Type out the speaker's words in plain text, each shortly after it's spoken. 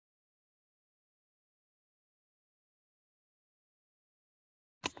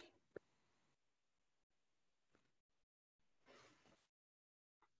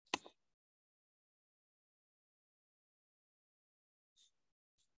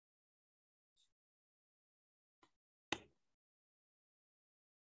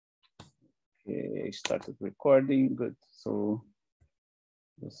Okay, started recording, good. So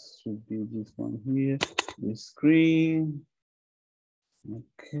this should be this one here, the screen.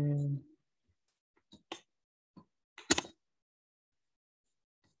 Okay.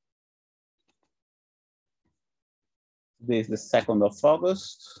 Today is the 2nd of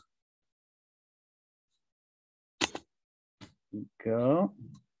August. Go.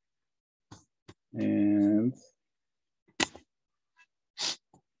 And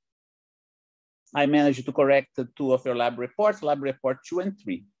I managed to correct 2 of your lab reports, lab report 2 and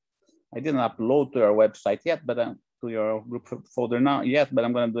 3. I didn't upload to your website yet, but to your group folder now yet, but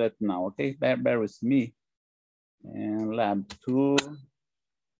I'm going to do it now. Okay, bear with me. And lab 2.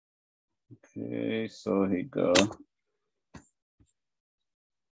 Okay, so here you go.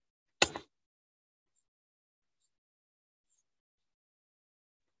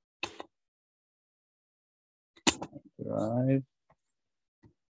 Drive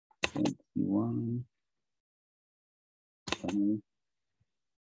 21.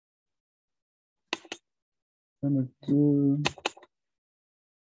 Number 2.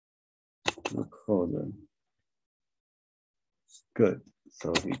 Group folder. Good.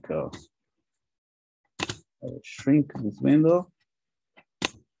 So here we go. I will shrink this window.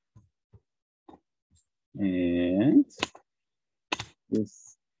 And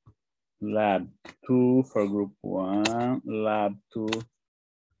this lab 2 for group 1, lab 2.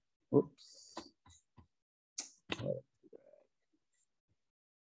 Oops.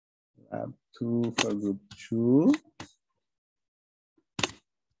 Lab 2 for group 2.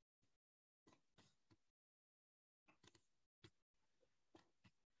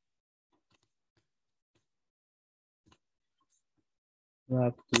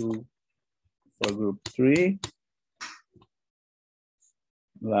 Lab 2 for group 3.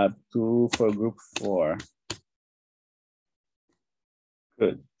 Lab 2 for group 4.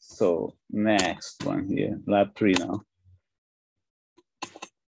 Good. So next one here, lab 3 now.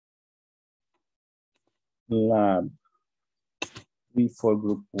 Lab 3 for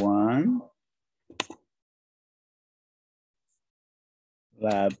group 1.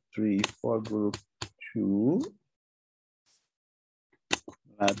 Lab 3 for group 2.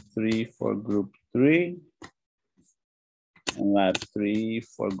 Lab 3 for group 3. And lab 3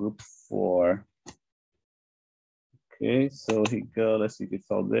 for group 4. Okay, so here we go. Let's see if it's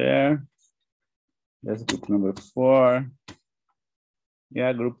all there. That's group number 4.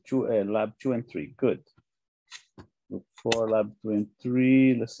 Yeah, group 2, lab 2 and 3. Good. Group 4, lab 2 and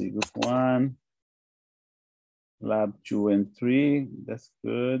 3. Let's see, group 1. Lab 2 and 3. That's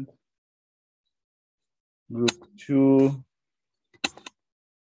good. Group 2.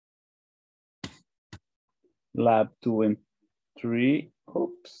 Lab 2 and 3.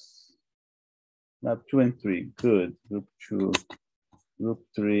 Oops. Lab 2 and 3. Good. Group 2. Group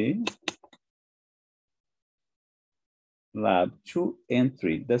 3. Lab 2 and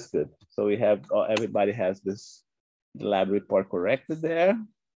 3. That's good. So we have, everybody has this lab report corrected there.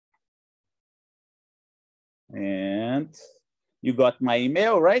 And you got my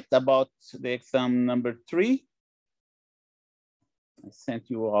email, right? About the exam number 3. I sent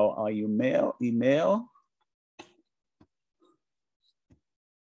you all our email.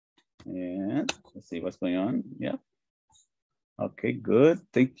 And let's see what's going on. Yeah. Okay, good.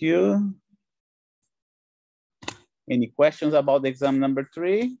 Thank you. Any questions about the exam number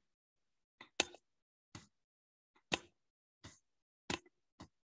 3?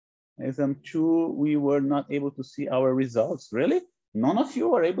 Exam 2, we were not able to see our results. Really? None of you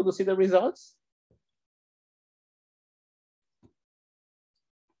were able to see the results?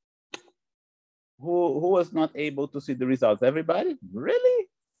 Who was not able to see the results? Everybody? Really?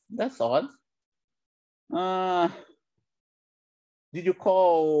 That's odd. Did you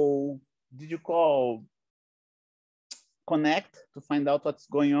call Connect to find out what's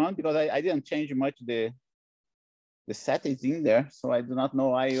going on? Because I didn't change much the settings in there, so I do not know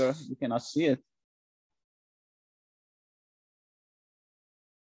why you cannot see it.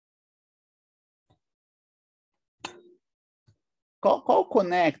 Call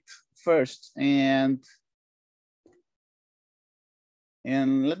Connect first and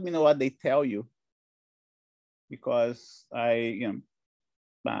let me know what they tell you, because I'm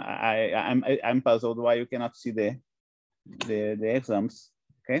puzzled why you cannot see the exams.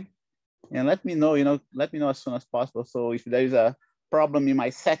 Okay, and let me know, let me know as soon as possible. So if there is a problem in my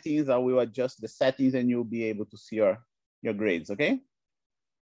settings, I will adjust the settings and you'll be able to see your grades. Okay.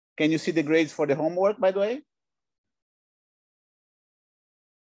 Can you see the grades for the homework, by the way?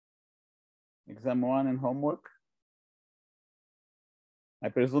 Exam 1 and homework. I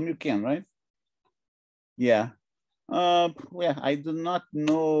presume you can, right? Yeah. Yeah, I do not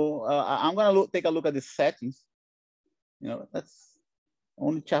know. I'm gonna take a look at the settings. You know, that's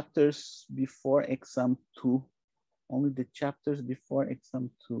only chapters before exam 2. Only the chapters before exam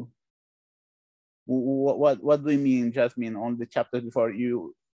 2. What do you mean, Jasmine? On the chapters before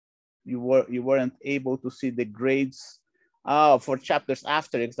you weren't able to see the grades for chapters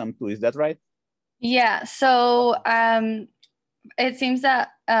after exam 2, is that right? Yeah, so it seems that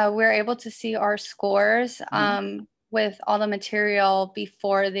we're able to see our scores with all the material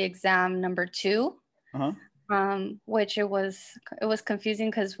before the exam number 2. Which it was confusing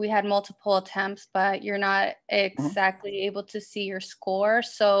because we had multiple attempts, but you're not exactly able to see your score.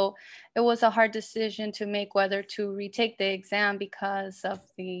 So it was a hard decision to make whether to retake the exam because of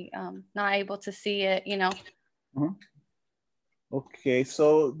the not able to see it, you know. Okay,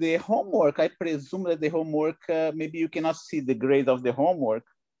 so the homework, I presume that the homework, maybe you cannot see the grade of the homework,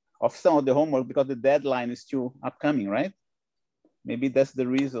 of some of the homework, because the deadline is still upcoming, right? Maybe that's the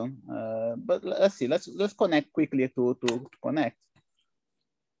reason. But let's see, let's connect quickly to connect.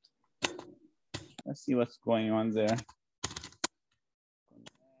 Let's see what's going on there.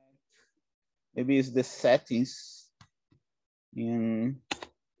 Maybe it's the settings and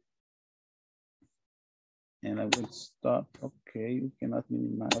I will stop. Okay, you cannot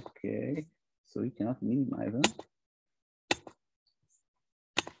minimize. Okay, so you cannot minimize, huh?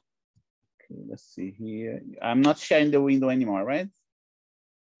 Okay, let's see here. I'm not sharing the window anymore, right?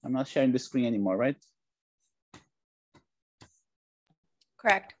 I'm not sharing the screen anymore, right?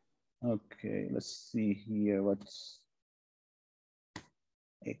 Correct. Okay, let's see here. What's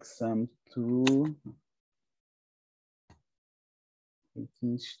exam 2?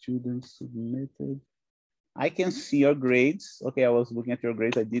 18 students submitted. I can see your grades. Okay, I was looking at your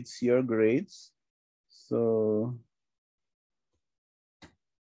grades. I did see your grades. So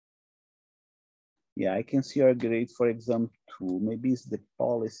yeah, I can see your grades for exam 2. Maybe it's the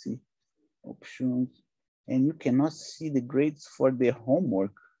policy options. And you cannot see the grades for the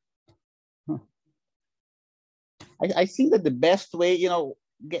homework. Huh. I think that the best way, you know,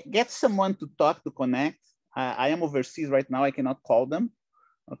 get someone to talk to connect. I am overseas right now. I cannot call them.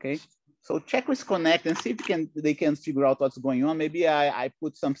 Okay. So check with Connect and see if they can figure out what's going on. Maybe I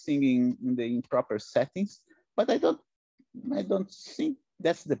put something in the improper settings, but I don't think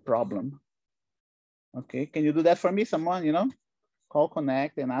that's the problem. Okay, can you do that for me? Someone, you know, call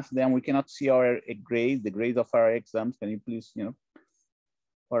Connect and ask them. We cannot see our grades, the grades of our exams. Can you please, you know,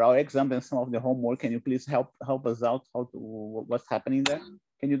 for our exam and some of the homework, can you please help us out? What's happening there?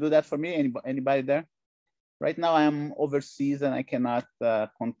 Can you do that for me? Anybody there? Right now I'm overseas and I cannot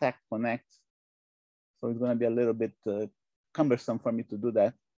connect. So it's gonna be a little bit cumbersome for me to do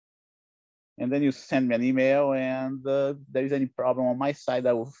that. And then you send me an email and if there is any problem on my side,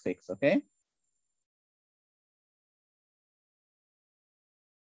 I will fix, okay?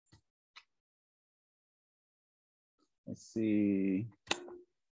 Let's see.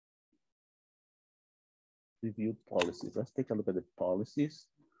 Review policies. Let's take a look at the policies.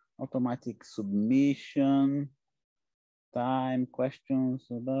 Automatic submission, time, questions,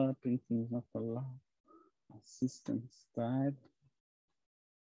 printing is not allowed. Assistance type.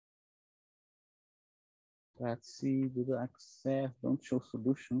 Let's see, do the access, don't show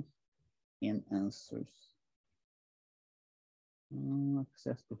solutions and answers.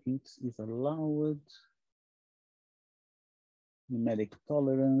 Access to hints is allowed. Numeric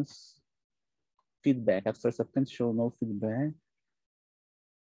tolerance. Feedback, at first attempt show no feedback.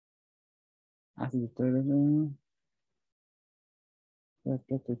 After the third one.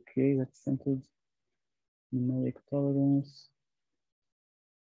 That's okay, that's centered. Numeric tolerance.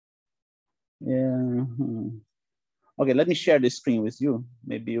 Yeah. Okay, let me share the screen with you.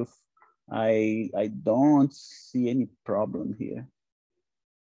 Maybe if I don't see any problem here.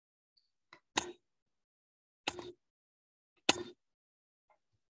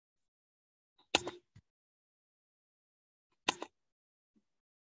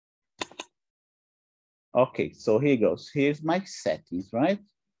 Okay, so here goes. Here's my settings, right?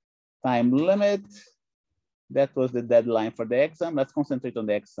 Time limit. That was the deadline for the exam. Let's concentrate on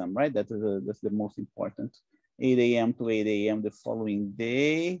the exam, right? That's the most important. 8 a.m. to 8 a.m. the following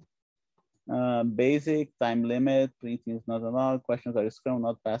day. Basic time limit, printing is not allowed. Questions are Scrum,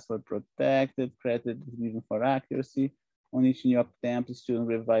 not password protected. Credit is given for accuracy. On each new attempt, students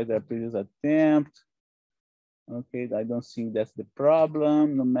revise their previous attempt. Okay, I don't think that's the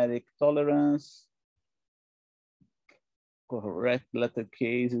problem. Numeric tolerance. Correct letter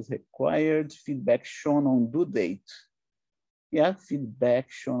case is required. Feedback shown on due date. Yeah, feedback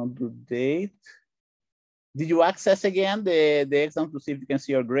shown on due date. Did you access again the exam to see if you can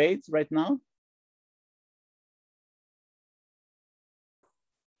see your grades right now?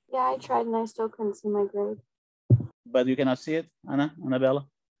 Yeah, I tried and I still couldn't see my grade. But you cannot see it, Annabella?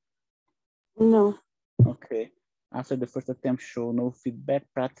 No. Okay. After the first attempt, show no feedback.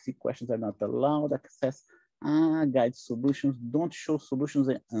 Practice questions are not allowed. Access guide solutions. Don't show solutions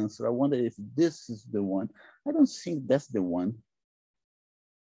and answer. I wonder if this is the one. I don't think that's the one.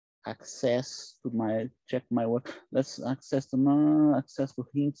 Access to my, check my work. Let's access to access to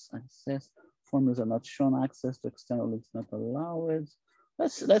hints. Access formulas are not shown. Access to external links not allowed.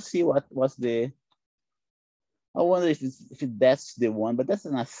 Let's see what's the. I wonder if that's the one, but that's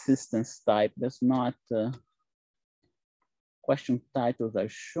an assistance type. That's not. Question titles are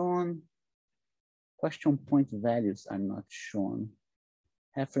shown. Question point values are not shown.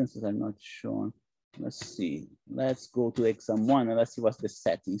 References are not shown. Let's see. Let's go to exam 1 and let's see what's the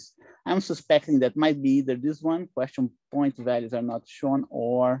settings. I'm suspecting that might be either this one, question point values are not shown,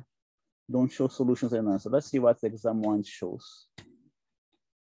 or don't show solutions and answers. Let's see what exam 1 shows.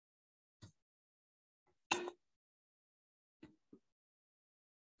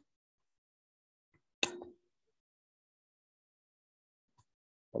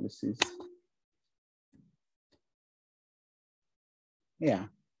 Policies. Yeah,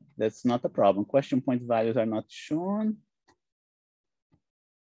 that's not a problem. Question point values are not shown.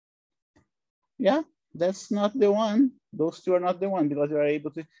 Yeah, that's not the one. Those two are not the one because you are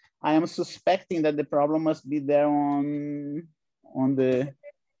able to. I am suspecting that the problem must be there on the. I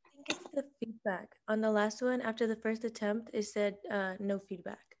think it's the feedback. On the last one, after the first attempt, it said no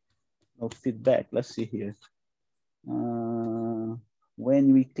feedback. No feedback. Let's see here.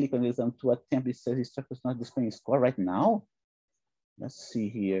 When we click on exam 2 attempt, it says instructor is not displaying score right now. Let's see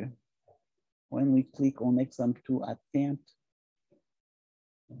here. When we click on exam 2 attempt.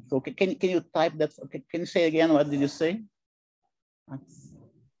 So can you type that? Okay, can you say again? What did you say?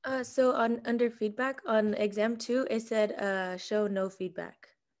 So under feedback on exam 2, it said show no feedback.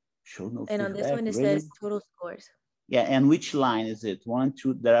 Show no and feedback. On this one, it really? says total scores. Yeah, and which line is it? 1,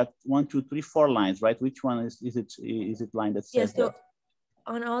 2. There are 1, 2, 3, 4 lines, right? Which one is it? Line that says so that?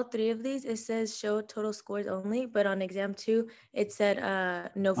 On all 3 of these, it says show total scores only, but on exam 2, it said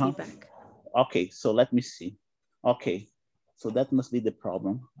no feedback. Okay, so let me see. Okay, so that must be the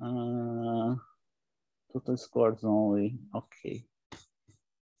problem. Total scores only. Okay.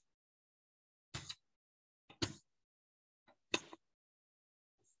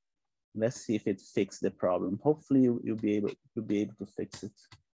 Let's see if it fixes the problem. Hopefully you'll be able to fix it.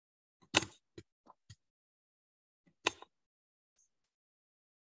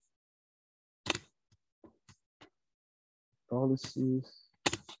 Policies.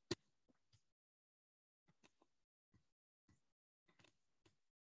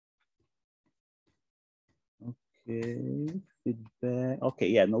 Okay, feedback. Okay,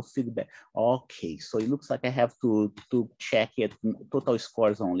 yeah, no feedback. Okay, so it looks like I have to check it. Total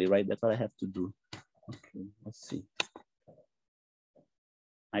scores only, right? That's what I have to do. Okay, let's see.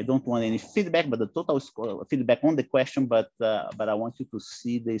 I don't want any feedback, but the total score, feedback on the question, but I want you to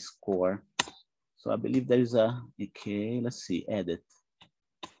see the score. So I believe there is a, okay, let's see, edit.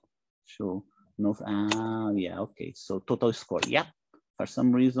 So, no, yeah, okay. So total score, yeah. For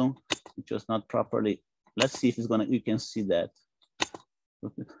some reason, it was not properly. Let's see if it's gonna, you can see that.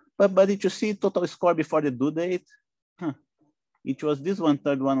 But did you see total score before the due date? Huh. It was this one,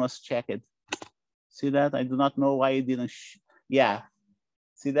 third one was checked. See that? I do not know why it didn't, yeah.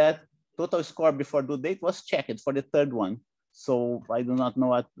 See that? Total score before due date was checked for the third one. So I do not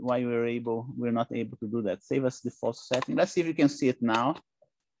know why we're not able to do that. Save as default setting. Let's see if you can see it now.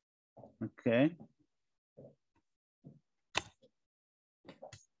 Okay.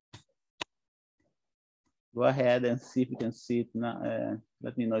 Go ahead and see if you can see it now.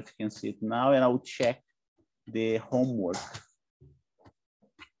 Let me know if you can see it now, and I will check the homework.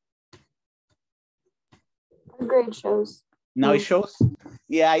 Our grade shows. Now it shows.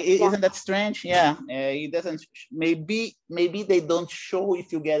 Yeah, isn't that strange? Yeah, it doesn't. Maybe they don't show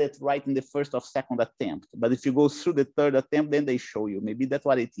if you get it right in the first or second attempt. But if you go through the third attempt, then they show you. Maybe that's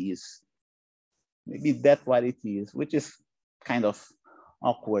what it is. Maybe that's what it is, which is kind of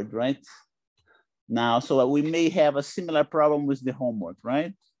awkward, right? Now, so we may have a similar problem with the homework,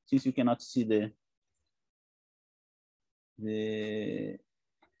 right? Since you cannot see the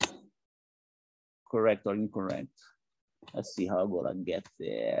correct or incorrect. Let's see how I'm gonna get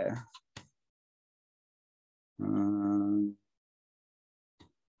there.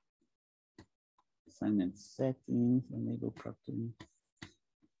 Assignment settings, enable proctoring.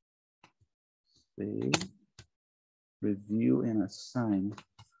 Save, review and assign.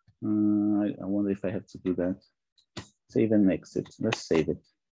 I wonder if I have to do that. Save and exit. Let's save it.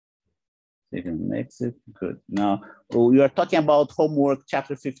 You can mix it, good. Now, you are talking about homework,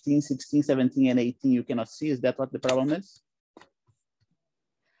 chapter 15, 16, 17, and 18. You cannot see, is that what the problem is?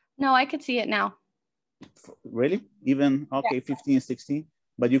 No, I could see it now. Really? Even, okay, yeah. 15 and 16,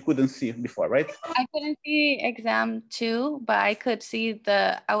 but you couldn't see it before, right? I couldn't see exam 2, but I could see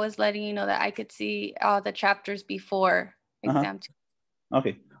I was letting you know that I could see all the chapters before exam 2.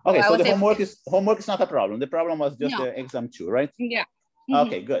 Okay, okay, so the homework is not a problem. The problem was just the exam 2, right? Yeah.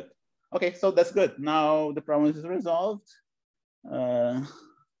 Okay, good. Okay, so that's good. Now the problem is resolved.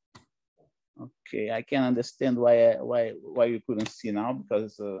 Okay, I can understand why you couldn't see now,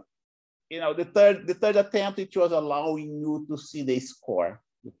 because you know, the third attempt, it was allowing you to see the score,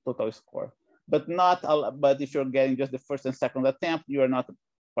 the total score, but if you're getting just the first and second attempt, you are not,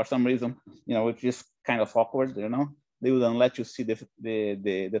 for some reason, you know, which is kind of awkward, you know, they wouldn't let you see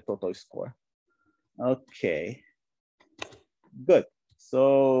the total score. Okay, good.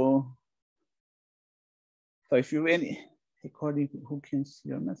 So if you according to who can see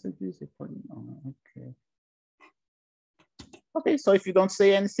your messages, according, okay. Okay, so if you don't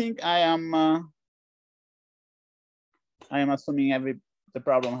say anything, I am assuming the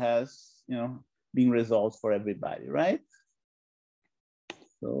problem has, you know, been resolved for everybody, right?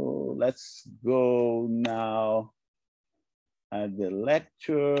 So let's go now at the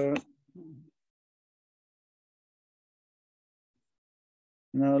lecture.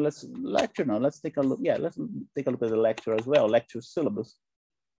 No, let's take a look. Yeah, let's take a look at the lecture as well, lecture syllabus.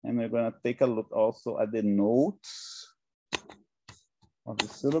 And we're gonna take a look also at the notes of the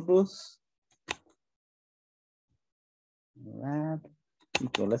syllabus. Lab.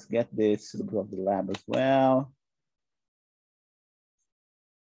 So let's get the syllabus of the lab as well.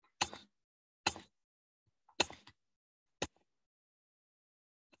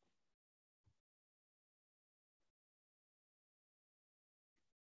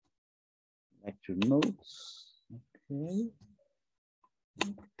 Lecture notes. Okay.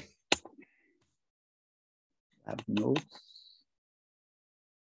 Lab notes.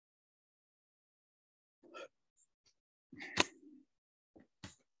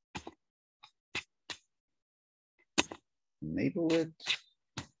 Enable it.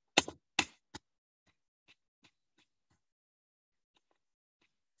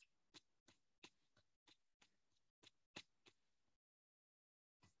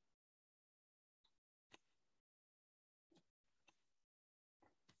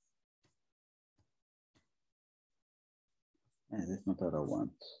 And that's not what I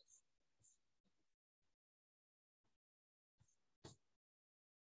want.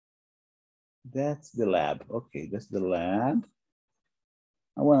 That's the lab. Okay, that's the lab.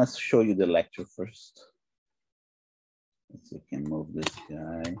 I want to show you the lecture first. Let's see if I can move this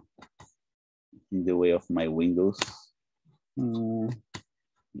guy in the way of my windows.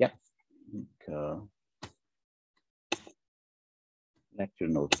 Yep. Okay. Lecture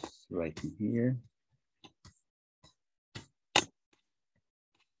notes right in here.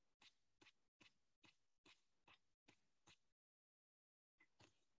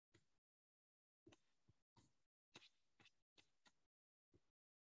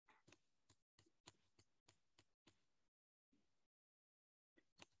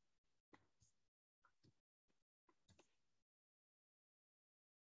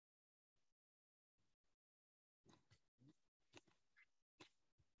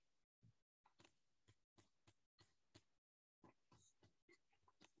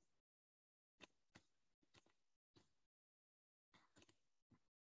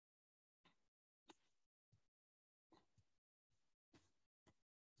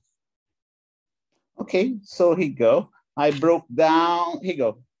 Okay, so here you go. I broke down, here you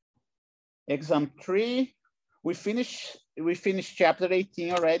go. Exam 3, we finished chapter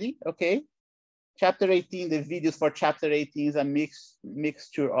 18 already, okay? Chapter 18, the videos for chapter 18 is a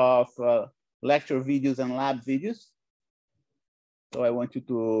mixture of lecture videos and lab videos. So I want you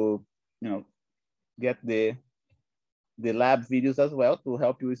to, you know, get the lab videos as well to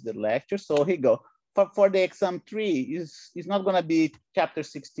help you with the lecture. So here you go. For the exam 3, it's not gonna be chapter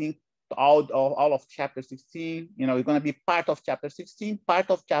 16, all of chapter 16, you know, it's gonna be part of chapter 16, part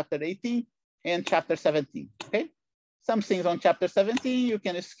of chapter 18, and chapter 17, okay? Some things on chapter 17, you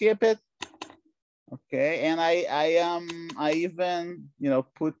can skip it. Okay, and I even, you know,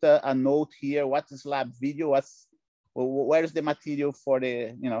 put a note here. What is lab video? Where's the material for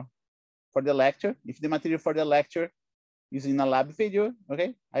the, you know, for the lecture? If the material for the lecture is in a lab video,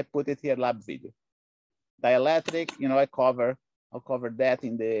 okay, I put it here, lab video. Dielectric, you know, I'll cover that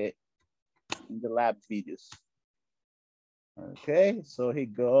in the lab videos. Okay, so here you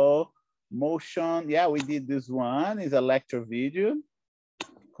go. Motion, yeah, we did this one. Is a lecture video.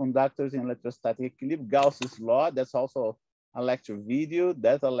 conductors in electrostatic equilibrium, Gauss's law, that's also a lecture video,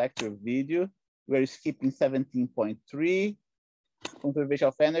 that's a lecture video. We're skipping 17.3, conservation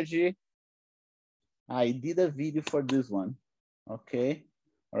of energy. I did a video for this one, okay?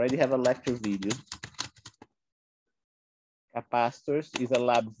 Already have a lecture video. Capacitors is a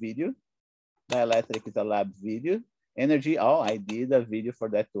lab video. Dielectric is a lab video. Energy, oh, I did a video for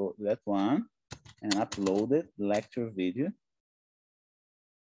that one and uploaded lecture video.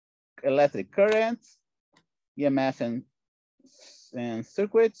 Electric current, EMF and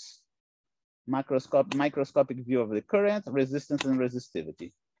circuits, microscopic view of the current, resistance and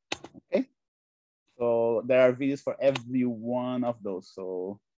resistivity, okay? So there are videos for every one of those.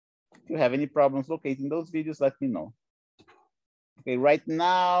 So if you have any problems locating those videos, let me know. Okay, right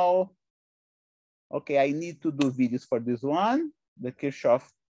now, okay, I need to do videos for this one, the Kirchhoff,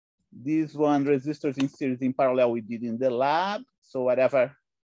 this one, resistors in series in parallel we did in the lab. So whatever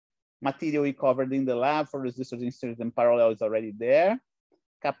material we covered in the lab for resistors in series and parallel is already there.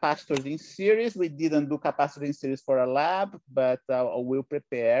 Capacitors in series, we didn't do capacitors in series for a lab, but I will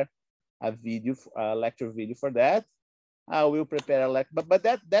prepare a video, a lecture video for that. I will prepare a lecture, but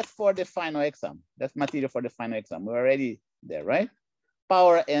that's for the final exam. That's material for the final exam. We're already there, right?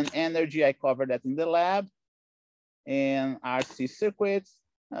 Power and energy, I covered that in the lab. And RC circuits,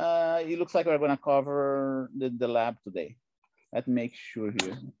 it looks like we're gonna cover the lab today. Let's make sure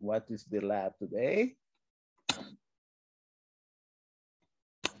here. What is the lab today?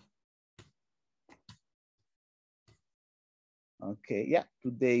 Okay, yeah,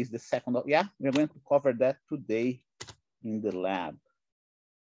 today is the second, yeah, we're going to cover that today in the lab,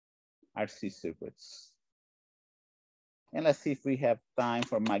 RC circuits. And let's see if we have time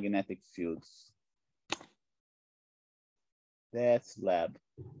for magnetic fields. That's lab.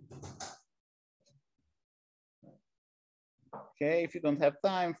 Okay, if you don't have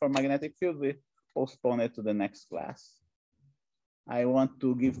time for magnetic fields, we postpone it to the next class. I want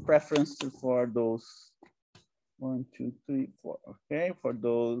to give preference for those 1, 2, 3, 4. Okay, for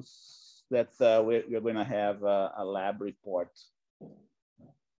those that we're going to have a lab report.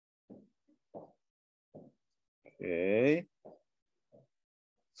 Okay.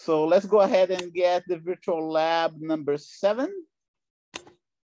 So let's go ahead and get the virtual lab number 7.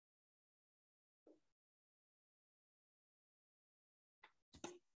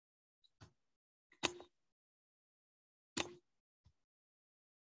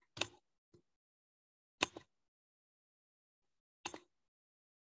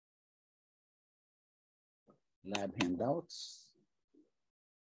 Lab handouts,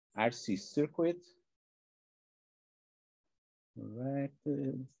 RC circuit,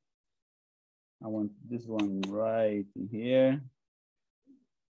 corrected. I want this one right in here.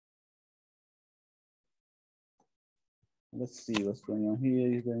 Let's see what's going on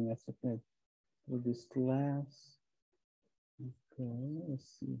here. Is going to for this class. Okay,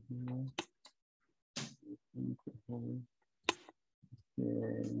 let's see here.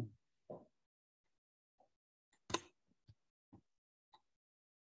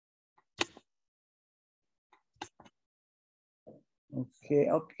 Okay.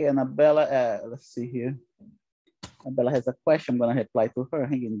 Okay, Annabella, let's see here. Annabella has a question. I'm going to reply to her.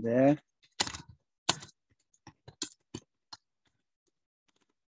 Hang in there.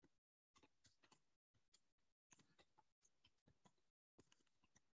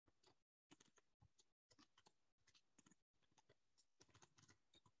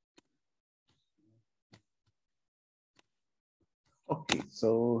 Okay,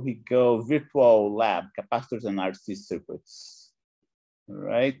 so we go virtual lab, capacitors and RC circuits. All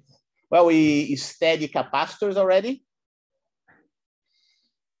right. Well, we study capacitors already.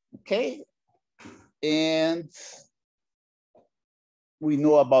 Okay. And we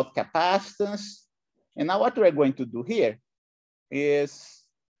know about capacitance. And now what we're going to do here is,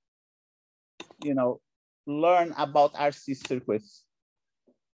 learn about RC circuits.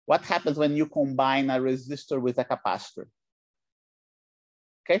 What happens when you combine a resistor with a capacitor?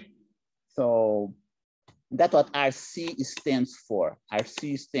 Okay, so that's what RC stands for.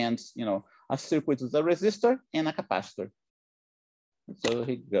 RC stands, a circuit with a resistor and a capacitor. So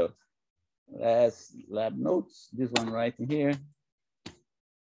here you go. That's lab notes. This one right in here.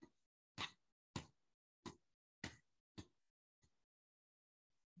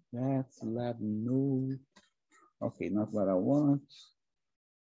 That's lab note. Okay, not what I want.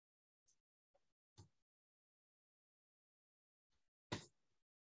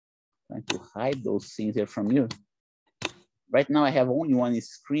 Trying to hide those things here from you. Right now I have only one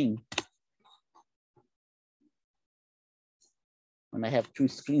screen. When I have 2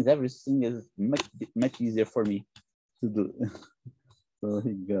 screens, everything is much easier for me to do. So There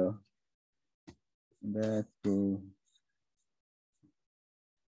we go. That's cool.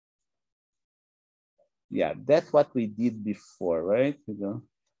 Yeah, that's what we did before, right? You know,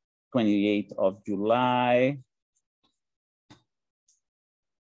 28th of July.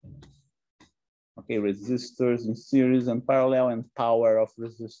 Okay, resistors in series and parallel and power of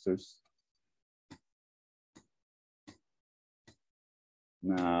resistors.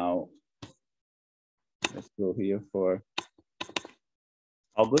 Now, let's go here for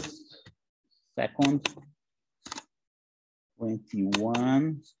August 2nd,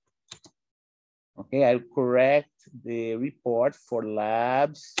 21. Okay, I'll correct the report for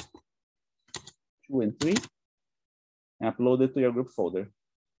labs 2 and 3 and upload it to your group folder.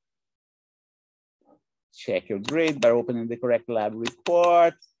 Check your grade by opening the correct lab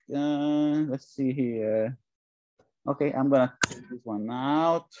report. Let's see here. Okay, I'm gonna take this one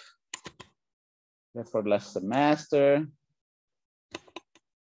out. That's for last semester.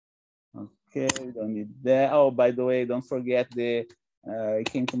 Okay, we don't need that. Oh, by the way, don't forget the, it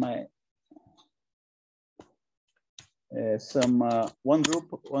came to my, one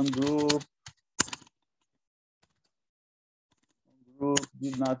group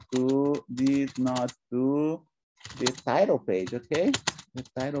did not do the title page, okay? The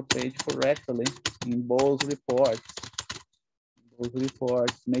title page correctly in both reports.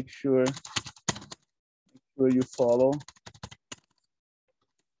 Make sure you follow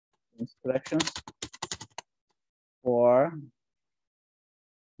instructions for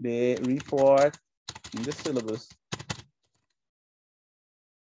the report in the syllabus.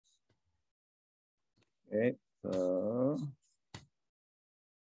 Okay, so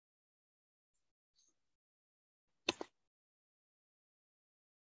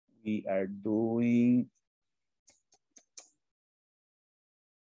we are doing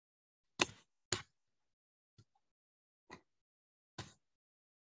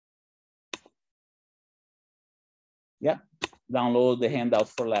download the handout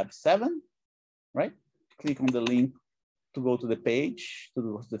for Lab 7, right? Click on the link to go to the page,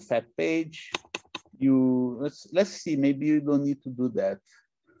 to the FAT page. Let's see, maybe you don't need to do that.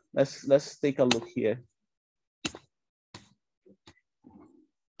 Let's take a look here.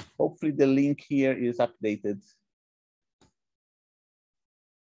 Hopefully the link here is updated.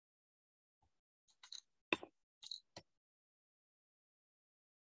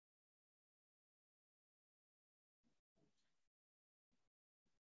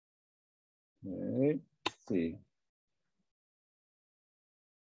 Okay, let's see.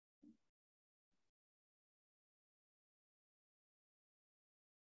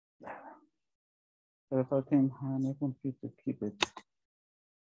 So if I can on my computer, keep it.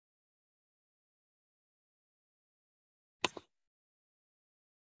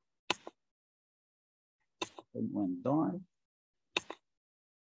 It went down.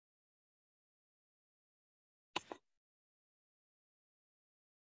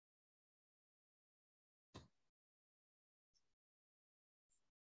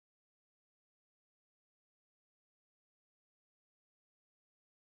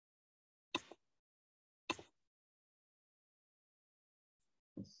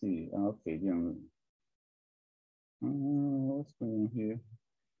 Let's see. Okay, what's going on here?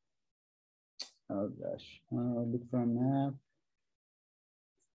 Oh gosh, look for a map.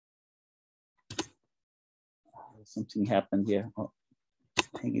 Something happened here. Oh,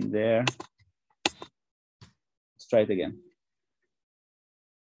 hang in there. Let's try it again.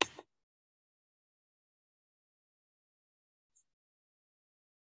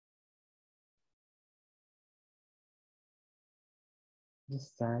 This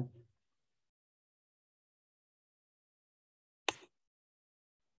side.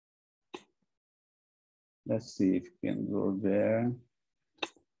 Let's see if we can go there.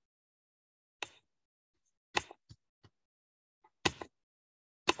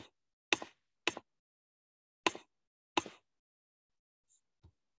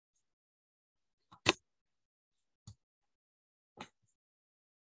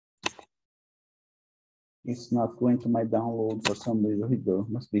 It's not going to my download for some reason. Here we go.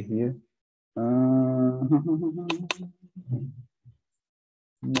 Must be here. More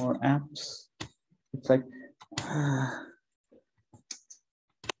apps. It's like,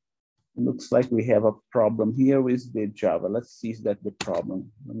 looks like we have a problem here with the Java. Let's see if that's the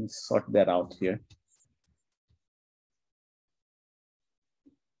problem. Let me sort that out here.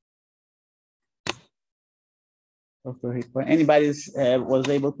 Anybody was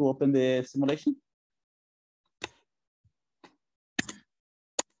able to open the simulation?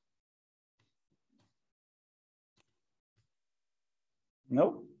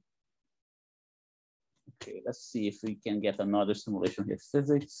 No? Okay. Okay, let's see if we can get another simulation here.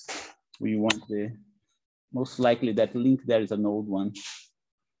 Physics, we want the, most likely that link there is an old one.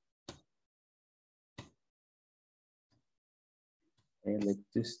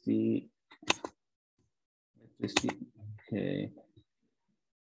 Electricity, okay.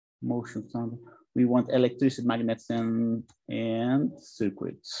 Motion, sound. We want electricity, magnets, and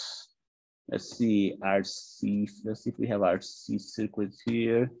circuits. Let's see, RC, let's see if we have RC circuits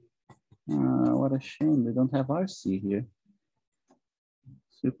here. What a shame, we don't have RC here.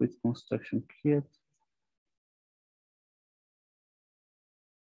 Circuit construction kit.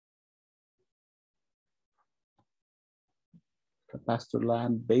 Capacitor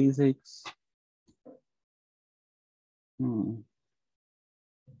lab basics.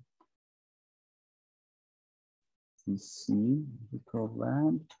 PC, recall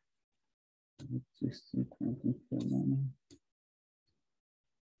lab.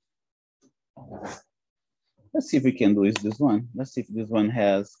 Let's see if we can do this one. Let's see if this one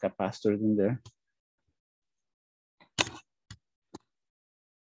has capacitors in there.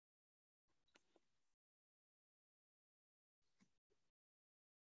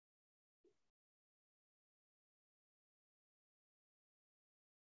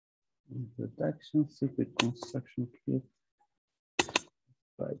 Introduction, circuit construction kit.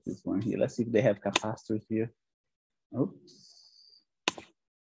 Right, this one here. Let's see if they have capacitors here. Oops.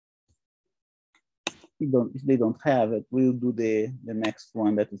 If they don't have it, we'll do the next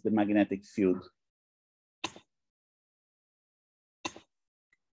one, that is the magnetic field.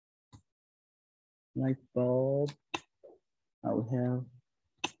 Light bulb. I will have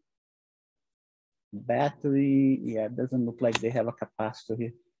battery. Yeah, it doesn't look like they have a capacitor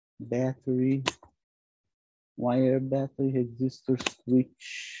here. Battery, wire battery, resistor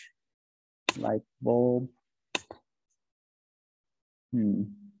switch, light bulb.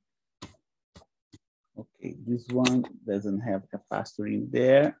 Okay, this one doesn't have capacitor in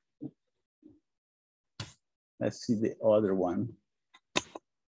there. Let's see the other one.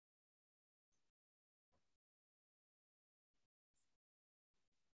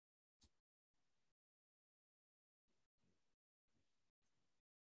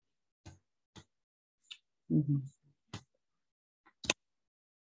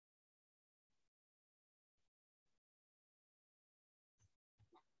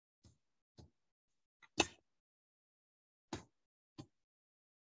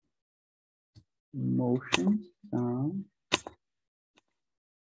 Motion, sound.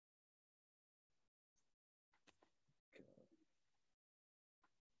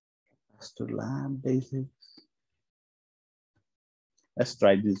 Capacitor lab basics. Let's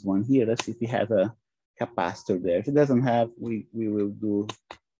try this one here. Let's see if it has a capacitor there. If it doesn't have, we will do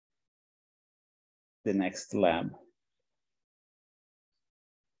the next lab.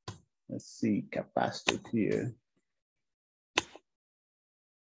 Let's see, capacitor here.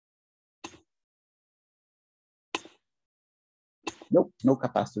 Nope, no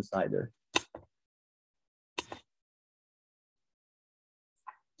capacitors either.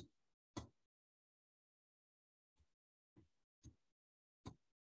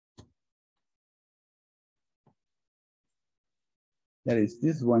 There is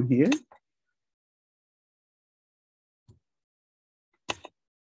this one here.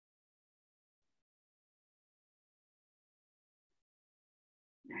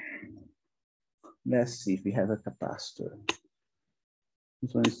 Let's see if we have a capacitor.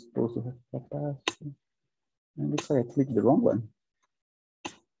 This one is supposed to have capacitor. And looks like I clicked the wrong one.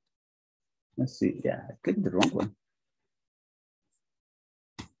 Let's see. Yeah, I clicked the wrong one.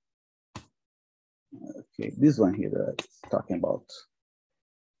 Okay, this one here that it's talking about.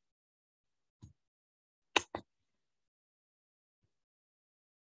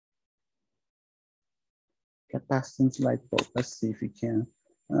 Capacitance light bulb. Let's see if we can.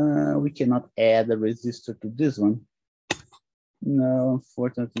 We cannot add a resistor to this one. No,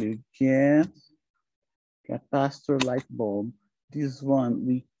 unfortunately we can't. Capacitor light bulb. This one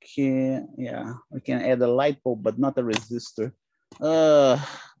we can, yeah, we can add a light bulb, but not a resistor.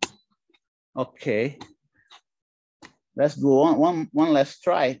 Okay. Let's do one last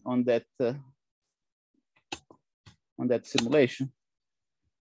try on that simulation.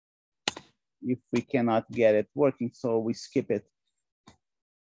 If we cannot get it working, so we skip it.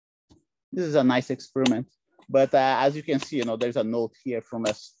 This is a nice experiment, but as you can see, you know, there's a note here from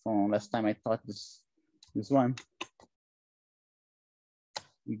last time I taught this one.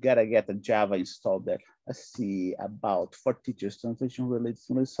 You gotta get a Java installed there. Let's see, about for teachers, translation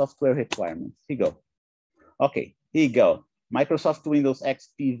related software requirements. Here you go. Okay, here you go. Microsoft Windows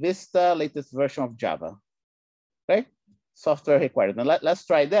XP Vista, latest version of Java. Okay, software required. Now let's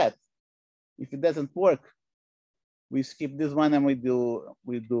try that. If it doesn't work, We skip this one and we do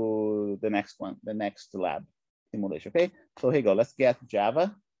the next one, the next lab simulation, okay? So here you go, let's get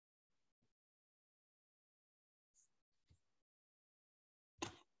Java.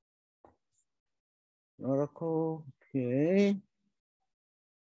 Oracle, okay.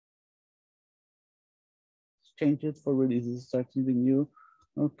 Change it for releases, starting the new.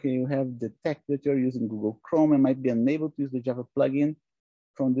 Okay, you have detect that you're using Google Chrome and might be unable to use the Java plugin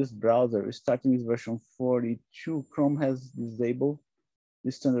from this browser. Starting with version 42, Chrome has disabled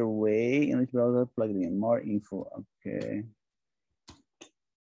the standard way in which browser plugged in. More info, okay.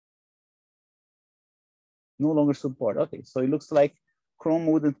 No longer support, okay. So it looks like Chrome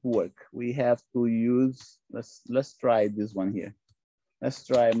wouldn't work. We have to use, let's try this one here. Let's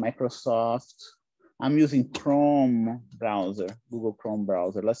try Microsoft. I'm using Chrome browser, Google Chrome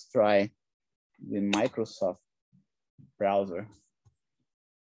browser. Let's try the Microsoft browser.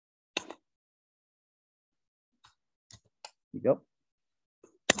 Here we go.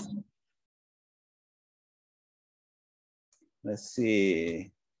 Let's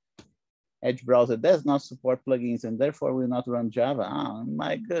see. Edge browser does not support plugins and therefore will not run Java. Oh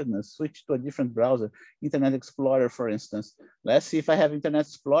my goodness, switch to a different browser. Internet Explorer, for instance. Let's see if I have Internet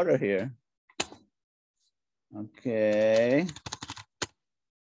Explorer here. Okay.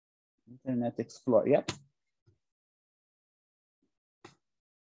 Internet Explorer, yep.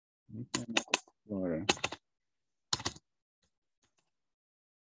 Internet Explorer.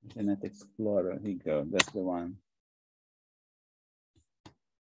 Internet Explorer, here you go, that's the one.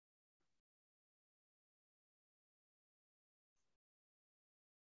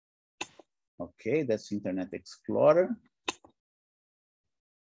 Okay, that's Internet Explorer.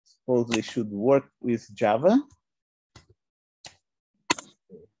 Supposedly should work with Java.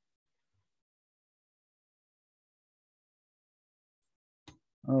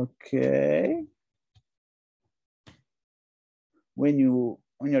 Okay. When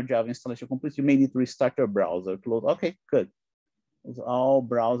your Java installation completes, you may need to restart your browser. Close. Okay, good. It's all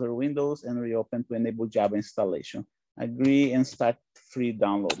browser windows and reopen to enable Java installation. Agree and start free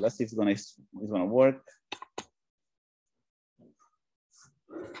download. Let's see if it's gonna work.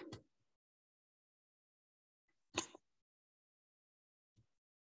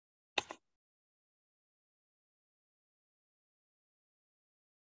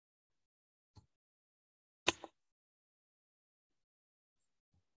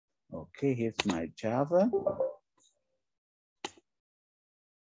 Okay, here's my Java.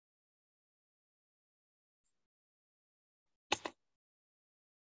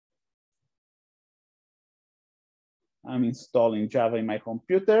 I'm installing Java in my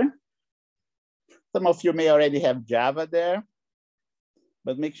computer. Some of you may already have Java there,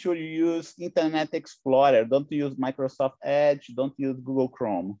 but make sure you use Internet Explorer. Don't use Microsoft Edge, don't use Google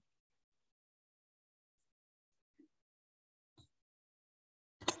Chrome.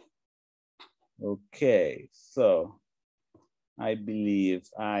 Okay, so I believe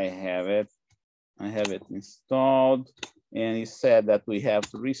I have it. I have it installed, and it said that we have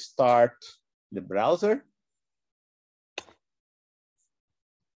to restart the browser.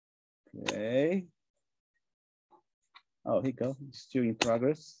 Okay. Oh, here you go, it's still in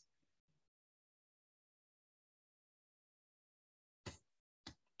progress.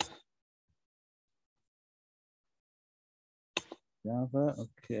 Java,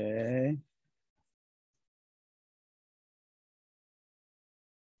 okay.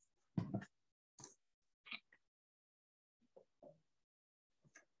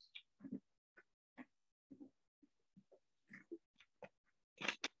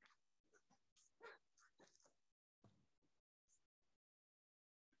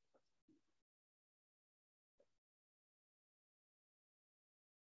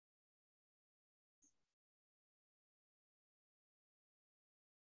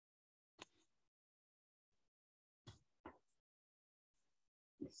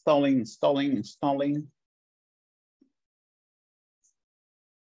 Installing.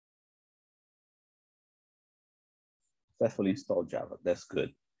 Successfully install Java, that's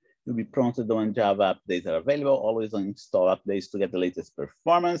good. You'll be prompted when Java updates are available. Always install updates to get the latest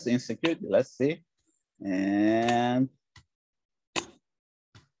performance and security. Let's see. And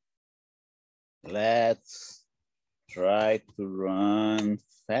let's try to run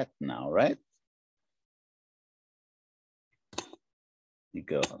FAT now, right? You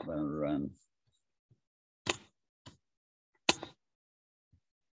go, I'm gonna run.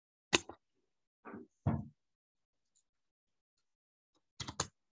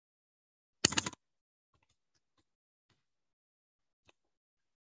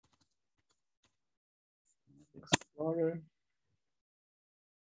 Explorer.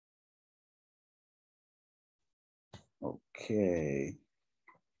 Okay.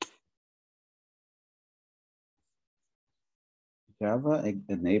 Java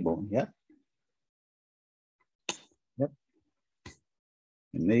enable, yep. Yep.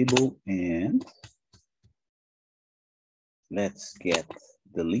 Enable, and let's get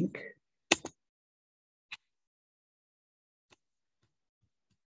the link.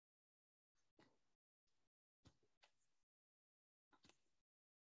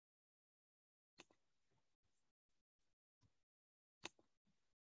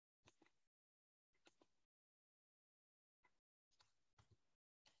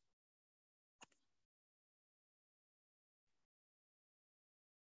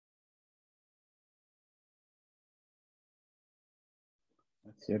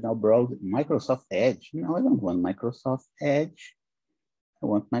 Let's see, now browse Microsoft Edge. No, I don't want Microsoft Edge. I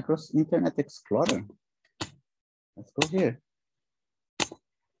want Microsoft Internet Explorer. Let's go here.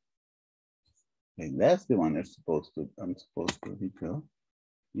 Okay, that's the one I'm supposed to go.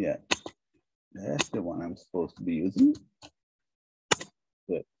 Yeah, that's the one I'm supposed to be using.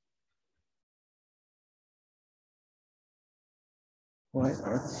 Good. Why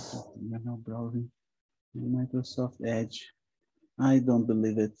else? Now browsing Microsoft Edge. I don't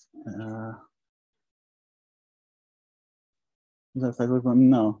believe it.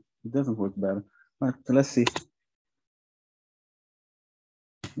 No, it doesn't work better. But let's see.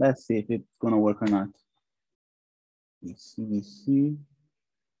 Let's see if it's gonna work or not. CDC.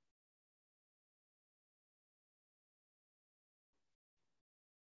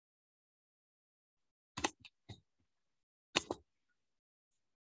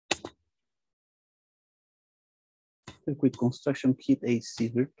 Quick construction kit AC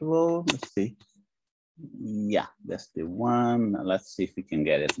virtual. Let's see. Yeah, that's the one. Let's see if we can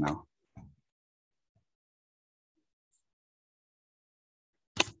get it now.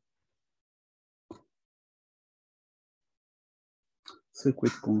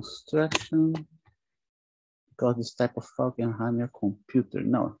 Circuit construction. Because this type of file can harm your computer.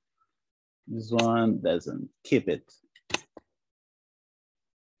 No, this one doesn't. Keep it.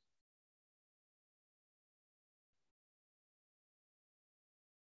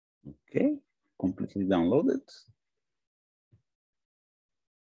 Okay, completely downloaded.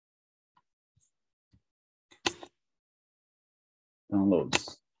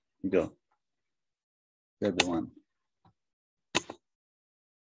 Downloads. Here you go. The other one.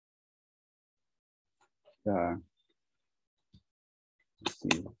 Let's see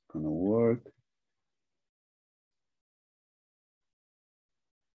if it's gonna work.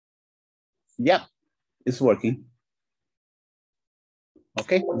 Yep, it's working.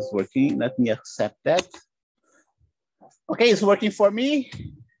 Okay, it's working. Let me accept that. Okay, it's working for me.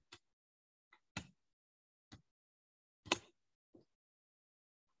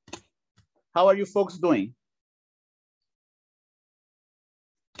 How are you folks doing?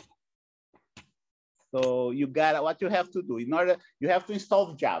 So you got what you have to do. In order, you have to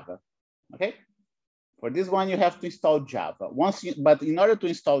install Java. Okay. For this one, you have to install Java. But in order to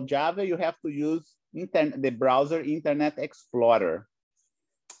install Java, you have to use the browser Internet Explorer.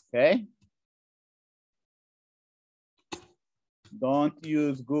 Okay. Don't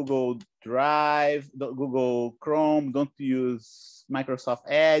use Google Drive, Google Chrome. Don't use Microsoft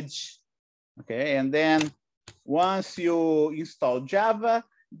Edge. Okay. And then once you install Java,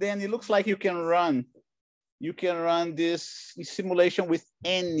 then it looks like you can run this simulation with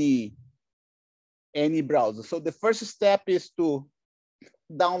any browser. So the first step is to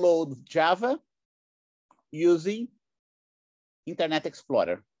download Java using Internet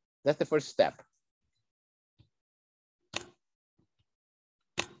Explorer. That's the first step.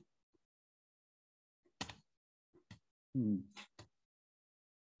 And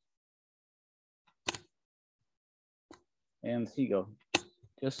here you go.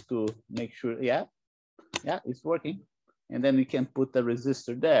 Just to make sure, yeah, it's working. And then we can put the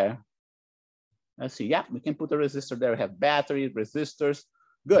resistor there. Let's see, yeah, we can put a resistor there. We have battery, resistors,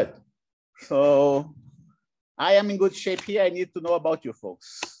 good. So I am in good shape here. I need to know about you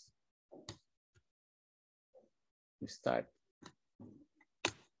folks. We start.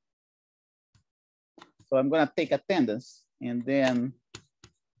 So I'm gonna take attendance, and then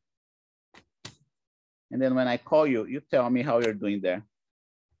when I call you, you tell me how you're doing there.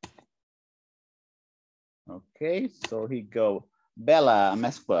 Okay, so here you go. Bella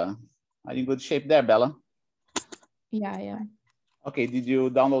Mesqua, are you in good shape there, Bella? Yeah, yeah. Okay, did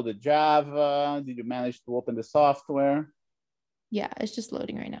you download the Java? Did you manage to open the software? Yeah, it's just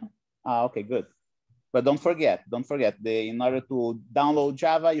loading right now. Okay, good. But don't forget, in order to download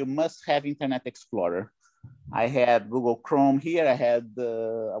Java, you must have Internet Explorer. I had Google Chrome here. I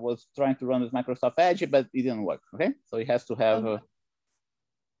was trying to run with Microsoft Edge, but it didn't work. Okay, so it has to have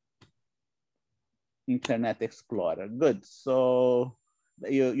Internet Explorer. Good. So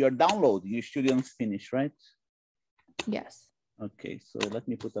you're downloading. Your students finished, right? Yes. Okay. So let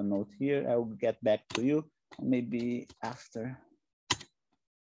me put a note here. I will get back to you maybe after.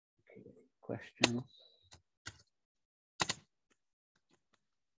 Okay. Questions.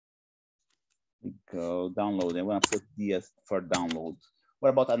 We go download. I want to put DS for download. What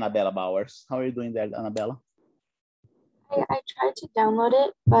about Annabella Bowers? How are you doing there, Annabella? I tried to download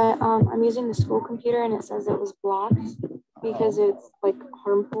it, but I'm using the school computer and it says it was blocked because it's like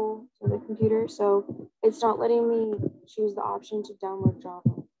harmful to the computer. So it's not letting me choose the option to download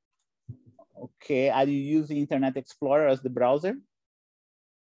Java. Okay, are you using Internet Explorer as the browser?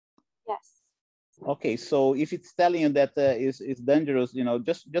 Yes. Okay, so if it's telling you that it's dangerous, you know,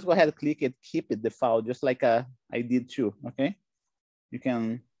 just go ahead, click it, keep it the file, just like I did too. Okay, you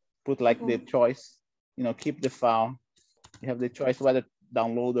can put like the choice, you know, keep the file. You have the choice whether to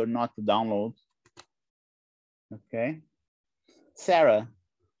download or not to download. Okay, Sarah.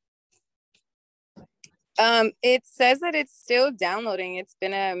 It says that it's still downloading. It's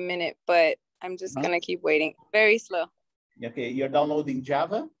been a minute, but I'm just gonna keep waiting. Very slow. Okay, you're downloading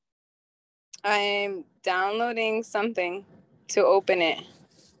Java? I'm downloading something to open it.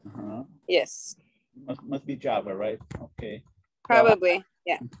 Yes. Must be Java, right? Okay. Probably, well,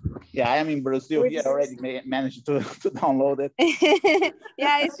 yeah. Yeah, I am in Brazil. Here already managed to download it.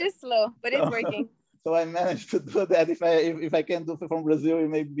 Yeah, it's just slow, but it's working. So I managed to do that. If I can do it from Brazil, you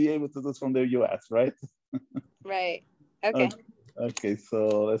may be able to do it from the US, right? Right. Okay. Okay,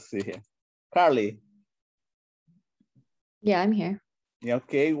 so let's see here. Carly. Yeah, I'm here. Yeah,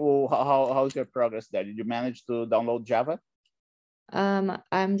 okay. Well, how's your progress there? Did you manage to download Java?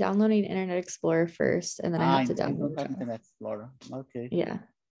 I'm downloading Internet Explorer first, and then I have to download Java. Internet Explorer. Okay. Yeah.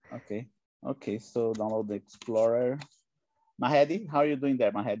 Okay. Okay. So download the Explorer. Mahedi, how are you doing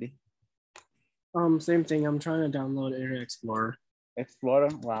there, Mahedi? Same thing. I'm trying to download Internet Explorer. Explorer.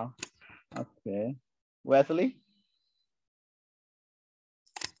 Wow. Okay. Wesley.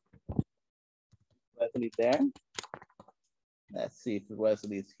 Wesley there. Let's see if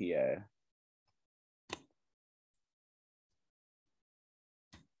Wesley is here.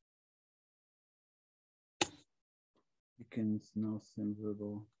 You can now send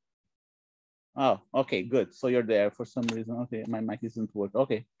verbal. Oh, okay, good. So you're there for some reason. Okay, my mic isn't working.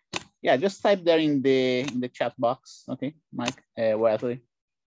 Okay, yeah, just type there in the chat box. Okay, Mike, Wesley,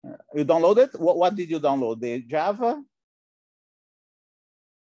 you downloaded. What did you download? The Java.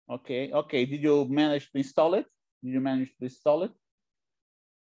 Okay, okay. Did you manage to install it? Did you manage to install it?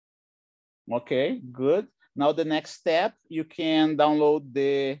 Okay, good. Now the next step, you can download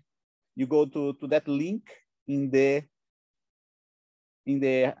you go to that link in the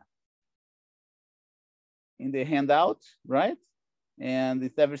handout, right? And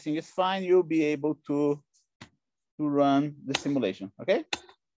if everything is fine, you'll be able to run the simulation, okay?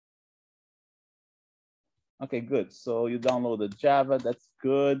 Okay, good. So you downloaded Java, that's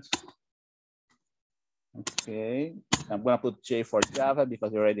good. Okay, I'm gonna put J for Java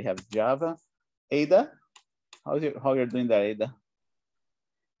because you already have Java. Ada, how you're doing there, Ada?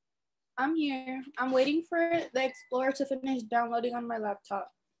 I'm here. I'm waiting for the Explorer to finish downloading on my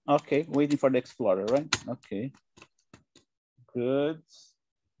laptop. Okay, waiting for the Explorer, right? Okay, good.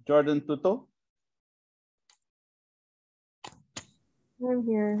 Jordan Tuto? I'm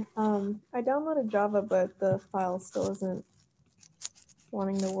here. I downloaded Java, but the file still isn't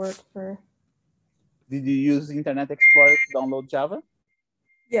wanting to work for. Did you use Internet Explorer to download Java?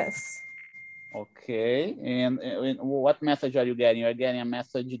 Yes. Okay, and what message are you getting? You're getting a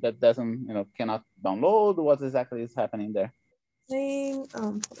message that doesn't, cannot download. What exactly is happening there? Saying, hold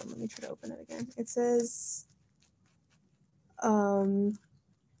on, let me try to open it again. It says,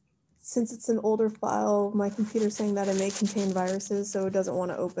 since it's an older file, my computer's saying that it may contain viruses, so it doesn't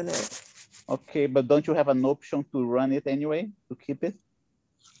want to open it. Okay, but don't you have an option to run it anyway, to keep it?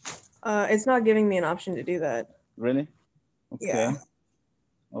 It's not giving me an option to do that. Really? Okay. Yeah.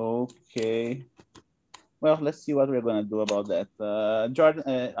 Okay. Well, let's see what we're gonna do about that.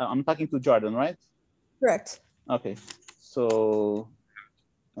 Jordan, I'm talking to Jordan, right? Correct. Okay. So,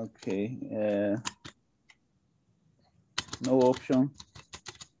 okay. No option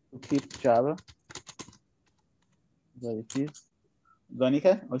to keep Java. That it is.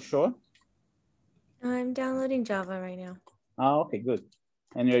 Donica, are you sure? I'm downloading Java right now. Ah, okay, good.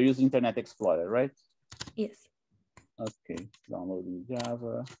 And you're using Internet Explorer, right? Yes. Okay, downloading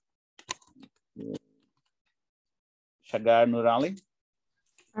Java. Shagar Nurali.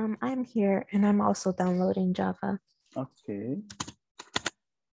 I'm here and I'm also downloading Java. Okay.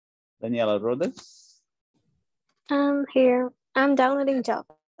 Daniela Rodas. I'm here. I'm downloading Java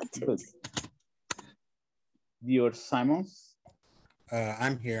too. Good. Dior Simons.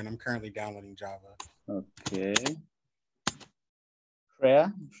 I'm here and I'm currently downloading Java. Okay.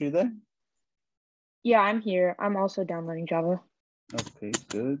 Freya Schroeder. Yeah, I'm here. I'm also downloading Java. Okay,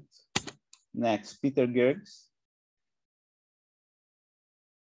 good. Next, Peter Gergs.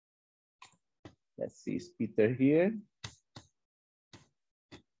 Let's see, is Peter here?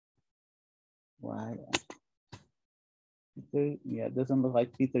 Why? Peter, yeah, doesn't look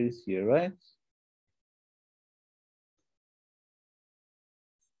like Peter is here, right?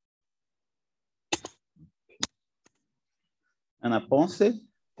 Ana Ponce?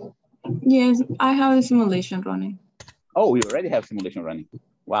 Yes, I have a simulation running. Oh, you already have simulation running.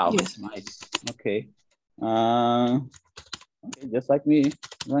 Wow, yes. Nice. Okay. Okay, just like me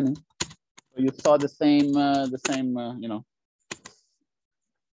running. So you saw the same, you know,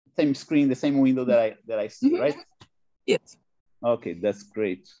 same screen, the same window that I see, right? Yes. Okay, that's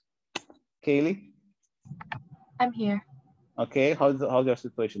great. Kaylee? I'm here. Okay, how's your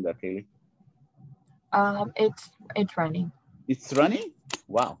situation there, Kaylee? It's running. It's running?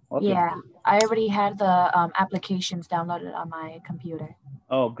 Wow. Okay. Yeah, I already had the applications downloaded on my computer.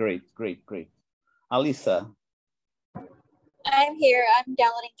 Oh, great. Alisa, I'm here. I'm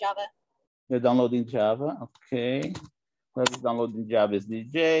downloading Java. you're downloading Java. Okay. Whoever's downloading Java is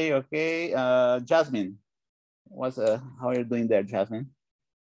DJ. Okay. Jasmine, how are you doing there, Jasmine?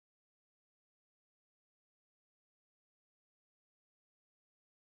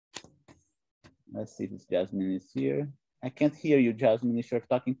 Let's see if Jasmine is here. I can't hear you, Jasmine. If you're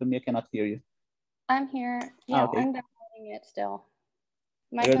talking to me, I cannot hear you. I'm here. Yeah, okay. I'm downloading it still.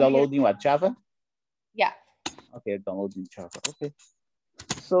 You're downloading what, Java? Yeah. Okay, downloading Java. Okay.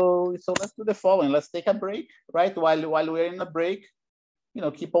 So let's do the following. Let's take a break, right? While we're in a break, you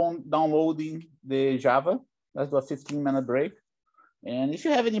know, keep on downloading the Java. Let's do a 15-minute break. And if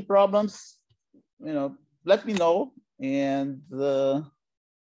you have any problems, you know, let me know. And you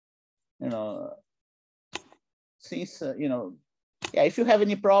know, since you know, yeah, if you have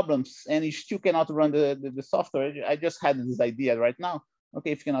any problems and you still cannot run the software, I just had this idea right now.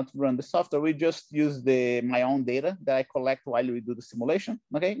 Okay, if you cannot run the software, we just use my own data that I collect while we do the simulation.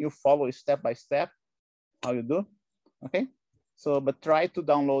 Okay, you follow step by step how you do. Okay, so but try to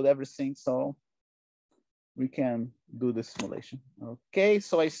download everything so we can do the simulation. Okay,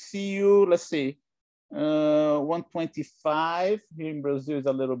 so I see you. Let's see, 1:25 here in Brazil is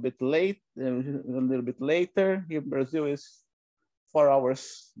a little bit late, a little bit later. Here in Brazil is 4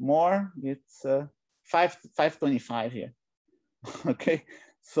 hours more. It's 5:25 here. Okay,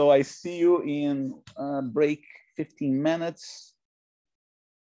 so I see you in break 15 minutes.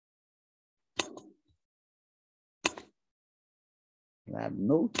 Lab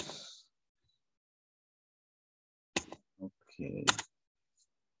notes. Okay.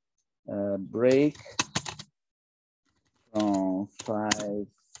 Break from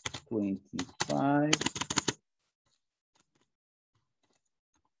 5:25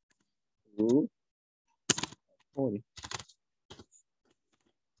 to 40.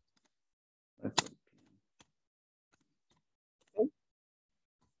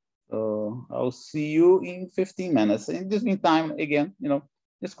 So I'll see you in 15 minutes. In this meantime, again, you know,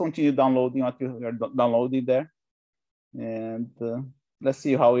 just continue downloading what you're downloading there, and let's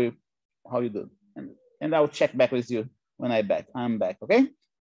see how you do. And I'll check back with you when I'm back. Okay.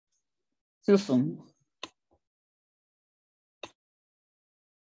 See you soon.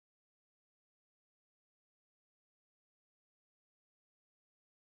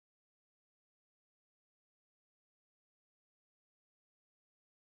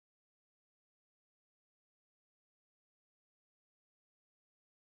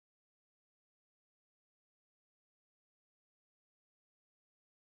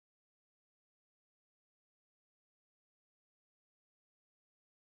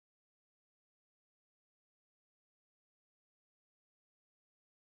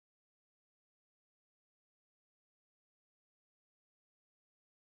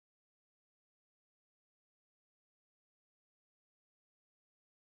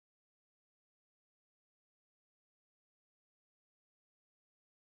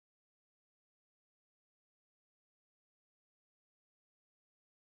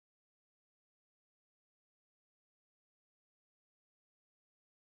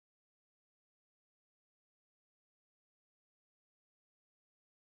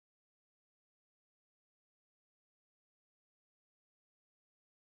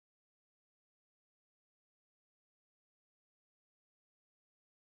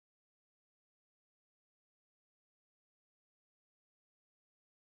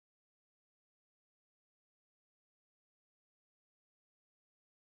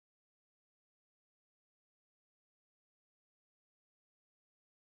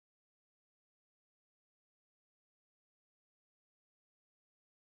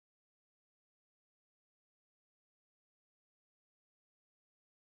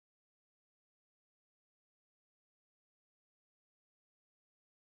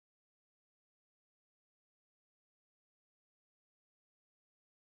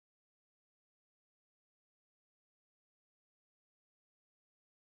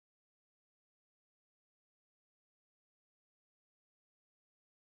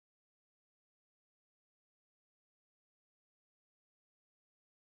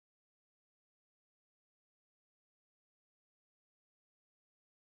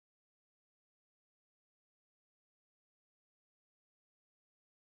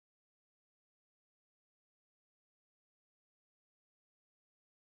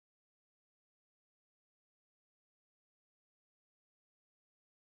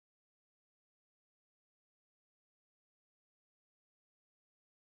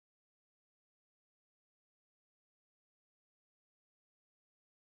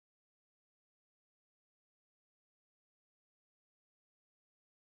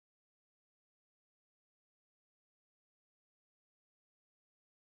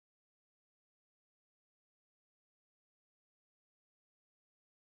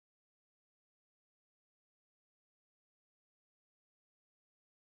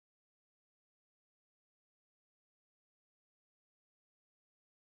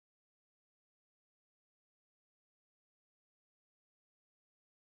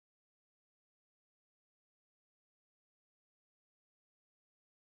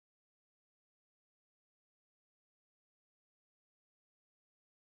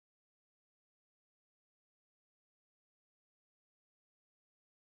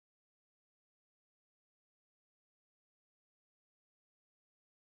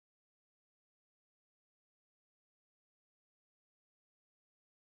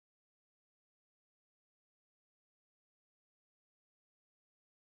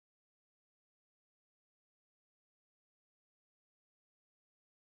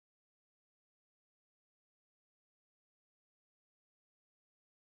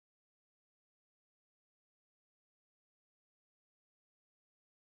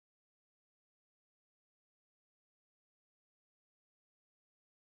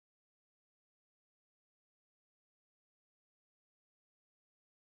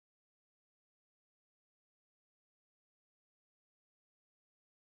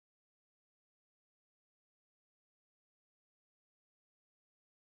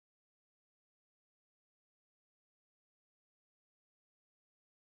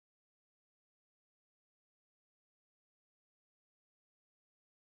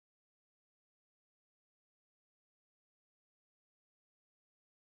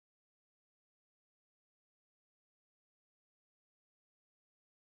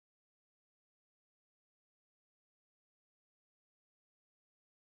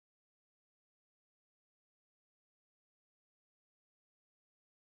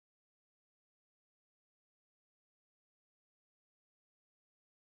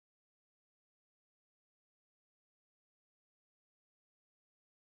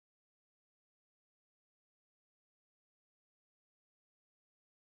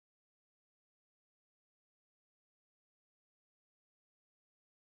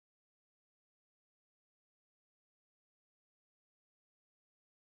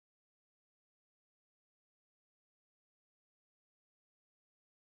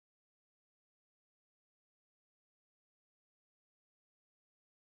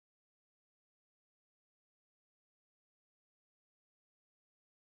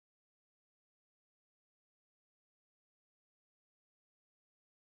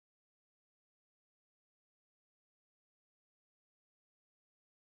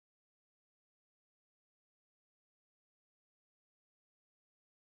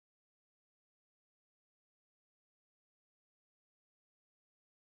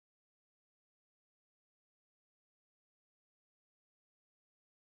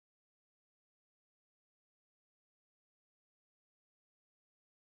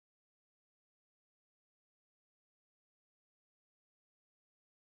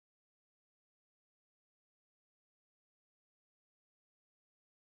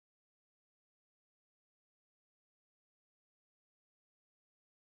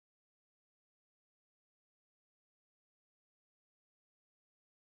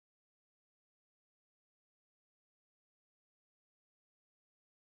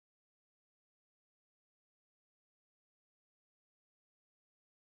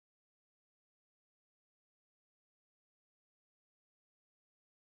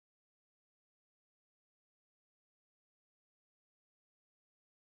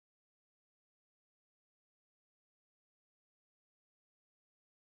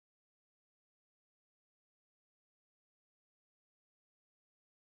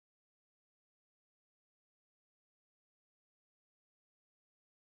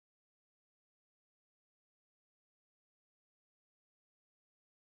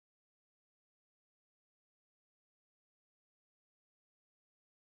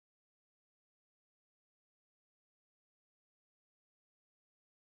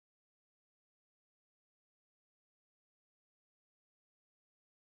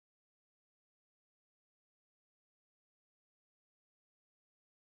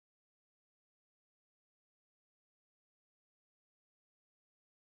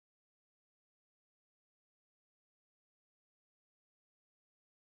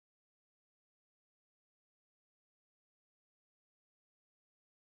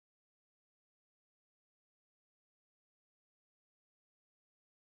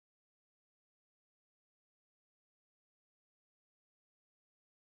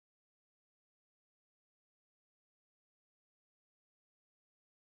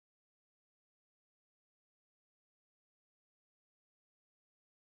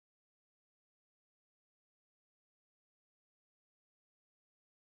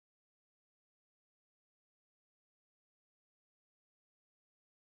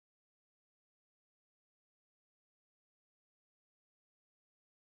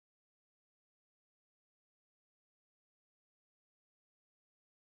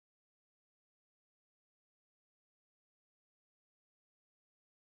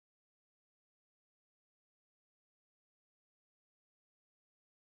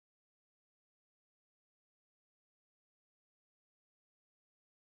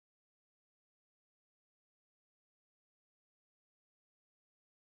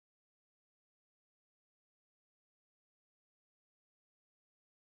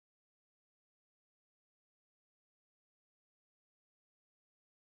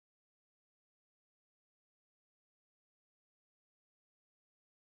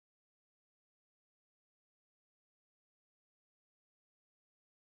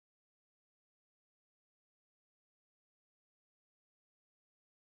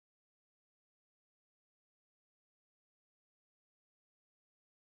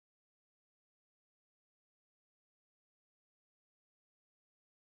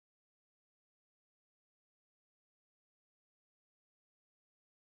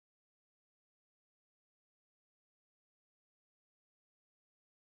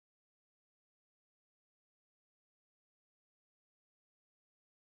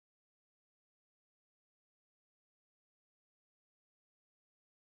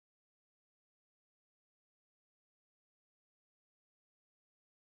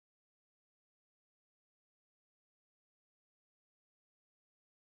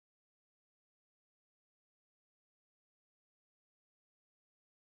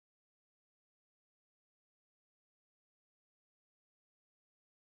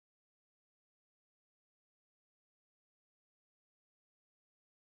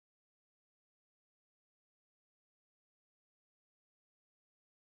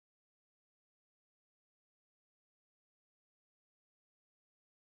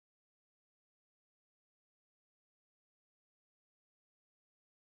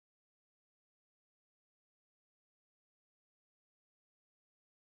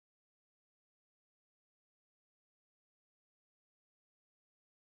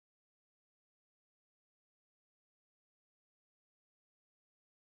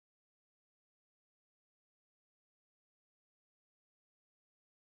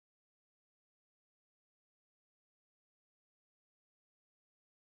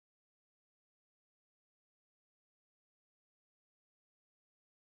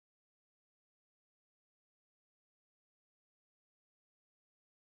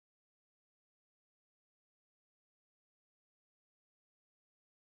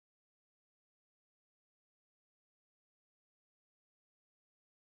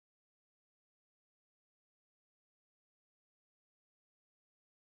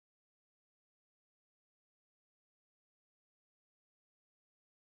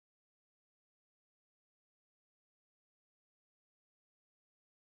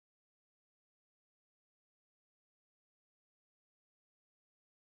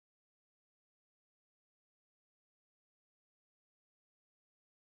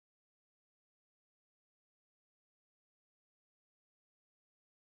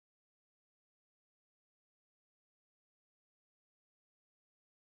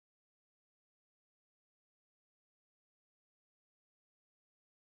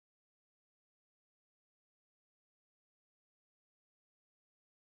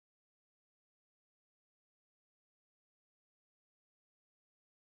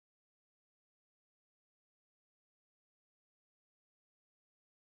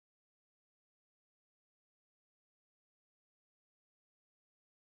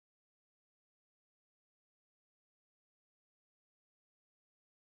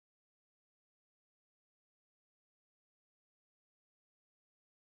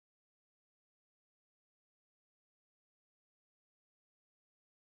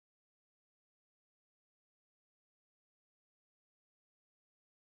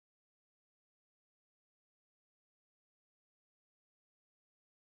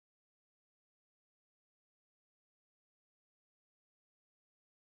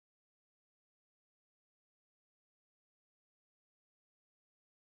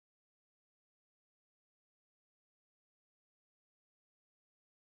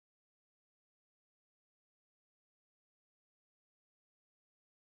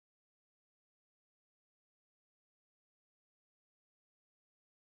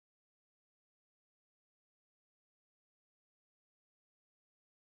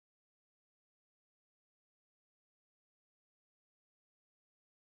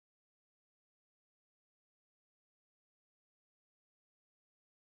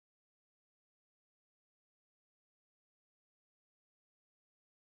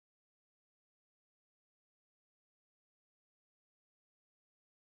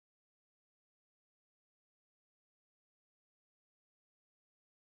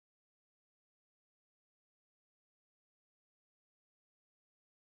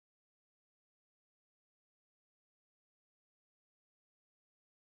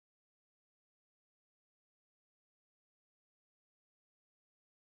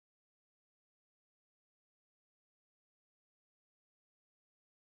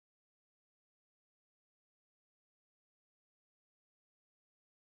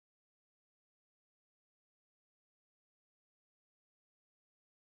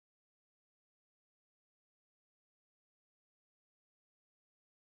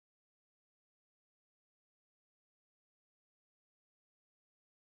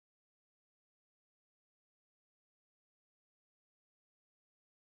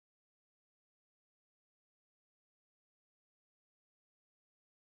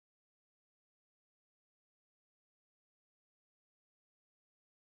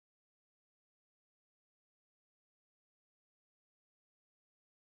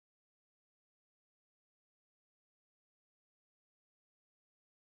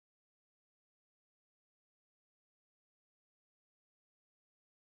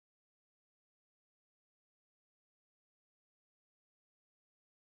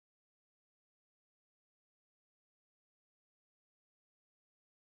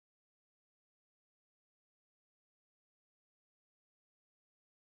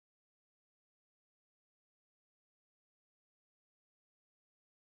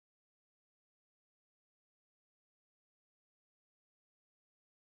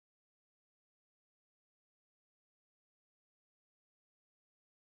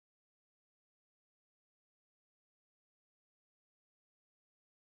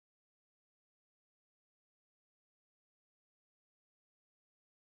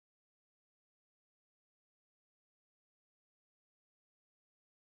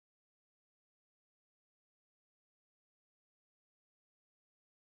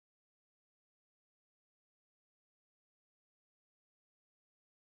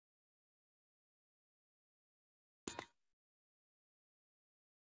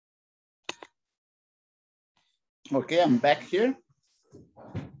 Okay, I'm back here.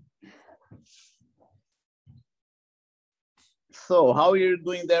 So how are you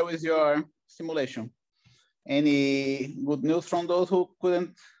doing there with your simulation? Any good news from those who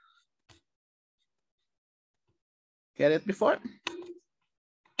couldn't get it before?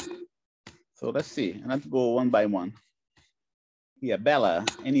 So let's see, let's go one by one. Yeah, Bella,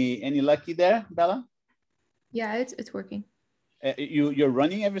 any lucky there, Bella? Yeah, it's working. You're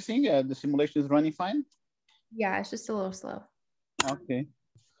running everything? The simulation is running fine? Yeah, it's just a little slow. Okay.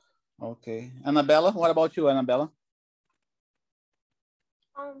 Okay. Annabella, what about you, Annabella?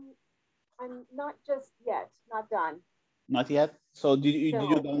 I'm not just yet, not done. Not yet. So did you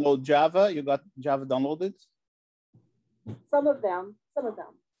download Java? You got Java downloaded? Some of them.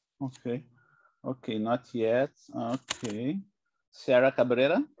 Okay. Okay, not yet. Okay. Sarah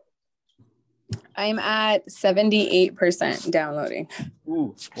Cabrera? I'm at 78% downloading.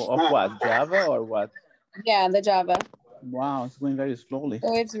 Ooh, of what? Java or what? Yeah, the Java. Wow, it's going very slowly.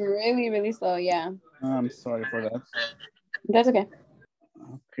 So it's really, really slow, yeah. I'm sorry for that. That's okay.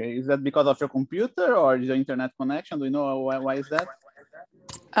 Okay, is that because of your computer or your internet connection? Do you know why is that?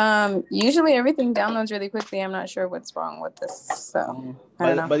 Usually everything downloads really quickly. I'm not sure what's wrong with this, so I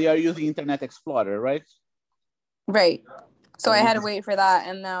don't know. But you are using Internet Explorer, right? Right. So I had to wait for that,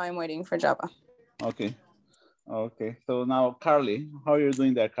 and now I'm waiting for Java. Okay. Okay. So now, Carly, how are you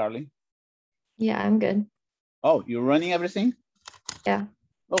doing there, Carly? Yeah, I'm good. Oh, you're running everything? Yeah.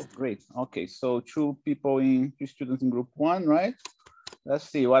 Oh, great. Okay. So two students in group 1, right? Let's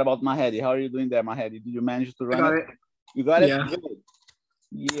see. What about Mahedi? How are you doing there, Mahedi? Did you manage to run it? You got it? Yeah. Good.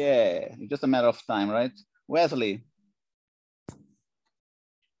 Yeah. It's just a matter of time, right? Wesley.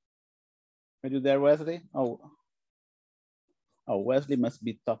 Are you there, Wesley? Oh, Wesley must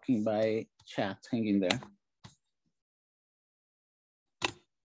be talking by chat. Hang in there.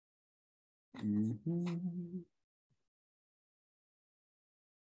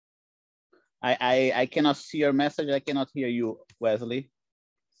 I cannot see your message. I cannot hear you, Wesley.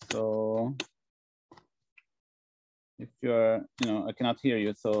 So if you're, I cannot hear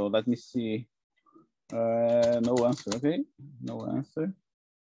you. So let me see. No answer. Okay, no answer.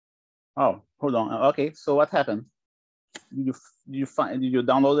 Oh, hold on. Okay, so what happened? Did you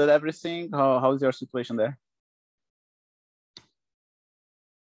downloaded everything? How's your situation there?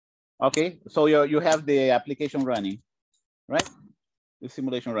 Okay, so you have the application running, right? The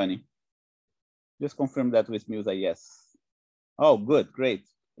simulation running. Just confirm that with me with a yes. Oh, good, great.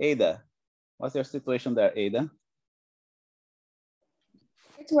 Ada, what's your situation there, Ada?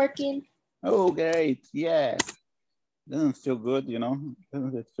 It's working. Oh, great, yeah. Doesn't feel good,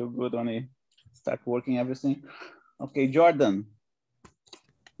 Doesn't it feel good when you start working everything? Okay, Jordan,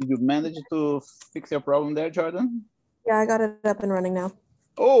 did you manage to fix your problem there, Jordan? Yeah, I got it up and running now.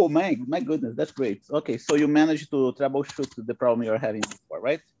 Oh, my goodness, that's great. Okay, so you managed to troubleshoot the problem you're having before,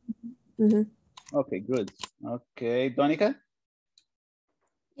 right? Mm-hmm. Okay, good. Okay, Donica?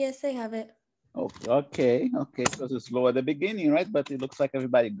 Yes, I have it. Okay. So it's slow at the beginning, right? But it looks like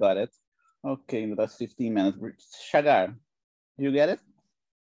everybody got it. Okay, that's 15 minutes. Shagar, you get it?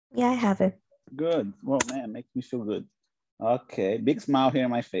 Yeah, I have it. Good. Well, man, makes me feel good. Okay, big smile here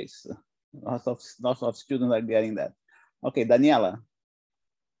on my face. Lots of students are getting that. Okay, Daniela.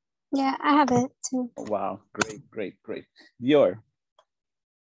 Yeah, I have it too. Wow, great. Dior.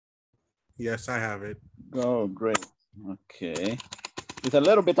 Yes, I have it. Oh, great. Okay. It's a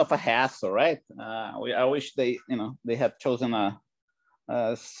little bit of a hassle, right? I wish they had chosen a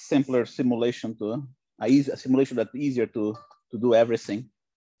simpler simulation a simulation that's easier to do everything.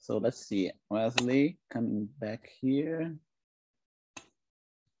 So let's see, Wesley coming back here.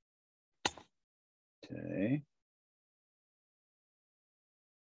 Okay.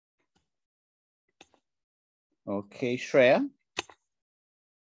 Okay, Shreya.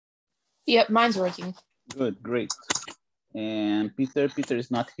 Yep, mine's working. Good, great. And Peter is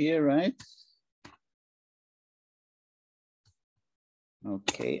not here, right?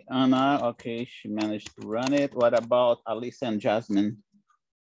 Okay, Anna, okay, she managed to run it. What about Alisa and Jasmine?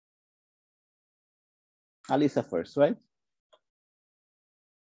 Alisa first, right?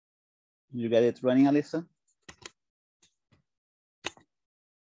 You get it running, Alisa?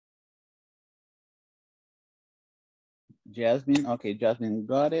 Jasmine, okay, Jasmine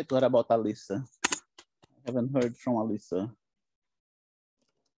got it. What about Alisa? I haven't heard from Alisa.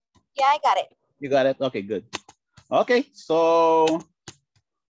 Yeah, I got it. You got it? Okay, good. Okay, so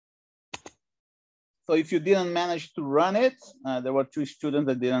if you didn't manage to run it, there were 2 students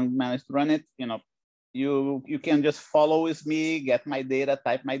that didn't manage to run it, you can just follow with me, get my data,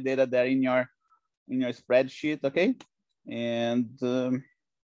 type my data there in your spreadsheet, okay? And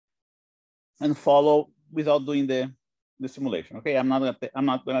follow without doing the simulation. Okay, I'm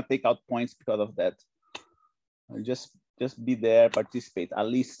not gonna take out points because of that. Just be there, participate.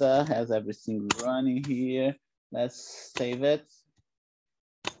 Alisa has everything running here. Let's save it.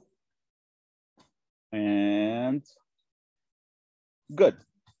 And good.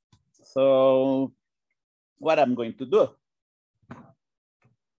 So what I'm going to do,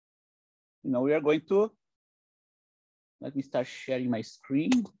 we are going to, let me start sharing my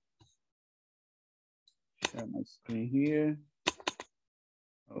screen. Share my screen here.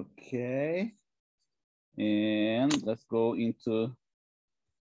 Okay. And let's go into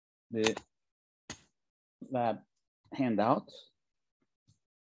the lab handout.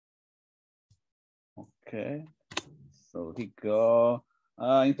 Okay, so here we go.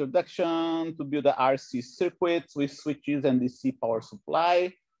 Introduction to build the RC circuits with switches and DC power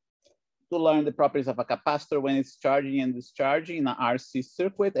supply. To learn the properties of a capacitor when it's charging and discharging in an RC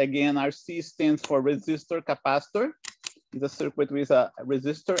circuit. Again, RC stands for resistor capacitor. It's a circuit with a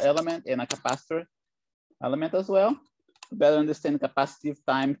resistor element and a capacitor element as well. To better understand capacitive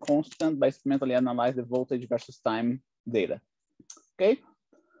time constant by experimentally analyze the voltage versus time data. Okay,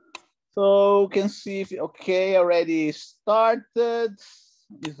 so you can see if, okay, already started.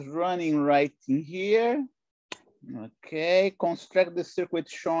 It's running right in here. Okay, construct the circuit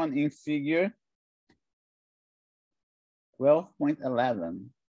shown in figure 12.11.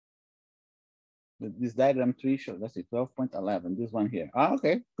 This diagram 3 shows, let's see, 12.11, this one here. Ah,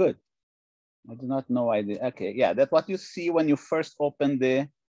 okay, good. I do not know why. Okay, yeah, that's what you see when you first open the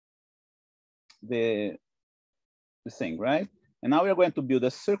thing, right? And now we're going to build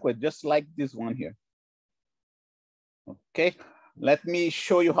a circuit just like this one here. Okay, let me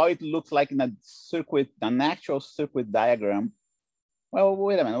show you how it looks like in a circuit, an actual circuit diagram. Well,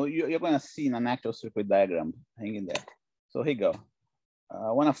 wait a minute, you're gonna see in an actual circuit diagram. Hang in there. So here you go.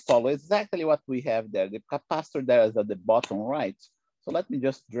 I wanna follow exactly what we have there. The capacitor there is at the bottom right. So let me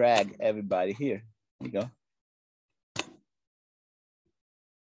just drag everybody here. Here you go.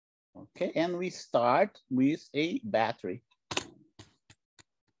 Okay, and we start with a battery.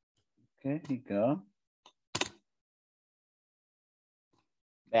 Okay, here you go.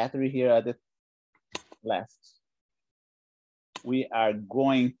 Battery here at the left. We are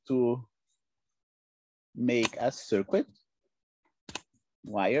going to make a circuit.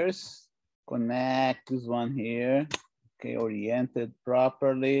 Wires, connect this one here. Okay, oriented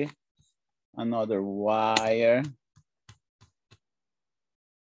properly. Another wire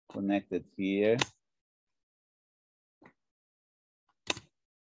connected here.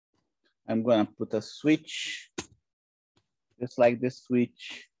 I'm gonna put a switch, just like the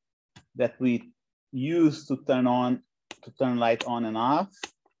switch that we use to turn light on and off.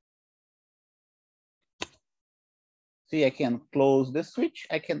 See, I can close the switch,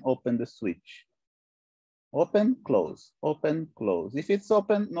 I can open the switch. Open, close, open, close. If it's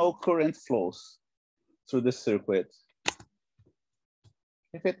open, no current flows through the circuit.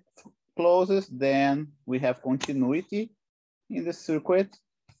 If it closes, then we have continuity in the circuit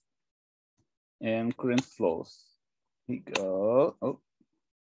and current flows. Here we go. Oh,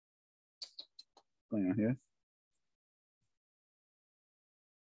 what's going on here?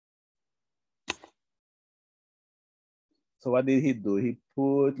 So what did he do? He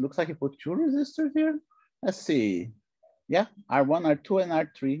put, looks like he put 2 resistors here. Let's see. Yeah, R1, R2, and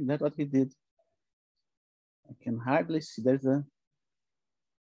R3. That's what he did. I can hardly see. There's a,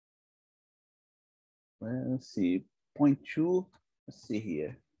 well, let's see, 0.2. Let's see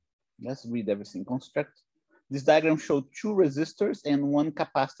here. Let's read everything. Construct. This diagram showed 2 resistors and 1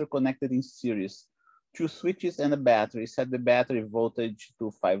 capacitor connected in series. 2 switches and a battery. Set the battery voltage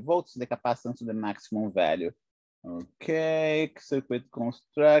to 5 volts, the capacitance to the maximum value. Okay, circuit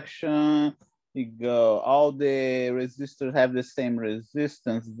construction. We go. All the resistors have the same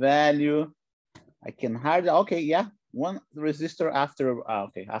resistance value. I can hardly, okay, yeah. 1 resistor after,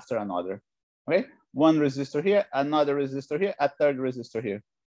 okay, after another. Okay, 1 resistor here, another resistor here, a 3rd resistor here.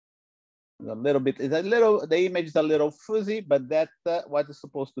 A little bit, the image is a little fuzzy, but that's what it's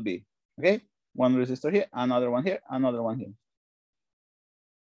supposed to be. Okay, 1 resistor here, another one here, another one here.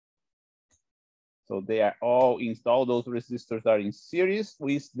 So they are all installed, those resistors are in series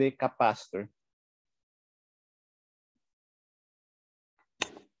with the capacitor.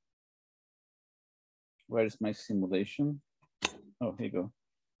 Where is my simulation? Oh, here you go.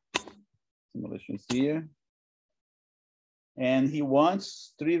 Simulation is here. And he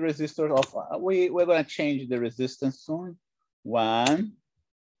wants 3 resistors of, we're gonna change the resistance soon. 1,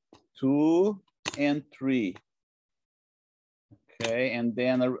 2, and 3. Okay, and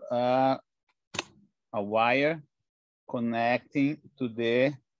then a wire connecting to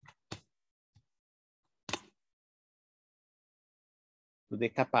the to the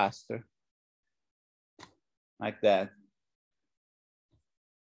capacitor, like that.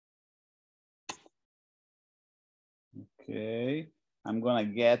 Okay, I'm gonna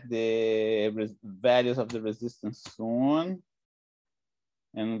get the values of the resistance soon,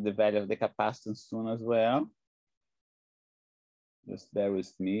 and the value of the capacitance soon as well. Just bear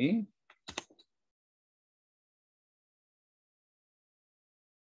with me.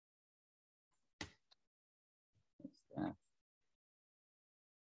 What's that?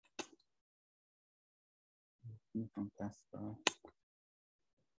 Fantastic.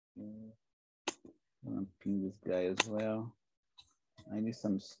 Okay. I'm gonna pin this guy as well. I need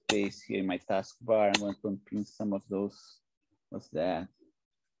some space here in my taskbar. I'm going to unpin some of those. What's that?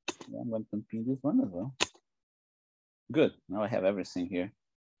 Yeah, I'm going to unpin this one as well. Good. Now I have everything here.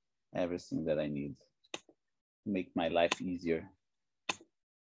 Everything that I need to make my life easier.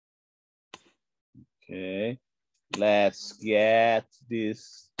 Okay. Let's get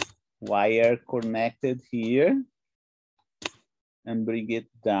this wire connected here and bring it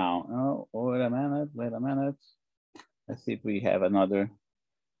down. Oh, wait a minute. Wait a minute. Let's see if we have another.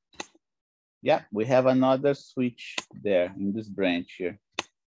 Yeah, we have another switch there in this branch here.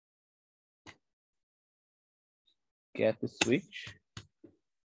 Get the switch,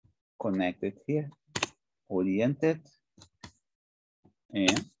 connect it here, orient it,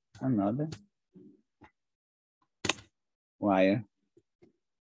 and another wire.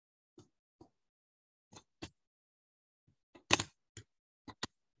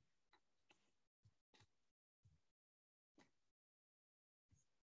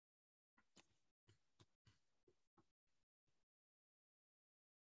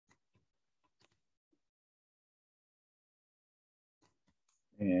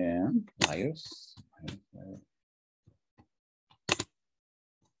 And wires.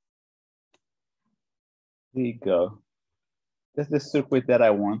 There you go. That's the circuit that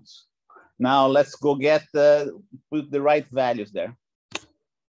I want. Now let's go get put the right values there.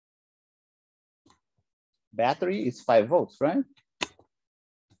 Battery is 5 volts, right?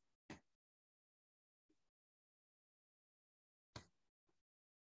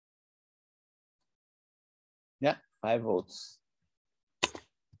 Yeah, 5 volts.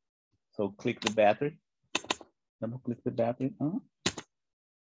 So click the battery, double click the battery.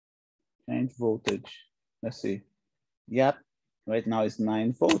 Change voltage. Let's see. Yep, right now it's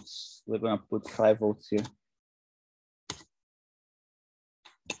 9 volts. We're gonna put 5 volts here.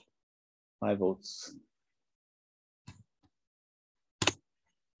 5 volts.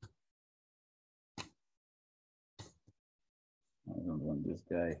 I don't want this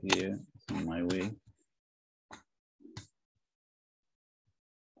guy here. It's in my way.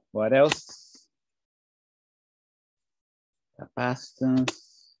 What else? Capacitance.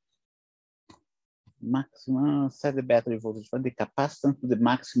 Maximum, set the battery voltage for the capacitance to the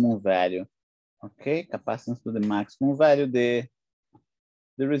maximum value. Okay, capacitance to the maximum value, the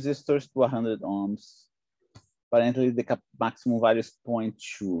resistors to 100 ohms. Apparently the maximum value is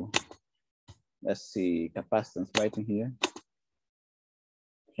 0.2. Let's see, capacitance right in here.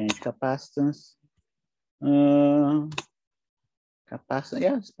 Change capacitance. Capacitance,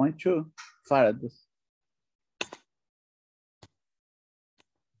 yeah, it's 0.2 farads.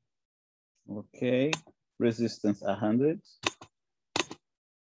 Okay, resistance 100.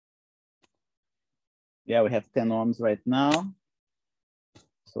 Yeah, we have 10 ohms right now.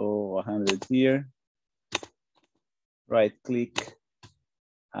 So 100 here. Right click,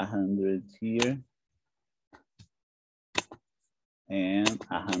 100 here. And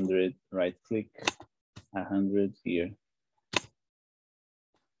 100, right click, 100 here.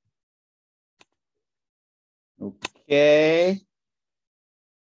 Okay.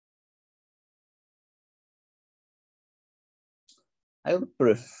 I would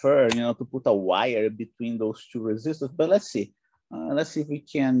prefer, to put a wire between those two resistors, but let's see. Let's see if we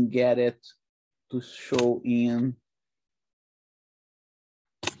can get it to show in.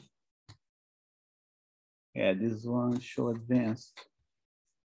 Yeah, this one show advanced.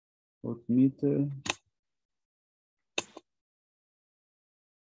 Voltmeter.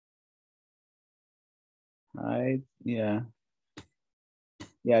 Right, yeah.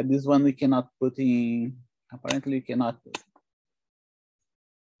 Yeah, this one we cannot put in, apparently we cannot.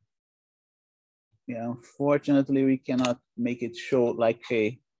 Yeah, unfortunately we cannot make it show like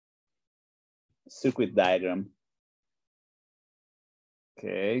a circuit diagram.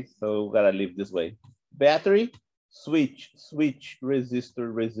 Okay, so we gotta leave this way. Battery, switch, switch,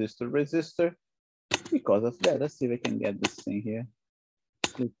 resistor, resistor, resistor. Because of that, let's see if I can get this thing here.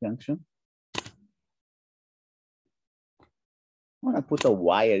 Split junction. I wanna put a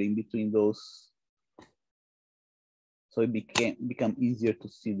wire in between those So it become easier to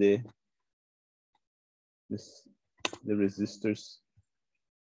see the resistors.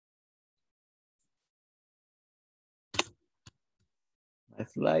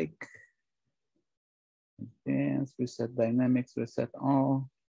 That's like advanced, reset dynamics, reset all.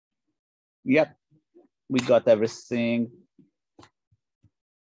 Yep, we got everything.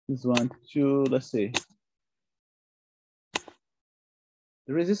 This one, two, let's see.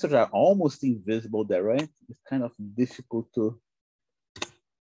 The resistors are almost invisible there, right? It's kind of difficult to,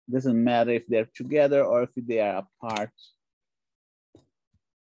 doesn't matter if they're together or if they are apart.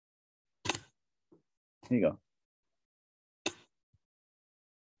 Here you go.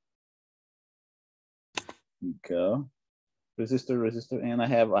 Here you go. Resistor, resistor, and I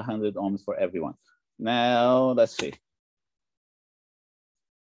have 100 ohms for everyone. Now, let's see.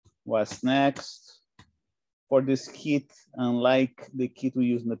 What's next? For this kit, unlike the kit we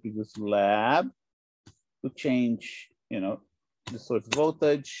used in the previous lab, to change, the source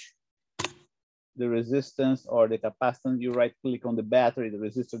voltage, the resistance or the capacitance, you right click on the battery, the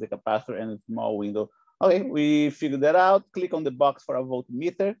resistor, the capacitor, and a small window. Okay, we figured that out. Click on the box for a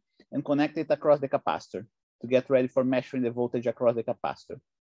voltmeter and connect it across the capacitor to get ready for measuring the voltage across the capacitor.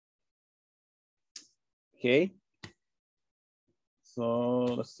 Okay. So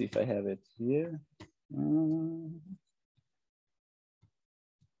let's see if I have it here.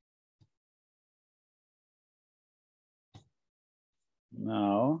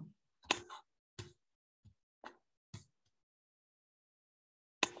 Now,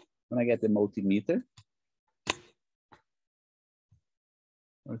 when I get the multimeter,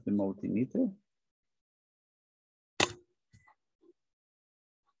 where's the multimeter?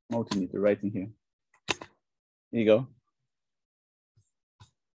 Multimeter right in here. Here you go.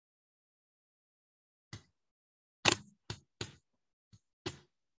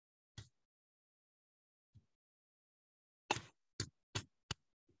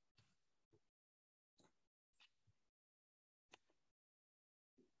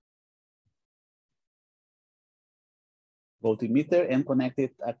 Voltmeter and connect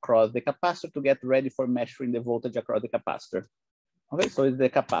it across the capacitor to get ready for measuring the voltage across the capacitor. Okay, so it's the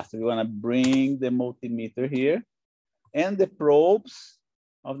capacitor. You want to bring the multimeter here and the probes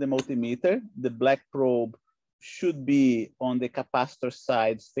of the multimeter. The black probe should be on the capacitor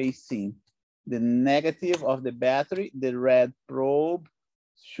side facing the negative of the battery. The red probe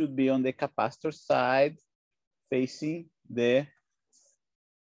should be on the capacitor side facing the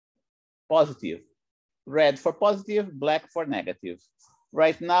positive. Red for positive, black for negative.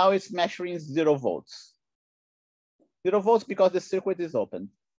 Right now it's measuring 0 volts. 0 volts because the circuit is open,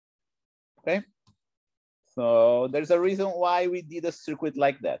 okay? So there's a reason why we did a circuit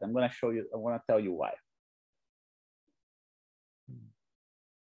like that. I'm gonna show you, I wanna tell you why.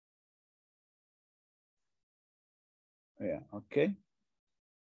 Yeah, okay.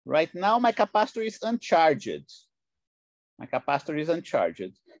 Right now my capacitor is uncharged. My capacitor is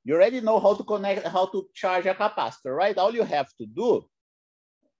uncharged. You already know how to connect, how to charge a capacitor, right? All you have to do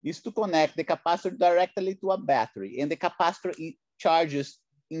is to connect the capacitor directly to a battery, and the capacitor charges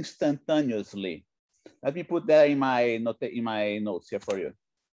instantaneously. Let me put that in my notes here for you.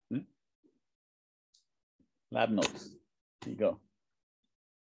 Lab notes. Here you go.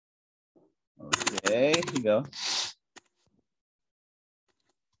 Okay, here you go.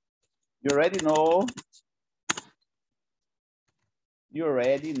 You already know. You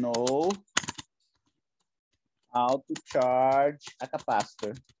already know how to charge a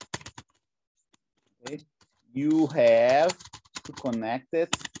capacitor. Okay, you have to connect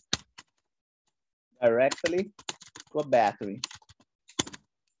it directly to a battery.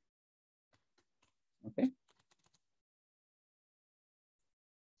 Okay.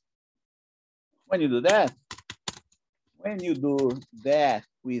 When you do that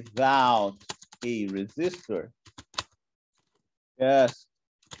without a resistor, just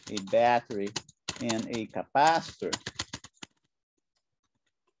a battery and a capacitor,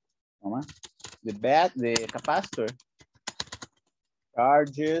 the capacitor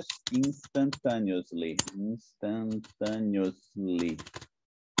charges instantaneously.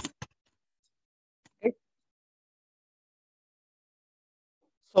 Okay.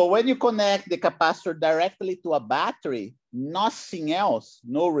 So when you connect the capacitor directly to a battery, nothing else,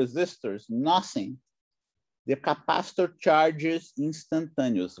 no resistors, nothing, the capacitor charges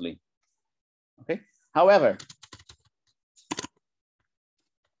instantaneously. Okay. However,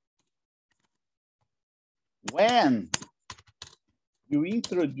 when you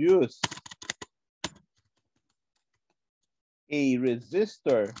introduce a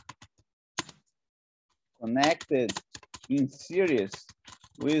resistor connected in series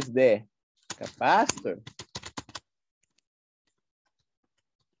with the capacitor,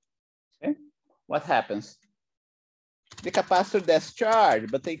 what happens? The capacitor discharge,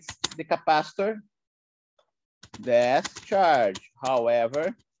 but it's the capacitor discharge.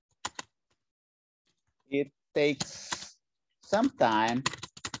 However, it takes some time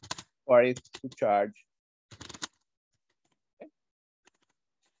for it to charge. Okay.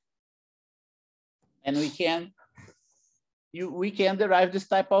 And we can derive this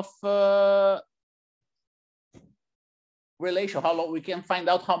type of relation. How long we can find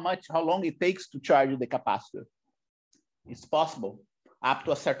out how long it takes to charge the capacitor. It's possible up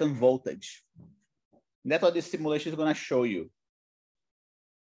to a certain voltage. That's what this simulation is going to show you.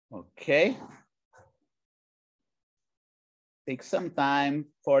 Okay. Takes some time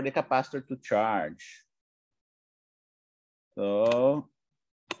for the capacitor to charge. So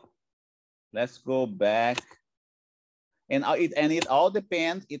let's go back. And it all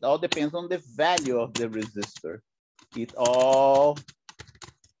depends on the value of the resistor. It all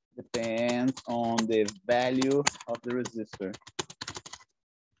depends on the value of the resistor.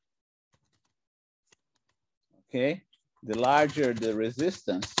 Okay, the larger the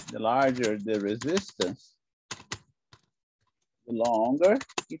resistance, the longer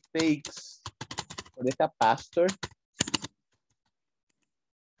it takes for the capacitor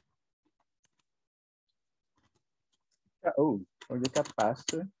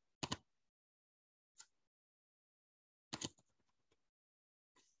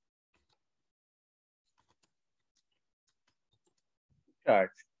charge.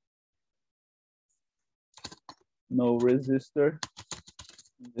 No resistor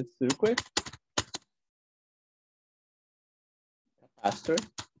in the circuit. Capacitor.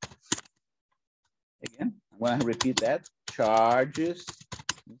 Again, I'm going to repeat that. Charges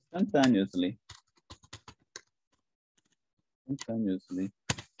instantaneously.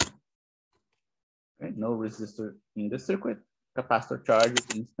 Okay, no resistor in the circuit. Capacitor charges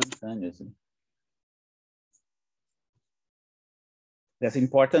instantaneously. That's an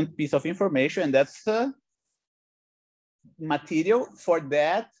important piece of information, and that's material for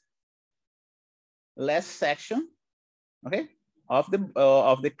that last section, okay, of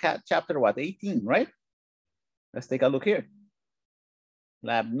the chapter 18, right? Let's take a look here.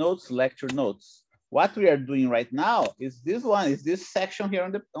 Lab notes, lecture notes. What we are doing right now is this section here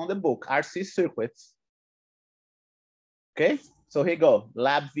on the book, RC circuits. Okay, so here you go,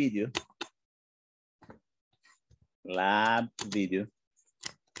 lab video. Lab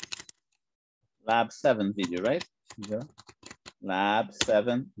 7 video, right? Yeah. Lab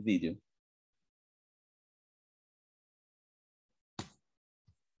 7 video.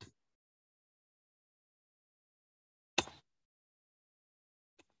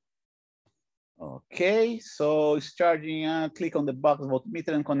 Okay, so it's charging, click on the box voltmeter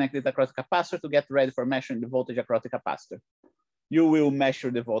and connect it across the capacitor to get ready for measuring the voltage across the capacitor. You will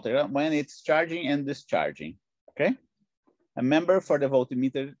measure the voltage when it's charging and discharging, okay? Remember, for the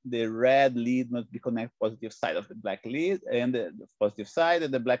voltmeter, the red lead must be connected to the positive side of the black lead, and the positive side,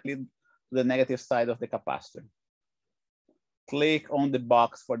 and the black lead to the negative side of the capacitor. Click on the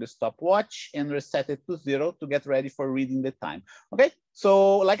box for the stopwatch and reset it to 0 to get ready for reading the time. Okay,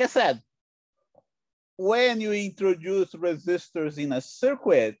 so like I said, when you introduce resistors in a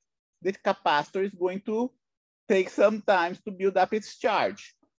circuit, the capacitor is going to take some time to build up its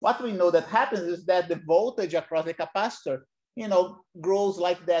charge. What we know that happens is that the voltage across the capacitor, grows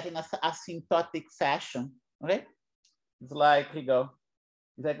like that in an asymptotic fashion, okay? It's like, here you go,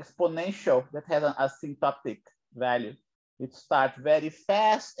 it's like exponential that has an asymptotic value. It starts very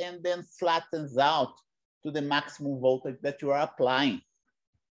fast and then flattens out to the maximum voltage that you are applying.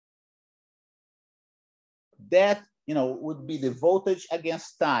 That, would be the voltage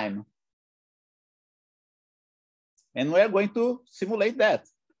against time. And we're going to simulate that.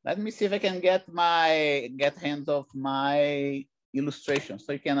 Let me see if I can get hands of my illustration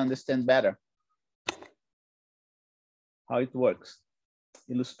so you can understand better how it works.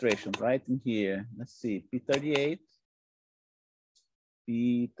 Illustration right in here. Let's see, P38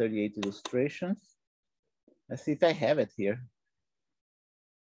 illustrations. Let's see if I have it here.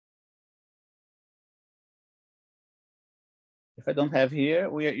 If I don't have here,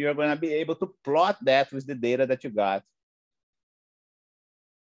 you're going to be able to plot that with the data that you got.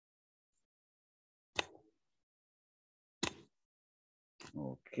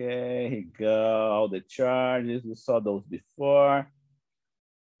 Okay, here you go, all the charges, we saw those before.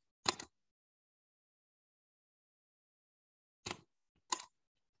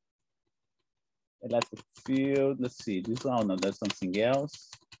 Electric field, let's see, this one, no, that's something else.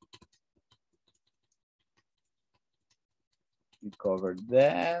 We covered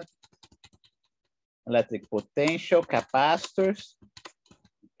that. Electric potential, capacitors.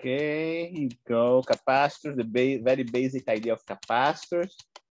 Okay, here you go. Capacitors, the very basic idea of capacitors.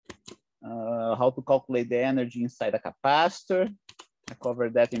 How to calculate the energy inside a capacitor. I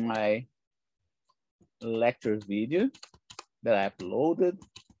covered that in my lecture video that I uploaded.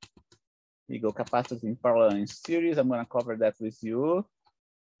 Here you go, capacitors in parallel and in series. I'm going to cover that with you.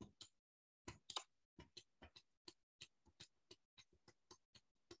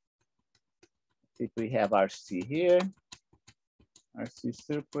 If we have RC here, RC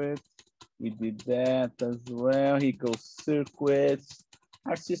circuit, we did that as well. Here goes circuits.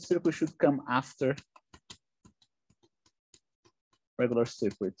 RC circuit should come after regular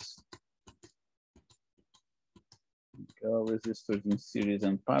circuits. Go resistors in series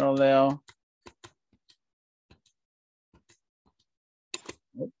and parallel.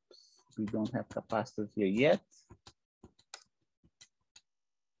 Oops, we don't have capacitors here yet.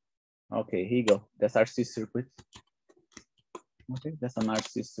 Okay, here you go. That's RC circuit. Okay, that's an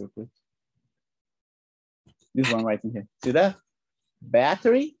RC circuit. This one right in here. See that?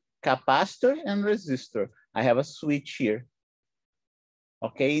 Battery, capacitor, and resistor. I have a switch here.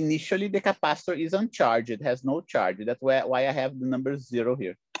 Okay, initially the capacitor is uncharged. It has no charge. That's why I have the number 0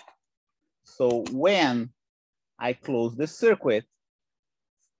 here. So when I close the circuit,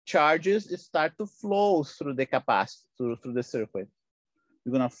 charges start to flow through the capacitor, through the circuit.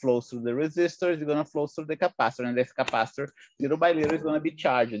 You're gonna flow through the resistors, you're gonna flow through the capacitor, and this capacitor, little by little, is gonna be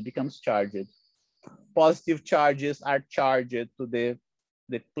charged, it becomes charged. Positive charges are charged to the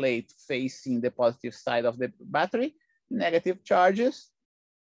plate facing the positive side of the battery. Negative charges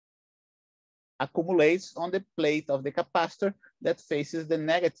accumulates on the plate of the capacitor that faces the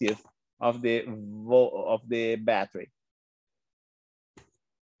negative of the battery.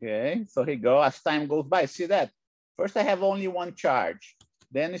 Okay, so here you go, as time goes by, see that? First I have only 1 charge.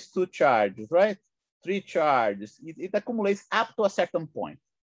 Then it's 2 charges, right? 3 charges. It accumulates up to a certain point.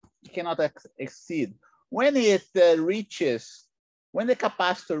 It cannot exceed. When it when the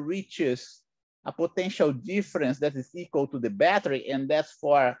capacitor reaches a potential difference that is equal to the battery, and that's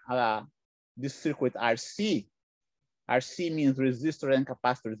for this circuit RC. RC means resistor and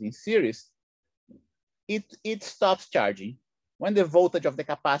capacitors in series. It stops charging. When the voltage of the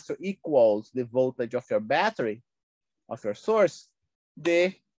capacitor equals the voltage of your battery, of your source,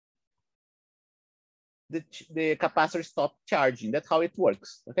 the capacitor stops charging. That's how it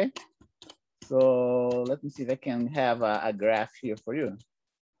works, okay? So let me see if I can have a graph here for you.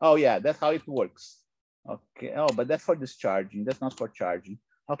 Oh yeah, that's how it works. Okay, oh, but that's for discharging. That's not for charging.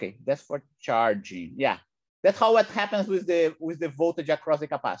 Okay, that's for charging. Yeah, that's how what happens with the voltage across the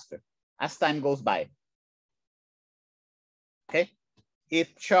capacitor as time goes by. Okay,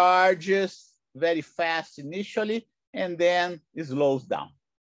 it charges very fast initially, and then it slows down.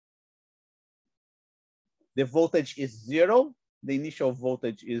 The voltage is 0. The initial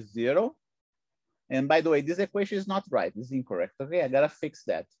voltage is 0. And by the way, this equation is not right. It's incorrect. Okay, I gotta fix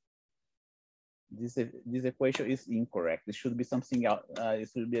that. This equation is incorrect. It should be something else. It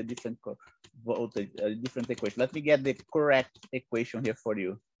should be a different voltage, a different equation. Let me get the correct equation here for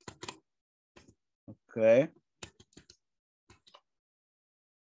you. Okay.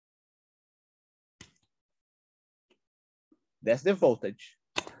 That's the voltage.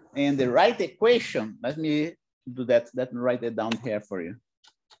 And the right equation, let me do that. Let me write it down here for you.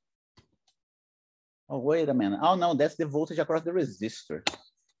 Oh, wait a minute. Oh, no, that's the voltage across the resistor.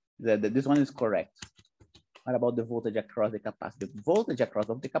 This one is correct. What about the voltage across the capacitor? The voltage across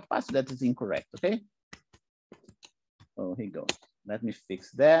of the capacitor, that is incorrect, okay? Oh, here you go. Let me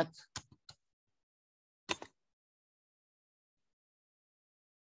fix that.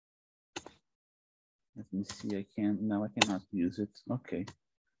 Let me see, no, I cannot use it. Okay,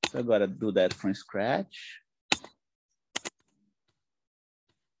 so I gotta do that from scratch.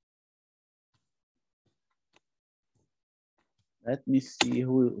 Let me see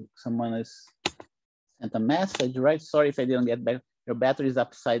who someone has sent a message, right? Sorry if I didn't get back. Your battery is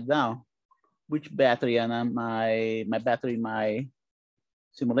upside down. Which battery, Anna? My battery, my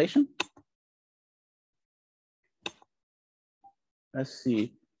simulation? Let's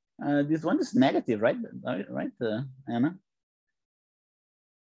see. This one is negative, right? Right, Anna?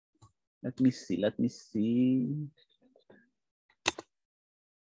 Let me see. Let me see.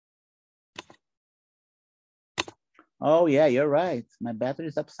 Oh yeah, you're right. My battery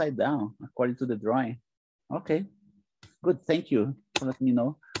is upside down according to the drawing. Okay, good. Thank you for letting me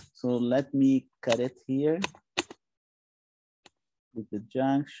know. So let me cut it here. Split the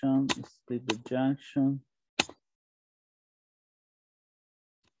junction. Split the junction.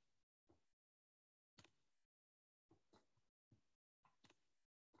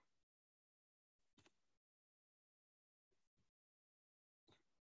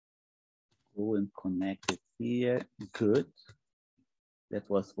 Go and connect it here. Good. That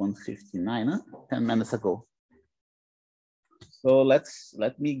was 159, huh? 10 minutes ago. So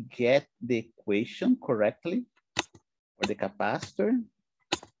let me get the equation correctly for the capacitor.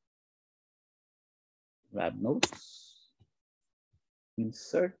 Lab notes.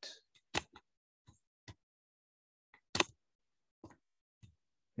 Insert.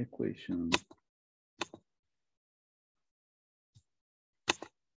 Equation.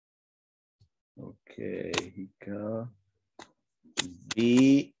 Okay, here we go.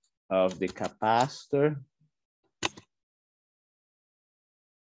 V of the capacitor.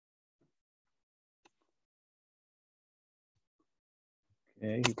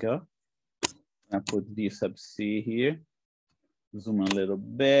 Okay, here we go. I put V sub C here. Zoom a little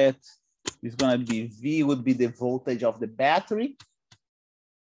bit. It's gonna be V would be the voltage of the battery.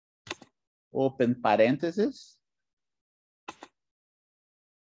 Open parentheses.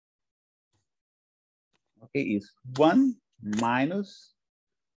 Okay, is 1 minus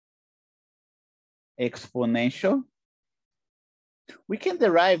exponential. We can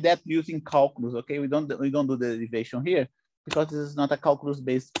derive that using calculus. Okay, we don't do the derivation here because this is not a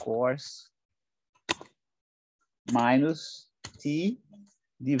calculus-based course. Minus T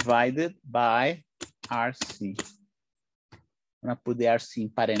divided by RC. I'm gonna put the RC in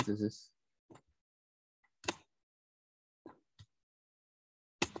parentheses.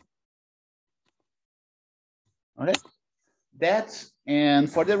 Okay, that's,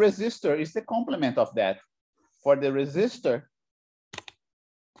 and for the resistor, is the complement of that. For the resistor,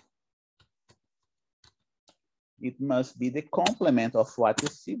 it must be the complement of what you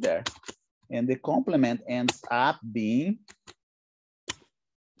see there. And the complement ends up being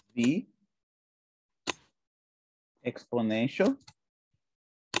V exponential,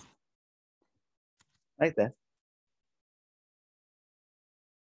 like that.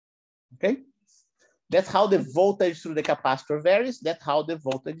 Okay? That's how the voltage through the capacitor varies. That's how the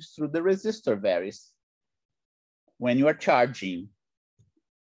voltage through the resistor varies when you are charging.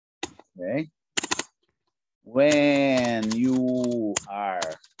 Okay? When you are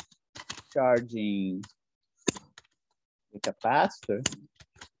charging the capacitor,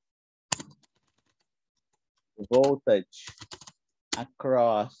 the voltage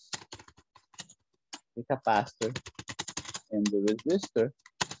across the capacitor and the resistor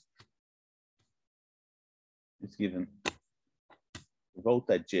is given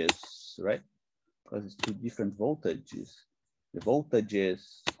voltages, right? Because it's two different voltages. The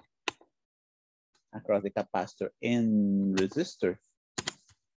voltages across the capacitor and resistor,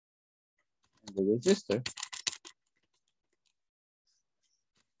 and the resistor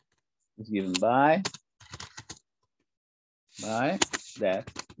is given by that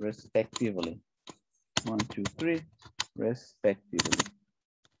respectively. 1, 2, 3, respectively.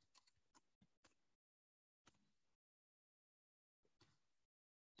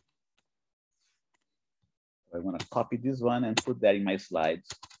 I want to copy this one and put that in my slides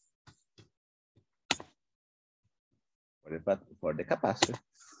for the capacitor.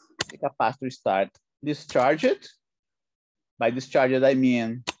 The capacitor start discharged. By discharged, I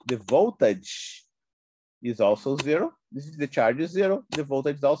mean the voltage is also 0. This is the charge is 0. The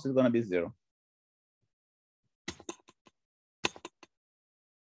voltage is also going to be 0.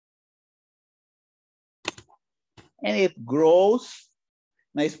 And it grows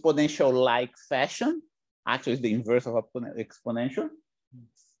in an exponential-like fashion. Actually, it's the inverse of exponential.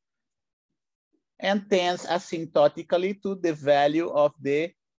 And tends asymptotically to the value of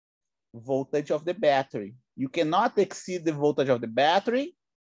the voltage of the battery. You cannot exceed the voltage of the battery.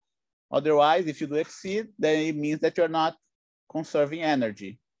 Otherwise, if you do exceed, then it means that you're not conserving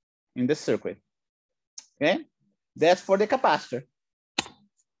energy in the circuit. Okay? That's for the capacitor.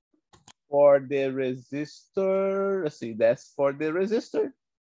 For the resistor, let's see, that's for the resistor.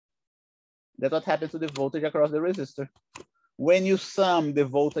 That's what happens to the voltage across the resistor. When you sum the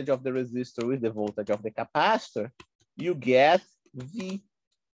voltage of the resistor with the voltage of the capacitor, you get V.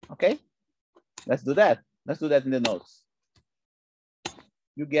 Okay? Let's do that. Let's do that in the notes.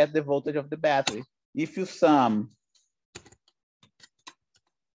 You get the voltage of the battery. If you sum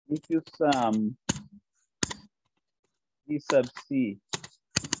V sub C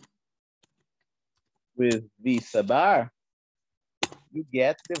with V sub R, you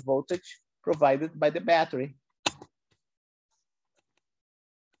get the voltage provided by the battery.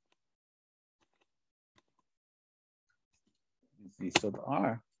 V sub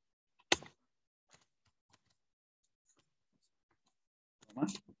R.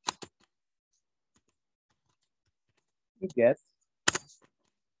 You get the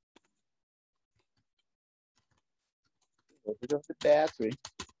voltage of the battery.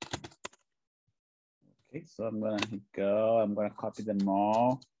 Okay, so I'm gonna copy them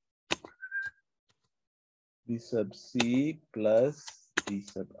all. V sub C plus V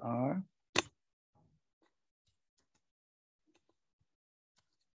sub R.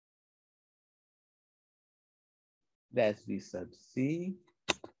 That's V sub C.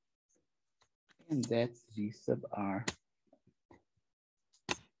 And that's V sub R.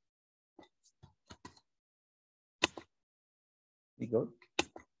 There you go.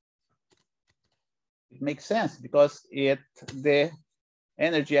 It makes sense because the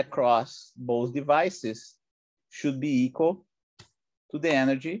energy across both devices should be equal to the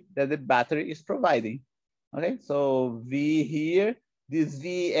energy that the battery is providing. Okay, so V here, this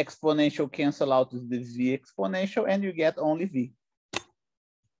V exponential cancel out with the V exponential and you get only V.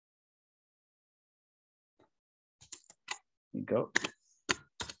 There you go.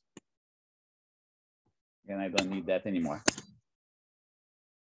 And I don't need that anymore.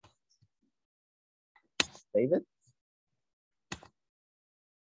 Save it.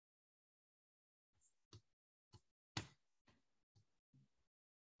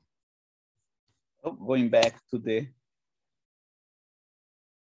 Oh, going back to the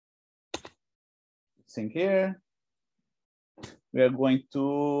thing here. We are going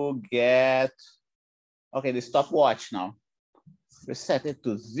to get, okay, the stopwatch now. Reset it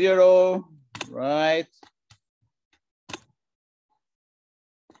to 0, right?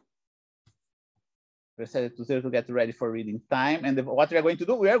 Reset it to 0 to get ready for reading time. And what we are going to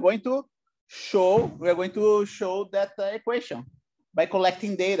do, we are going to show that equation by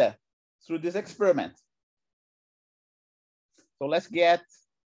collecting data through this experiment. So let's get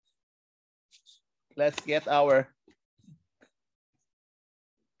our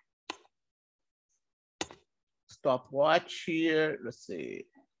stopwatch here. Let's see.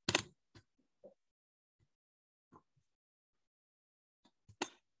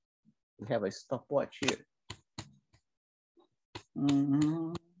 We have a stopwatch here.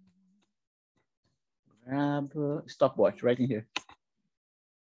 Grab stopwatch right in here.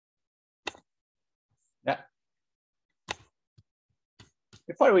 Yeah.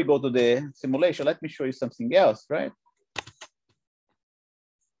 Before we go to the simulation, let me show you something else, right?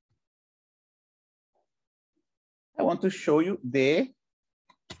 I want to show you the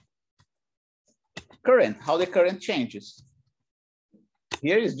current, how the current changes.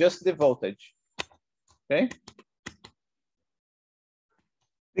 Here is just the voltage, okay?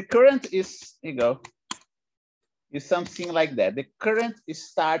 The current is, here you go, is something like that. The current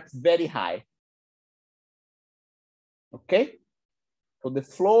starts very high, okay? So the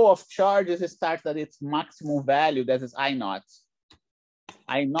flow of charges starts at its maximum value, that is I naught.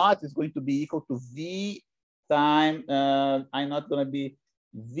 I naught is going to be equal to V time, I naught going to be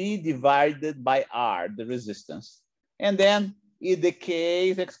V divided by R, the resistance. And then it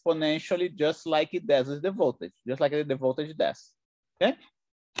decays exponentially just like it does with the voltage, just like the voltage does, okay?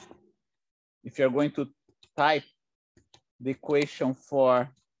 If you're going to type the equation for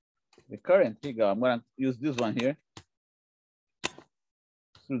the current, here you go, I'm going to use this one here.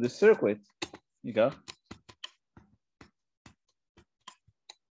 Through the circuit, here you go.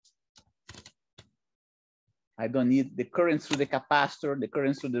 I don't need the current through the capacitor, the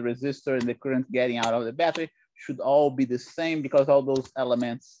current through the resistor, and the current getting out of the battery should all be the same because all those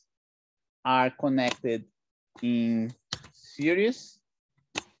elements are connected in series.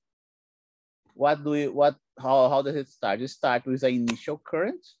 How does it start? It starts with an initial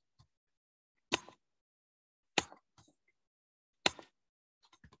current.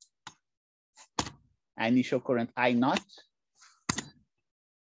 Initial current I naught,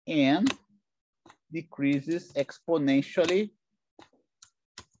 and decreases exponentially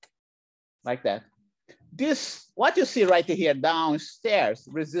like that. This, what you see right here downstairs,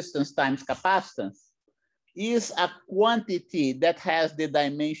 resistance times capacitance, is a quantity that has the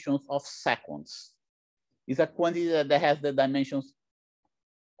dimensions of seconds. It's a quantity that has the dimensions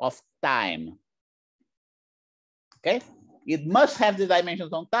of time. Okay? It must have the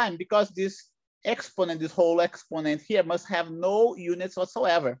dimensions on time because this exponent, this whole exponent here must have no units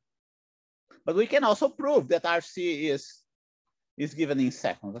whatsoever. But we can also prove that RC is given in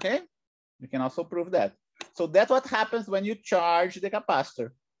seconds, okay? We can also prove that. So that's what happens when you charge the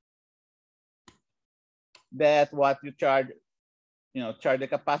capacitor. That's what you charge, charge the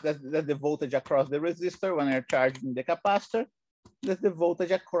capacitor. That's the voltage across the resistor when you're charging the capacitor. That's the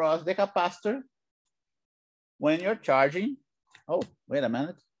voltage across the capacitor when you're charging. Oh, wait a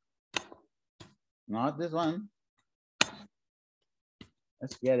minute. Not this one.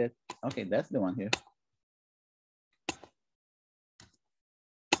 Let's get it. Okay, that's the one here.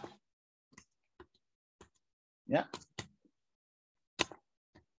 Yeah.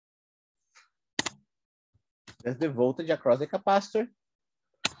 That's the voltage across the capacitor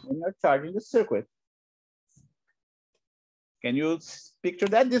when you're charging the circuit. Can you picture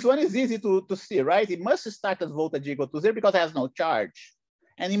that? This one is easy to see, right? It must start at voltage equal to 0 because it has no charge.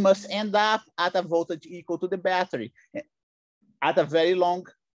 And it must end up at a voltage equal to the battery at a very long,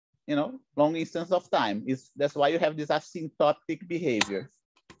 long instance of time. That's why you have this asymptotic behavior.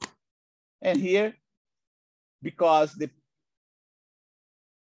 And here, because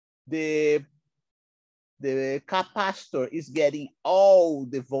the capacitor is getting all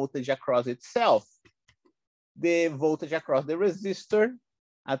the voltage across itself, the voltage across the resistor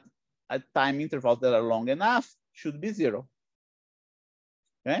at time intervals that are long enough should be 0.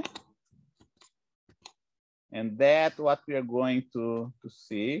 Okay? And that's what we are going to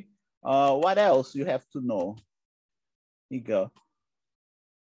see. What else you have to know? Here you go.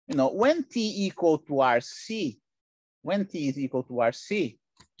 When T equal to RC, when T is equal to RC,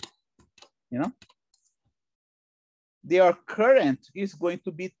 their current is going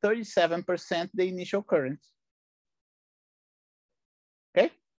to be 37% the initial current. Okay?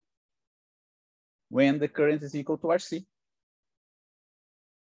 When the current is equal to RC.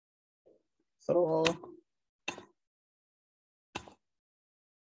 So,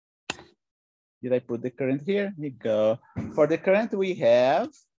 did I put the current here? Here we go. For the current we have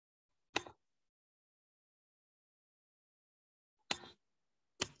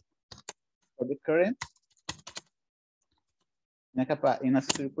in a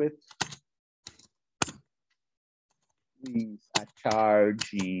circuit with a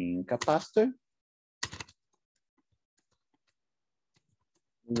charging capacitor,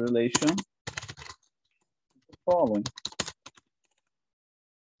 the relation is the following.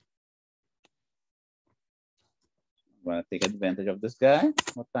 I'm gonna take advantage of this guy.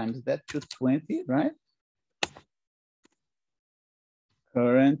 What time is that? 220, right?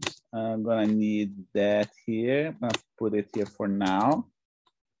 Current, I'm gonna need that here. I'm gonna put it here for now.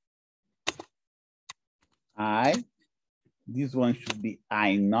 This one should be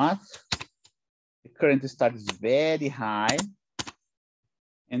I naught. The current starts very high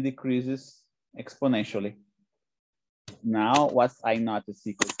and decreases exponentially. Now, what's I naught is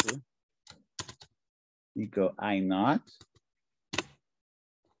equal to? Equal I naught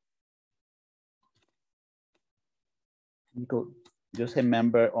equal, just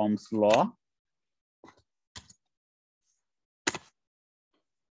remember Ohm's law,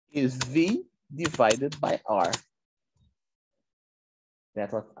 is V divided by R.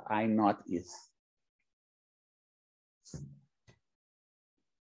 That's what I naught is.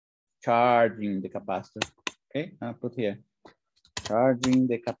 Charging the capacitor. Okay, I'll put here. Charging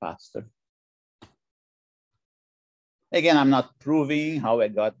the capacitor. Again, I'm not proving how I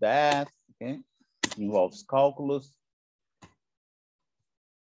got that. Okay, it involves calculus.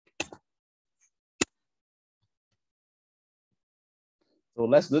 So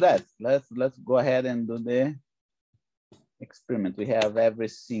let's do that. Let's go ahead and do the experiment. We have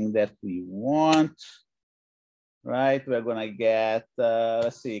everything that we want, right? We're gonna get,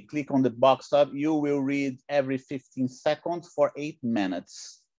 let's see, click on the box up. You will read every 15 seconds for 8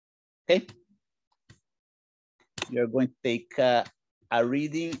 minutes, okay? You're going to take a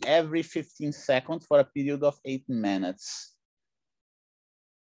reading every 15 seconds for a period of 8 minutes.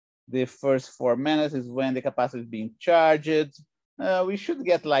 The first 4 minutes is when the capacitor is being charged. We should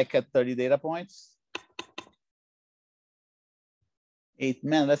get like 30 data points. 8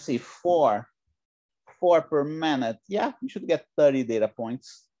 minutes, let's see, 4 per minute. Yeah, we should get 30 data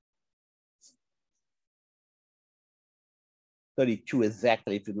points. 32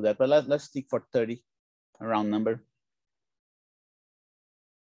 exactly if you do that, but let's stick for 30, a round number.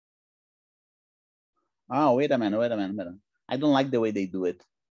 Oh, wait a minute. I don't like the way they do it.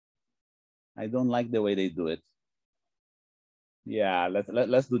 I don't like the way they do it. Yeah,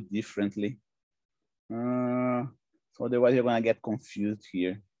 let's do differently. So otherwise you're gonna get confused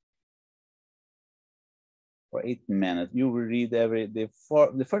here. For 8 minutes, you will read the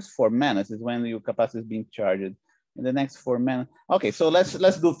first 4 minutes is when your capacitor is being charged. In the next 4 minutes, okay. So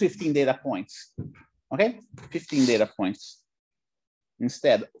let's do 15 data points. Okay, 15 data points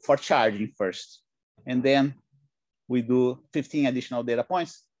instead for charging first, and then we do 15 additional data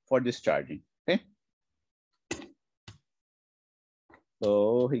points for discharging. Okay.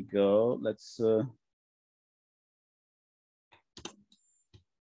 So here we go. Let's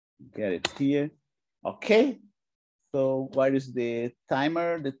get it here. Okay. So where is the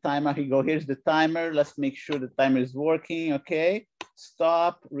timer? The timer, here you go. Here's the timer. Let's make sure the timer is working. Okay.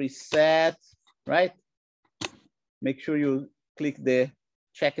 Stop, reset, right? Make sure you click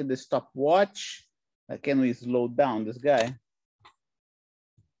check the stopwatch. Can we slow down this guy?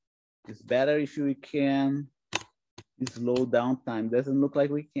 It's better if we can slow down time. Doesn't look like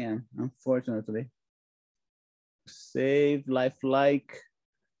we can, unfortunately. Save, lifelike,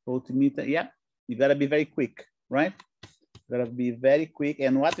 voltmeter. Yeah, you gotta be very quick, right? You gotta be very quick.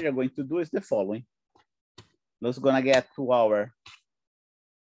 And what we are going to do is the following. Let's gonna get to our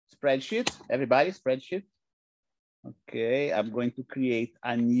spreadsheet. Everybody, spreadsheet. Okay, I'm going to create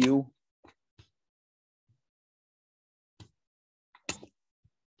a new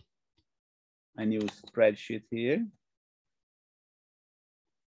spreadsheet here.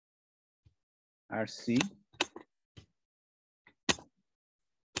 RC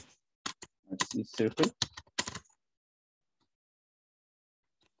circuit.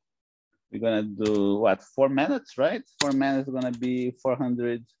 We're gonna do what, 4 minutes, right? 4 minutes is gonna be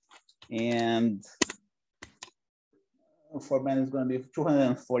 400 and 4 minutes is gonna be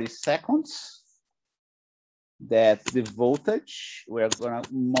 240 seconds. That's the voltage. We're gonna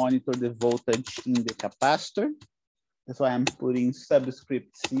monitor the voltage in the capacitor. That's why I'm putting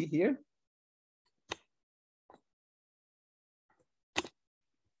subscript C here.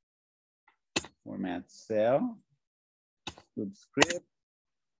 Format cell, subscript,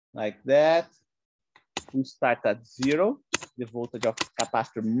 like that. We start at 0. The voltage of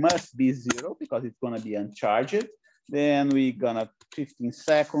capacitor must be 0 because it's gonna be uncharged. Then we're gonna 15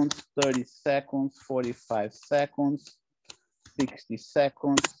 seconds, 30 seconds, 45 seconds, 60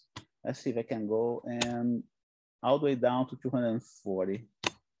 seconds. Let's see if I can go and all the way down to 240.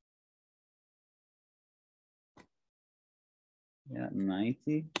 Yeah,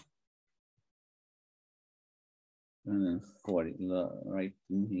 90. 240, right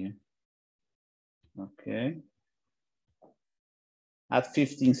in here. Okay. At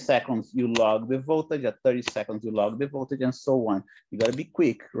 15 seconds, you log the voltage. At 30 seconds, you log the voltage, and so on. You gotta be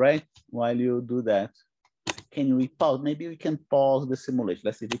quick, right? While you do that. Can we pause? Maybe we can pause the simulation.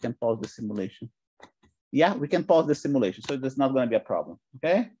 Let's see if we can pause the simulation. Yeah, we can pause the simulation, so there's not gonna be a problem,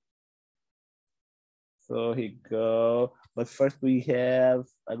 okay? So here we go. But first I'm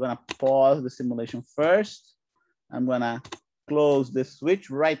gonna pause the simulation first. I'm gonna close the switch.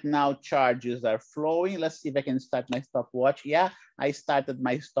 Right now, charges are flowing. Let's see if I can start my stopwatch. Yeah, I started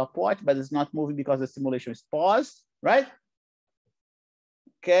my stopwatch, but it's not moving because the simulation is paused, right?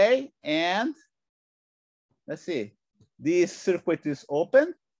 Okay, and let's see. This circuit is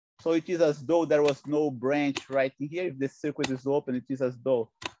open. So it is as though there was no branch right in here. If the circuit is open, it is as though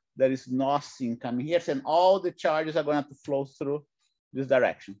there is nothing coming here. And all the charges are going to flow through this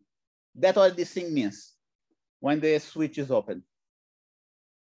direction. That's what this thing means when the switch is open.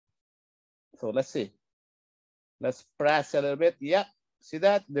 So let's see. Let's press a little bit. Yeah, see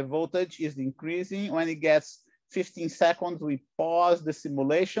that? The voltage is increasing. When it gets 15 seconds, we pause the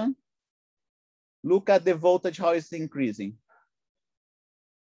simulation. Look at the voltage, how it's increasing.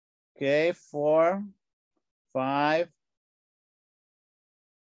 Okay, 4, 5,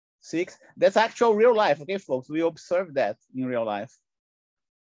 6. That's actual real life, okay, folks? We observe that in real life.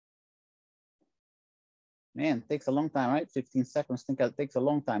 Man, it takes a long time, right? 15 seconds, I think it takes a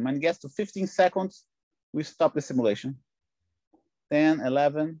long time. When it gets to 15 seconds, we stop the simulation. 10,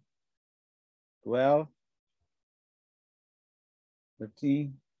 11, 12,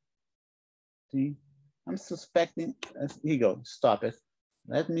 13, 14. I'm suspecting, here you go, stop it.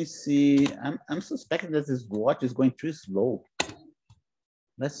 Let me see, I'm suspecting that this watch is going too slow.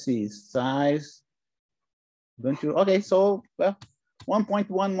 Let's see, size. Don't you, okay, so, well,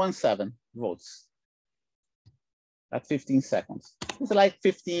 1.117 volts at 15 seconds. It's like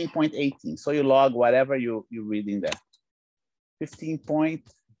 15.18. So you log whatever you read in there. 15.18.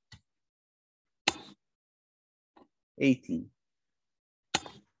 .18.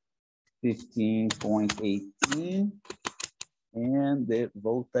 15.18. And the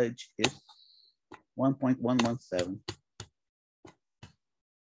voltage is 1.117.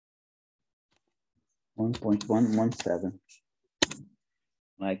 1.117.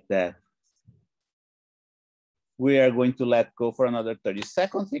 Like that. We are going to let go for another 30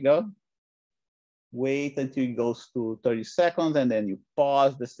 seconds. Here you go. Wait until it goes to 30 seconds and then you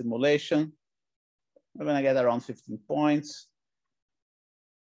pause the simulation. We're gonna get around 15 points.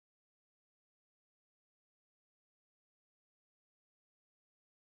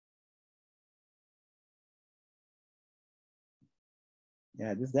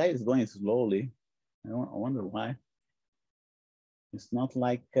 Yeah, this guy is going slowly. I wonder why. It's not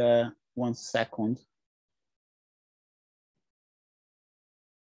like 1 second.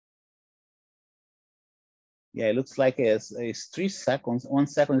 Yeah, it looks like it's 3 seconds. 1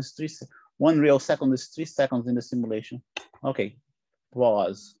 second is 3 seconds. 1 real second is 3 seconds in the simulation. Okay,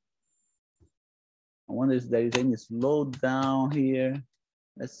 pause. I wonder if there is any slowdown here.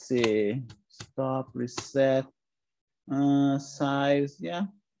 Let's see, stop, reset. Size, yeah.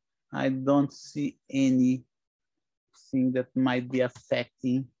 I don't see anything that might be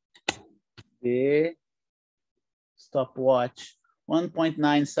affecting the stopwatch.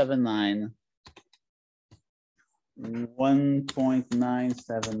 1.979.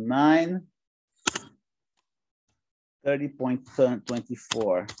 1.979.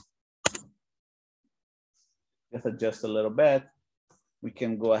 30.24. Just adjust a little bit. We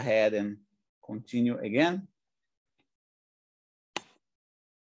can go ahead and continue again.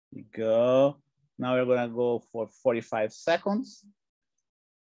 We go. Now we're gonna go for 45 seconds.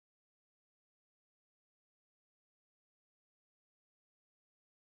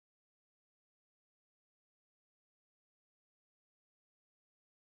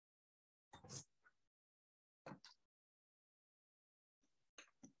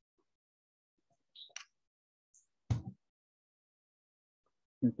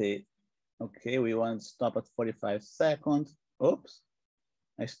 Okay, we want to stop at 45 seconds. Oops,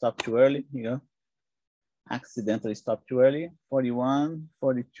 I stopped too early. Here you go. Accidentally stopped too early. 41,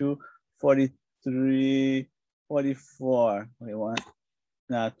 42, 43, 44. 41.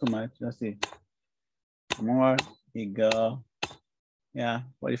 Not too much. Let's see. More. Here you go. Yeah,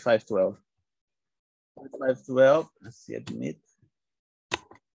 45.12. 45.12. Let's see, admit.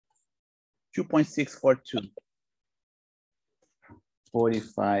 2.642.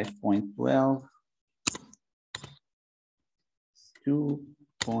 45.12.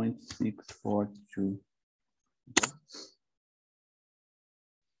 2.642.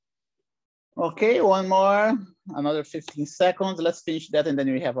 Okay, one more, another 15 seconds. Let's finish that and then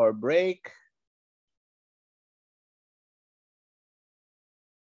we have our break.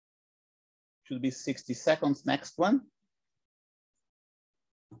 Should be 60 seconds, next one.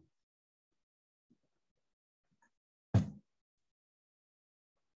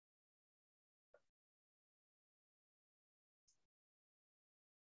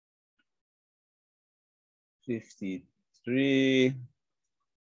 $53.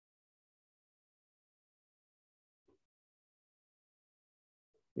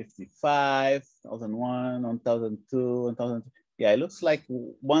 55, 1001, 1002, 1000. Yeah, it looks like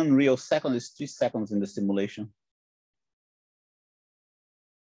 1 real second is 3 seconds in the simulation.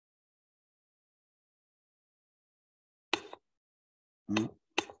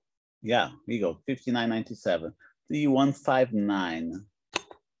 Yeah, we go, 59.97. 3159.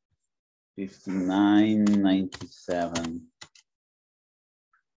 59.97.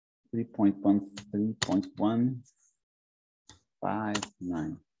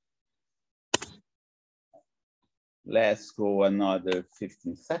 3.159. Let's go another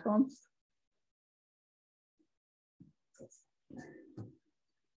 15 seconds.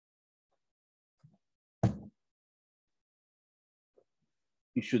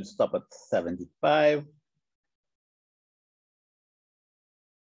 You should stop at 75.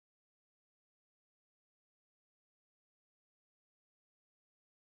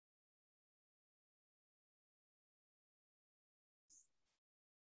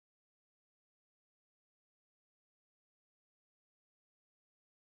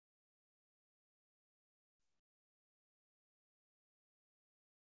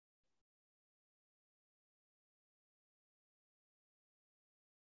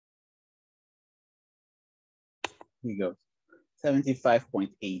 Here goes.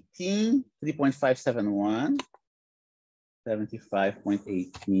 75.18, 3.571.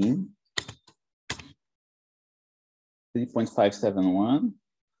 75.18. 3.571.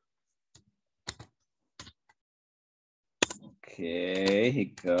 Okay, here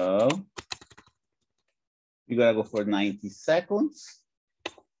you go. We're gonna go for 90 seconds.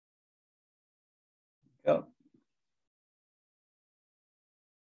 Go.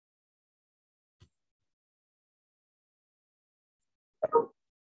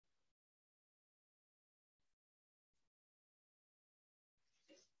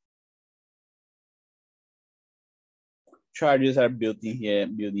 Charges are built in here,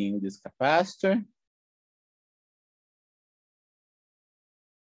 building this capacitor.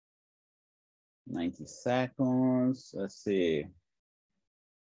 90 seconds, let's see.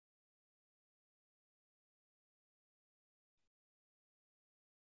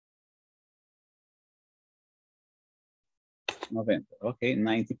 November, okay,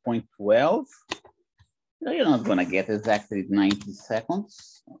 90.12. No, you're not gonna get exactly 90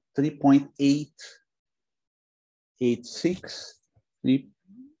 seconds. 3.886,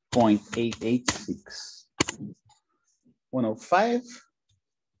 3.886. 105.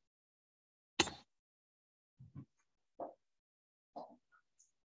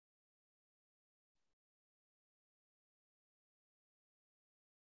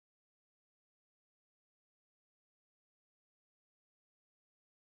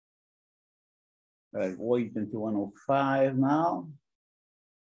 Right, wait until 105 now.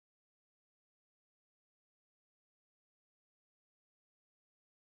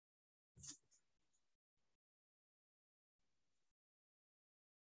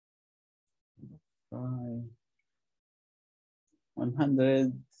 Five,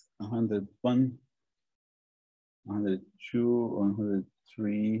 100, 101, 102,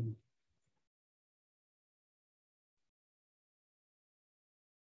 103.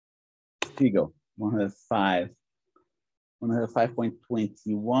 Here you go, 105. 105.21,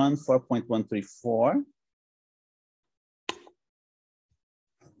 4.134.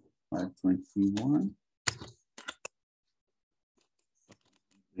 521.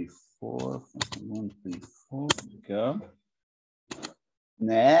 34, 134. Go.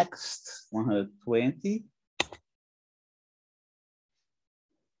 Next, 120.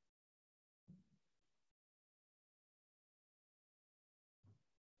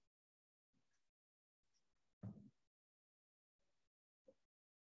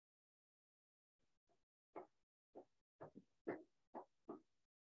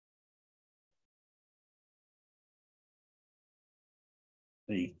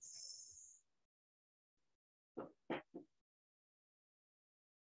 Eight.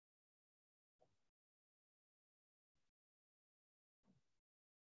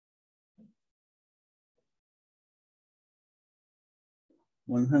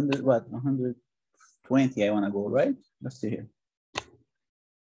 100, what? 120, I want to go, right? Let's see here.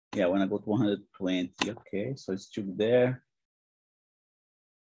 Yeah, I want to go to 120. Okay, so it's still there.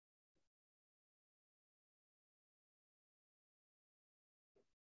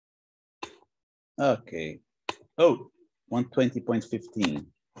 Okay. Oh, 120.15.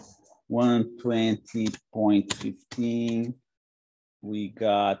 120.15. We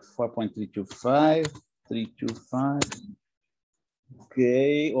got 4.325, 325.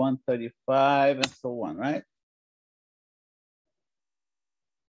 Okay, 135 and so on, right?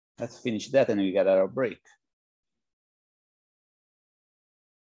 Let's finish that and we got our break.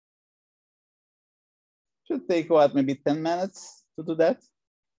 Should take what, maybe 10 minutes to do that?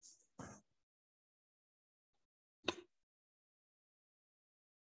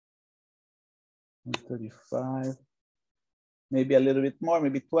 $135, maybe a little bit more,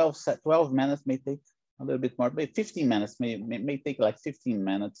 maybe 12 minutes may take a little bit more, maybe 15 minutes, may take like 15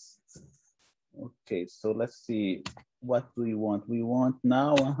 minutes. Okay, so let's see, what do we want? We want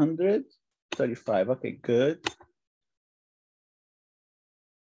now 135, okay, good.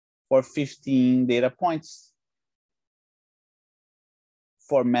 For 15 data points,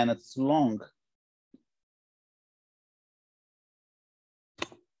 4 minutes long.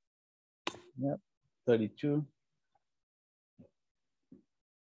 Yep, 32.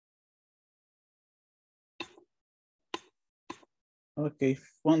 Okay,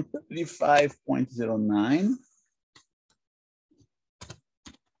 135.09.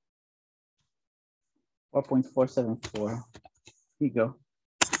 4.474. Here you go.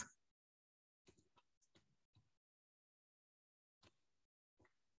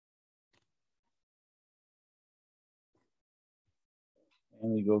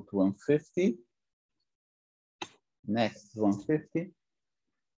 And we go to 150. Next, 150.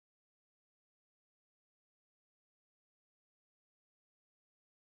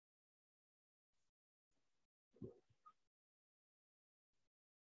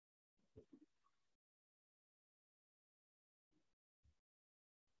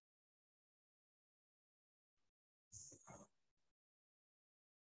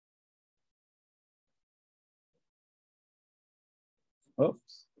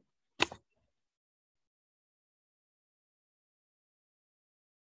 Oops.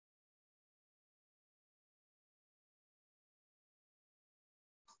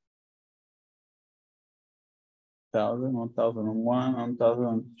 Thousand, 1001,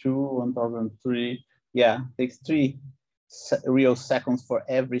 1002, 1003. Yeah, takes 3 real seconds for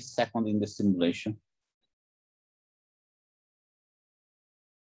every second in the simulation.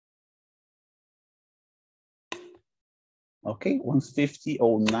 Okay,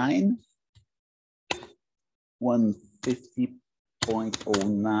 150.09.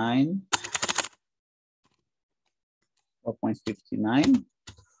 150.09. 4.59.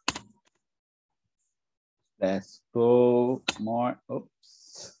 Let's go more.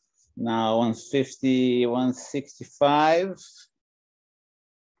 Oops. Now 150, 165.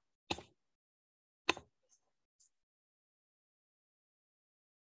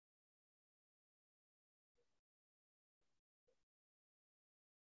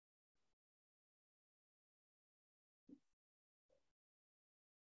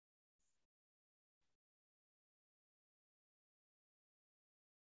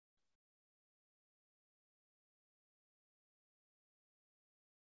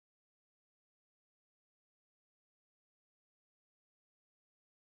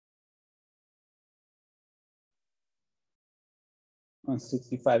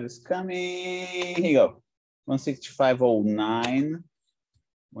 165 is coming. Here you go. 165.09.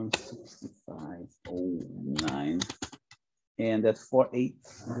 165.09. And that's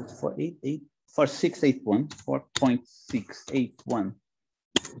 4.681. 4.681.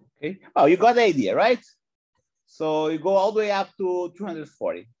 Okay. Oh, you got the idea, right? So you go all the way up to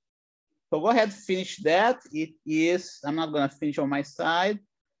 240. So go ahead, finish that. It is, I'm not gonna finish on my side.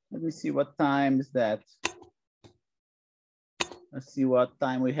 Let me see what time is that. Let's see what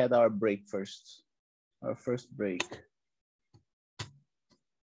time we had our break first. Our first break.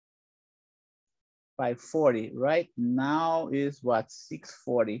 5:40, right? Now is what,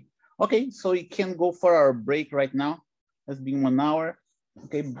 6:40. Okay, so we can go for our break right now. It's been 1 hour.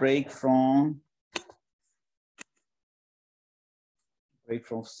 Okay, break from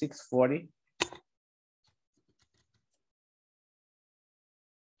 6:40.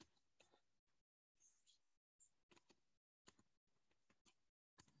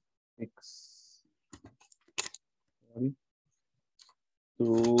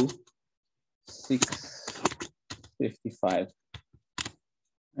 To 6:55.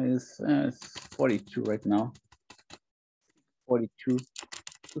 It's 42 right now. 42 to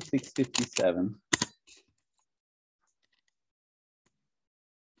 6:57.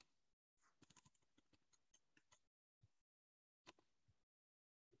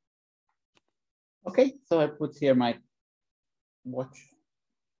 Okay, so I put here my watch,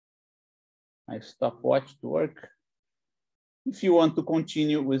 my stopwatch to work. If you want to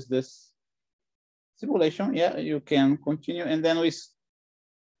continue with this simulation, yeah, you can continue, and then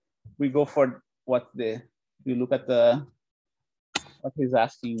we go for we look at what he's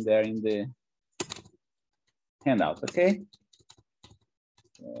asking there in the handout. Okay,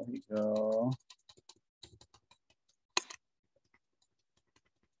 there we go.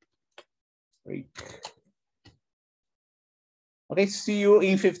 Break. Okay, see you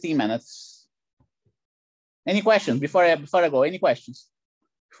in 15 minutes. Any questions before I go? Any questions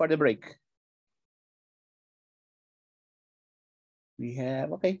before the break? We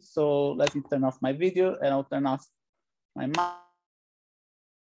have, okay, so let me turn off my video and I'll turn off my mic.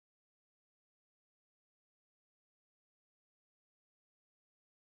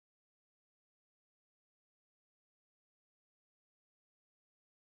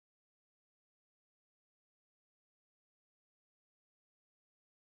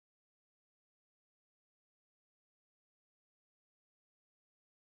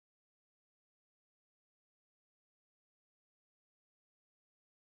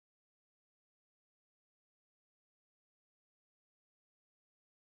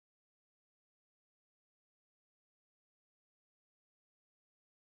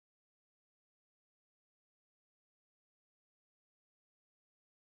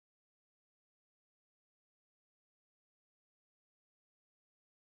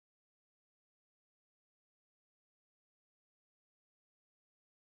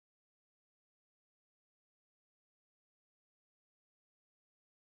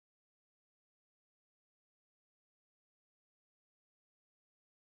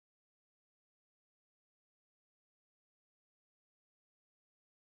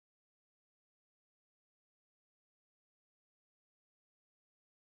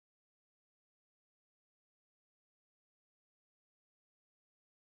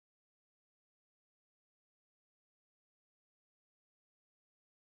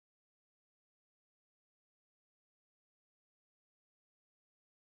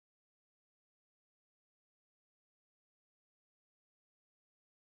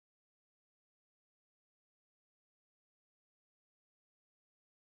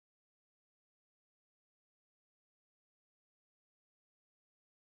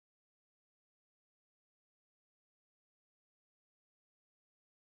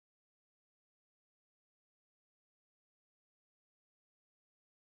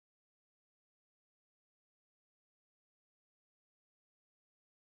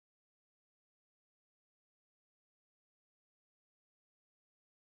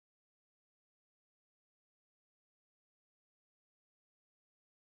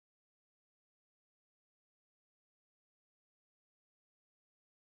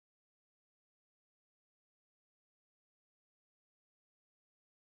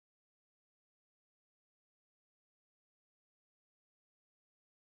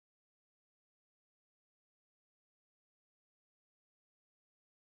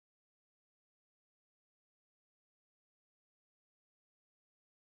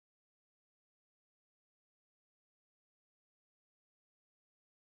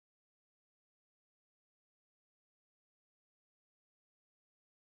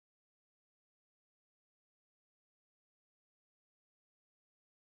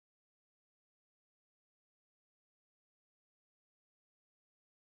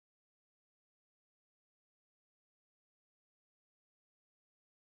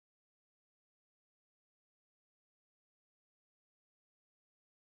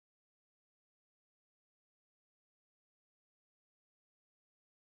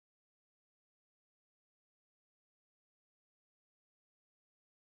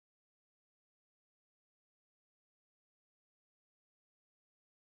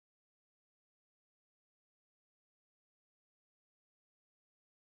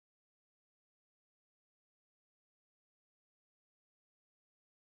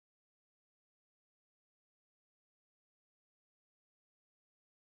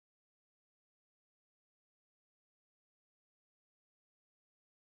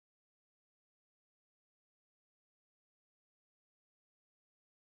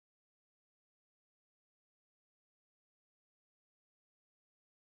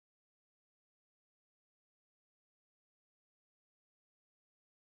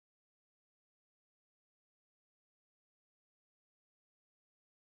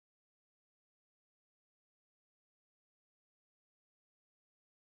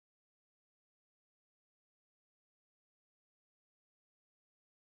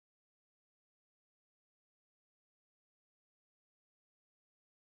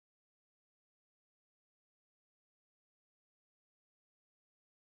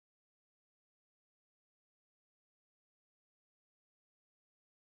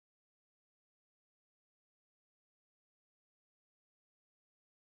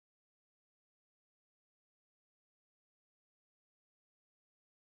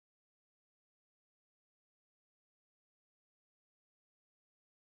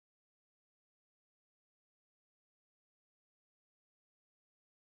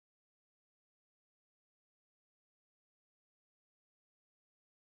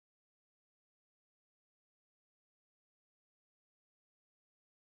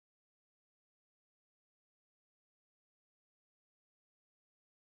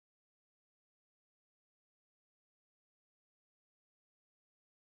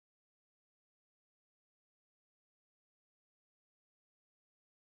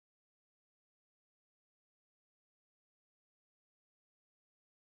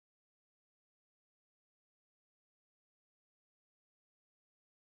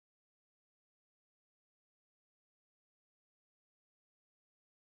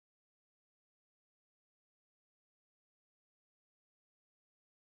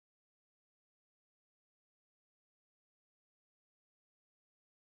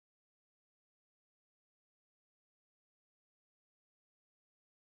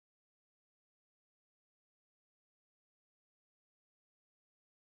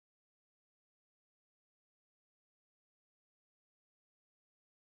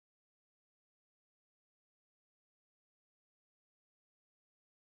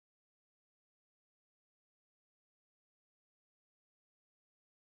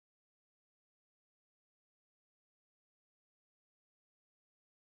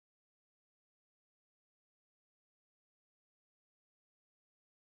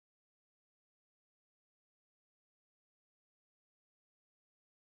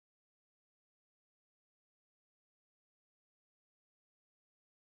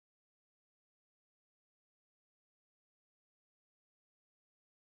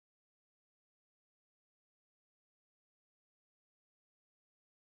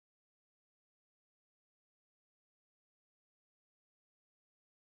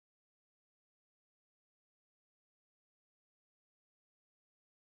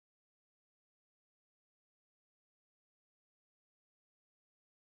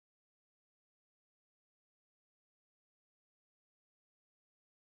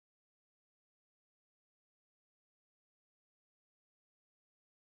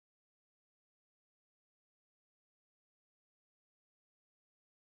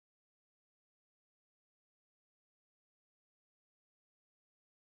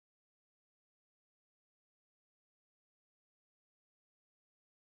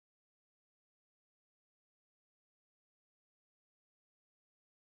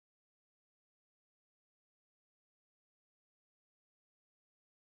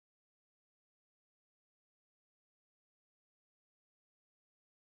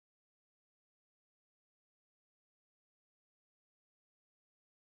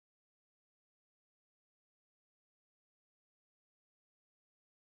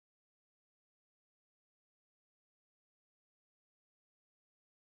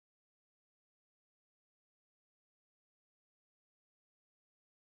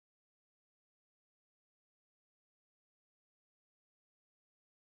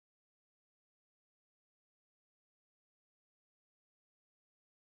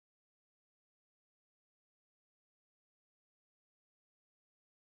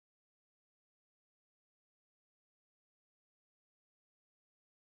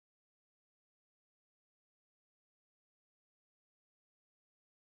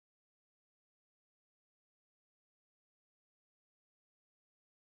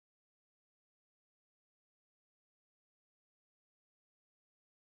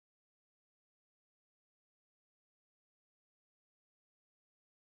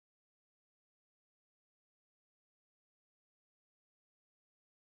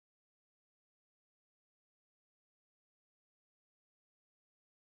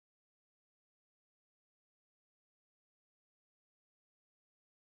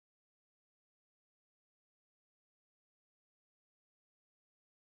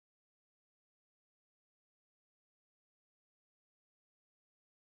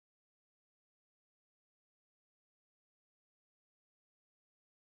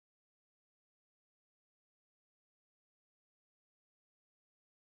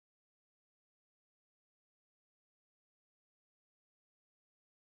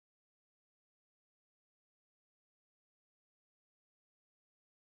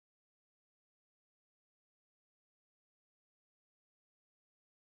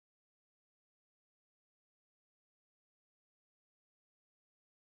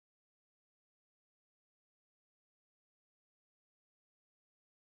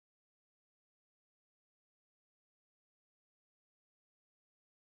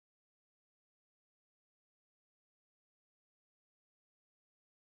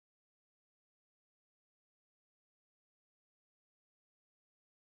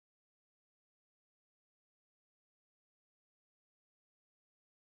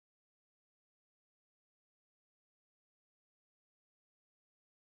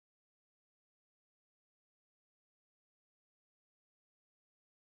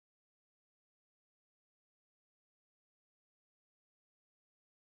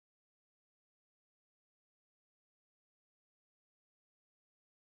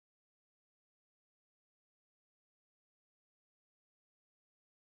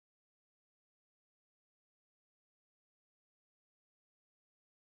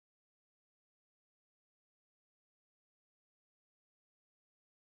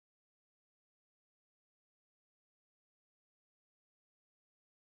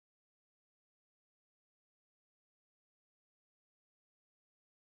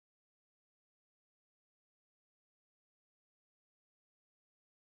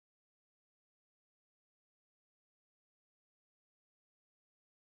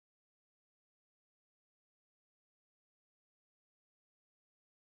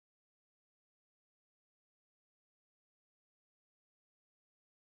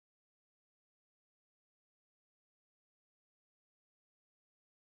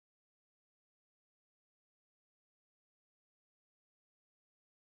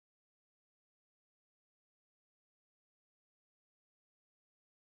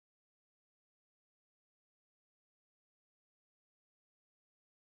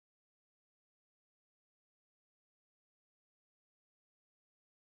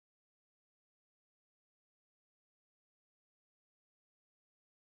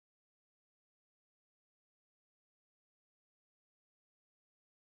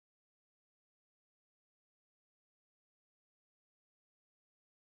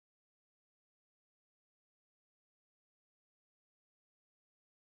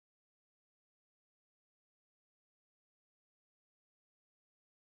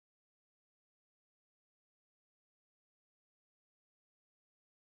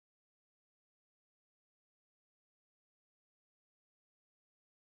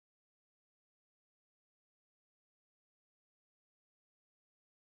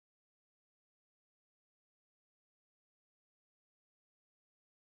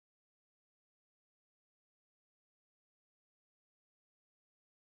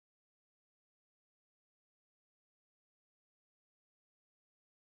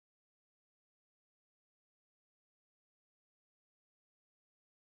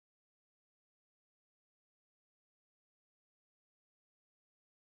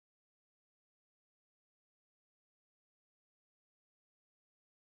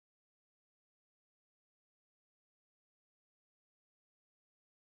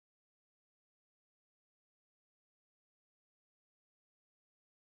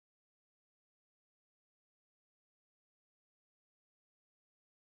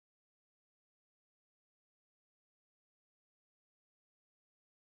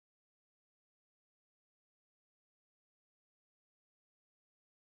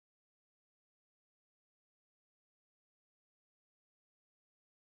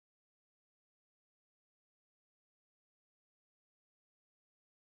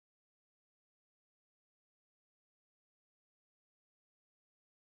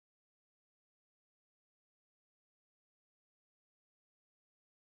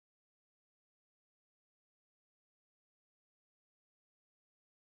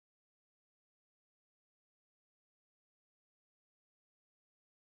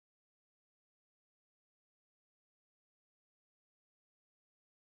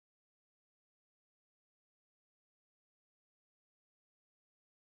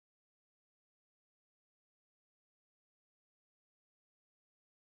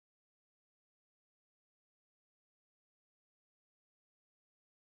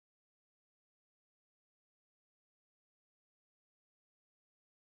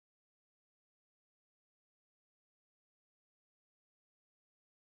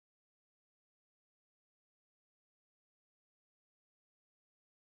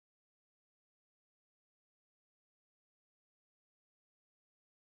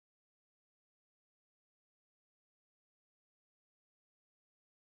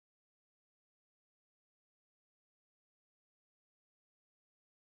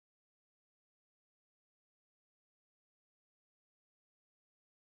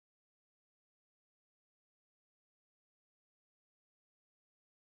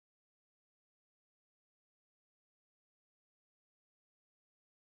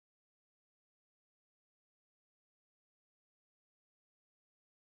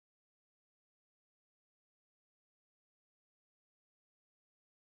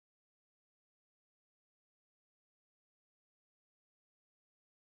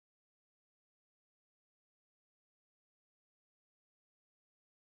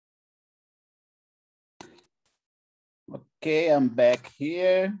 Okay, I'm back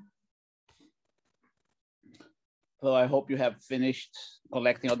here. So I hope you have finished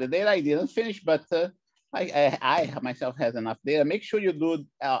collecting all the data. I didn't finish, but I myself has enough data. Make sure you do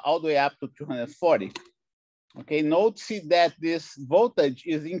all the way up to 240. Okay, note that this voltage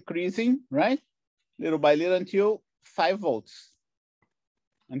is increasing, right? Little by little until 5 volts.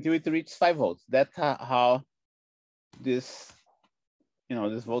 Until it reaches 5 volts. That's how this,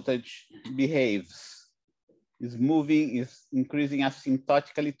 this voltage behaves. Is moving, is increasing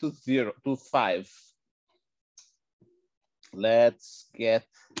asymptotically to 5. Let's share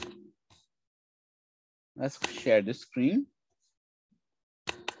the screen.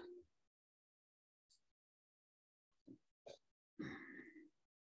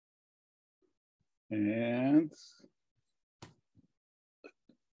 And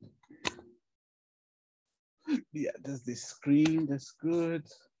yeah, there's the screen, that's good.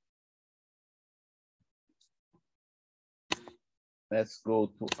 Let's go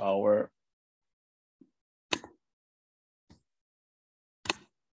to our,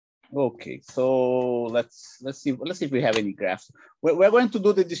 okay, so let's see if we have any graphs. We're going to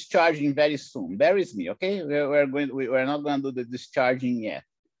do the discharging very soon. Bear with me, okay? We're not going to do the discharging yet.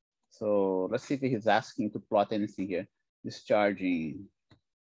 So let's see if he's asking to plot anything here. Discharging.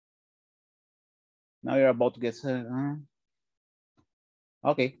 Now you're about to get,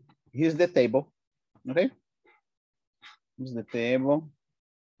 okay, here's the table, okay? Here's the table.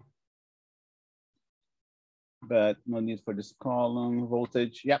 But no need for this column,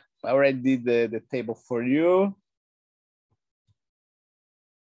 voltage. Yep, I already did the table for you.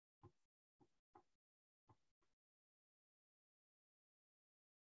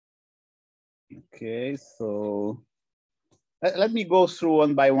 Okay, so let me go through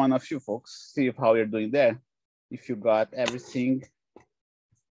one by one of you folks, see how you're doing there. If you got everything,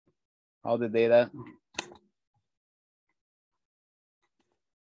 all the data.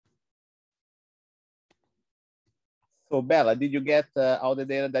 So Bella, did you get all the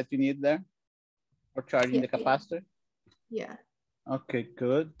data that you need there for charging the capacitor? Yeah. Okay,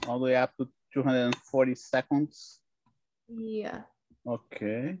 good. All the way up to 240 seconds. Yeah.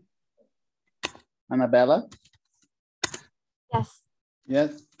 Okay. Annabella? Yes.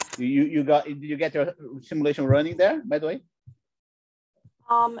 Yes. Did you get your simulation running there, by the way?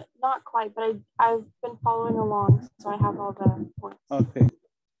 Not quite, but I've been following along, so I have all the points. Okay.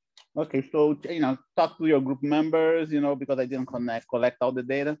 Okay, so talk to your group members, because I didn't collect all the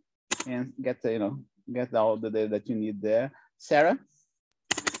data, and get all the data that you need there. Sarah?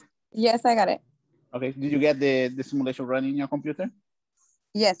 Yes, I got it. Okay, did you get the simulation running in your computer?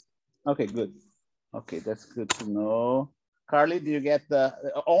 Yes. Okay, good. Okay, that's good to know. Carly, did you get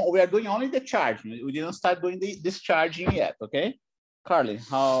we are doing only the charging. We didn't start doing the discharging yet, okay? Carly,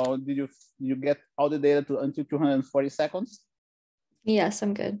 how did you get all the data until 240 seconds? Yes,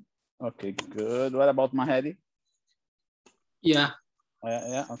 I'm good. Okay, good. What about Mahedi? Yeah.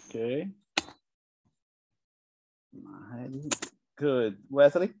 Yeah, okay. Mahedi, good.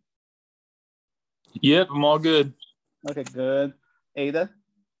 Wesley? Yep, I'm all good. Okay, good. Ada?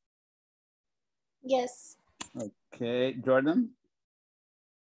 Yes. Okay, Jordan?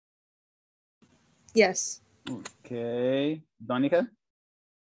 Yes. Okay, Donica?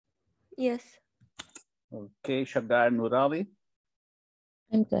 Yes. Okay, Shagar Nurali?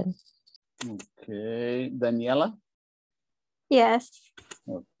 I'm good. Okay, Daniela? Yes.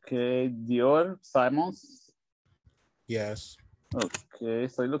 Okay, Dior Simons? Yes. Okay,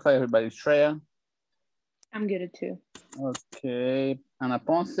 so it looks like everybody's Shreya. I'm good at 2. Okay, Ana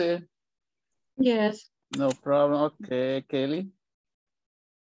Ponce? Yes. No problem. Okay, Kaylee?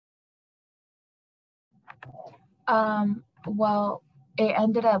 Well, it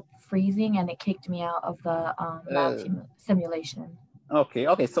ended up freezing and it kicked me out of the lab simulation.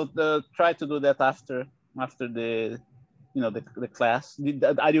 Okay, so try to do that after the the class.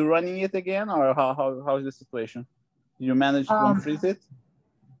 Are you running it again, or how is the situation? Did you manage to unfreeze it?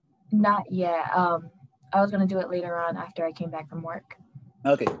 Not yet. I was gonna do it later on after I came back from work.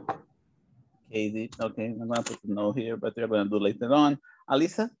 Okay. Katie, okay, I'm gonna put a note here, but we're gonna do later on.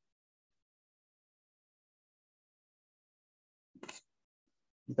 Alisa?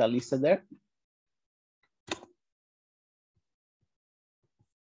 Is Alisa there?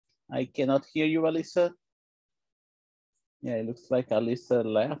 I cannot hear you, Alisa. Yeah, it looks like Alisa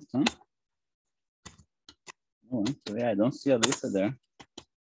left, huh? Oh, yeah, I don't see Alisa there.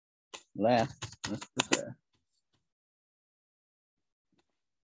 Left. Let's put her.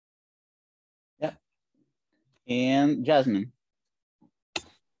 Yeah. And Jasmine.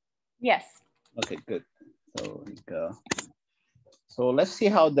 Yes. Okay, good. So we go. So let's see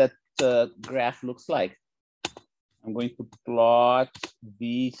how that graph looks like. I'm going to plot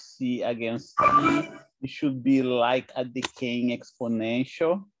VC against C. It should be like a decaying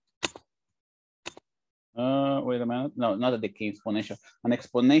exponential. Wait a minute. No, not a decaying exponential. An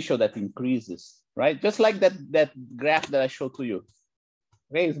exponential that increases, right? Just like that graph that I showed to you.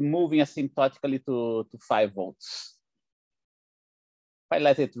 Okay, it's moving asymptotically to 5 volts. If I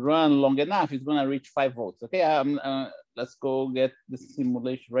let it run long enough, it's going to reach 5 volts. Okay, let's go get the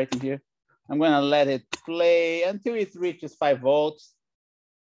simulation right in here. I'm going to let it play until it reaches 5 volts.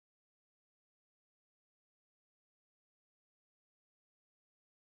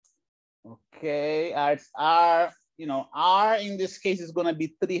 Okay, R, you know, R in this case is going to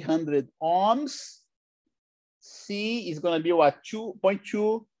be 300 ohms. C is going to be what,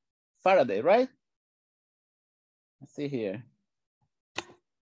 2.2 Faraday, right? Let's see here.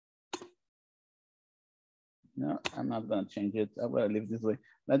 No, I'm not going to change it. I'm going to leave it this way.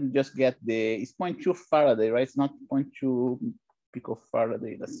 Let me just get it's 0.2 Faraday, right? It's not 0.2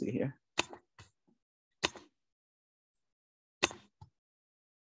 picofaraday. Let's see here.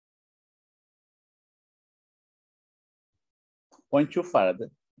 .2 Farad,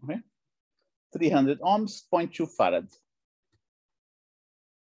 okay? 300 ohms, 0.2 Farad.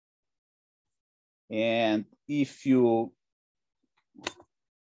 And if you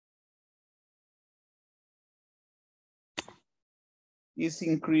is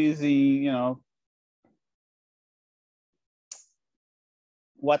increasing, you know,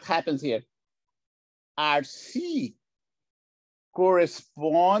 what happens here? RC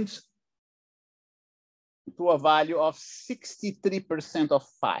corresponds to a value of 63% of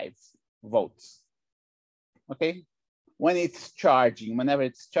 5 volts. Okay? When it's charging, whenever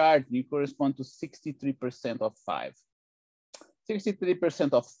it's charging, you correspond to 63% of 5.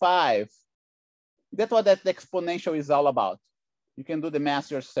 63% of 5, that's what that exponential is all about. You can do the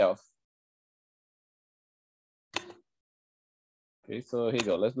math yourself. Okay, so here you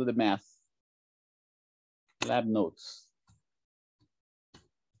go. Let's do the math. Lab notes.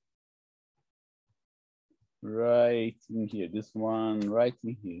 Right in here, this one right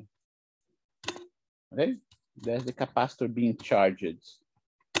in here. Okay, there's the capacitor being charged.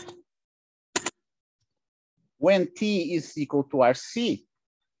 When T is equal to RC,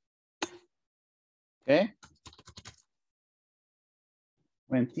 okay?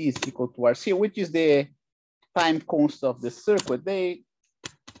 When T is equal to RC, which is the time constant of the circuit,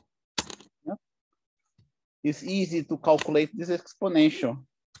 it's easy to calculate this exponential.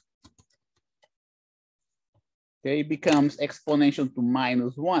 Okay, it becomes exponential to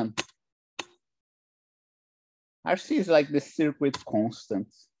 -1. RC is like the circuit constant.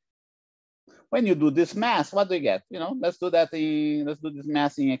 When you do this math, what do you get? You know, let's do this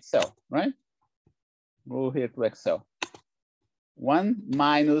math in Excel, right? Go here to Excel. 1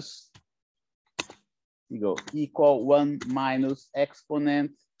 minus, you go, equal 1 minus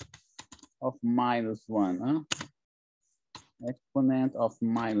exponent of -1, huh? Exponent of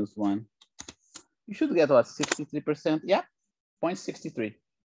 -1. You should get what, 63%? Yeah, 0.63,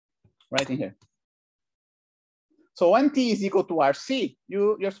 right in here. So when T is equal to RC,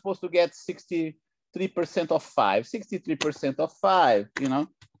 you're supposed to get 63% of 5. 63% of 5, you know,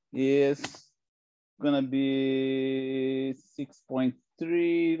 is gonna be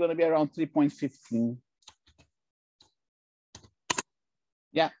 6.3, gonna be around 3.15.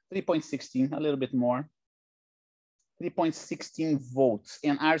 Yeah, 3.16, a little bit more. 3.16 volts.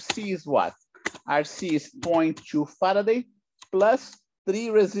 And RC is what? RC is 0.2 Faraday plus 3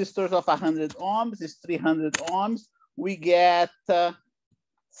 resistors of 100 ohms is 300 ohms. We get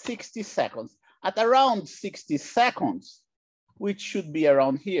 60 seconds. At around 60 seconds, which should be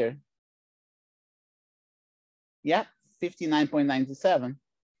around here. Yeah, 59.97.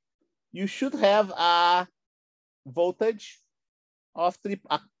 You should have a voltage of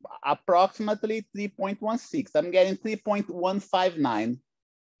approximately 3.16. I'm getting 3.159.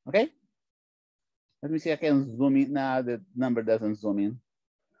 Okay. Let me see if I can zoom in. Now the number doesn't zoom in.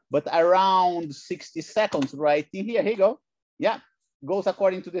 But around 60 seconds right in here. Here you go. Yeah, goes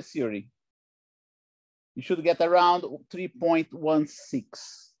according to the theory. You should get around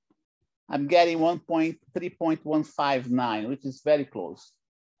 3.16. I'm getting 3.159, which is very close.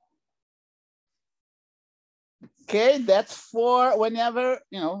 Okay, that's for whenever,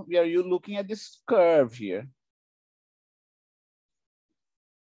 you know, you're looking at this curve here.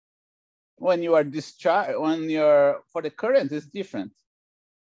 When you are discharged, for the current, it's different.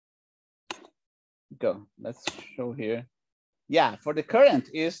 Go, let's show here. Yeah, for the current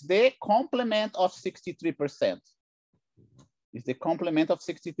is the complement of 63%. It's the complement of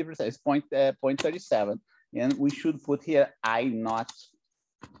 63%, it's 0.37. And we should put here I naught.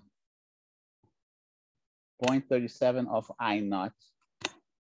 0.37 of I naught.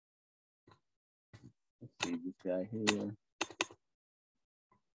 Let's see this guy here.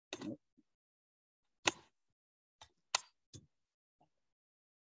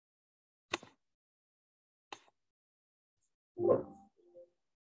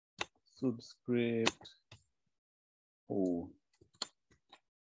 Subscript. Oh,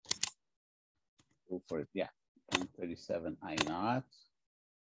 go for it. Yeah, 0.37 I naught.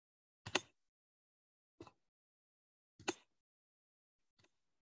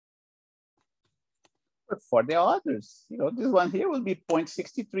 But for the others, you know, this one here will be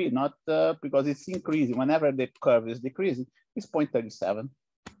 0.63, not because it's increasing. Whenever the curve is decreasing, it's 0.37.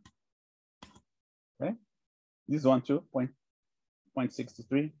 Okay, this one too,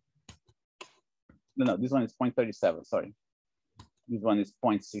 0.63. No, this one is 0.37. Sorry, this one is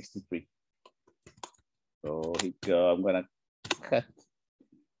 0.63. So here we go. I'm gonna cut.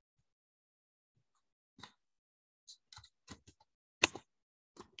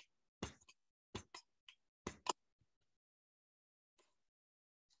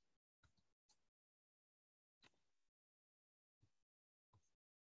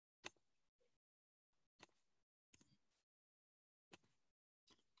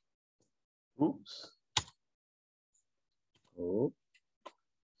 Oops. Oh.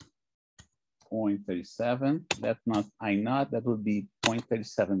 0.37. That's not I naught. That would be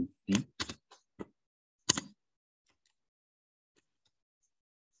 0.37 B.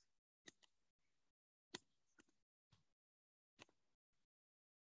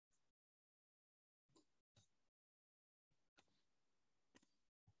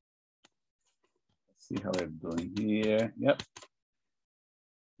 Let's see how we're doing here. Yep.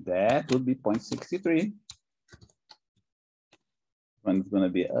 That would be 0.63. One's going to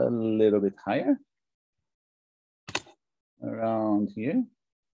be a little bit higher. Around here.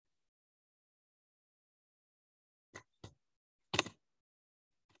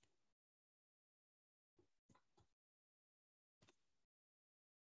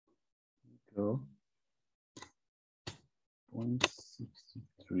 Go.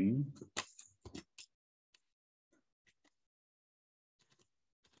 0.63.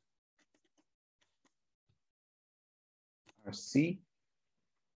 RC.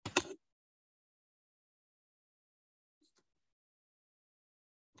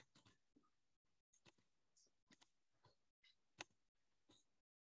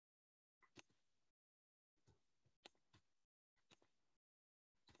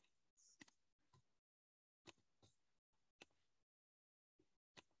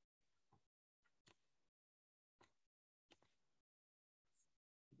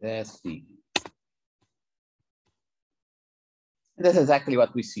 That's the. That's exactly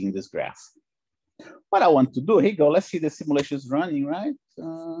what we see in this graph. What I want to do, here you go, let's see the simulation is running, right?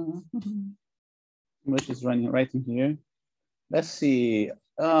 Simulation is running right in here. Let's see.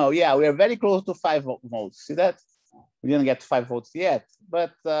 Oh yeah, we are very close to 5 volts. See that? We didn't get 5 volts yet,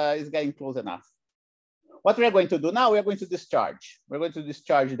 but it's getting close enough. What we are going to do now, we are going to discharge. We're going to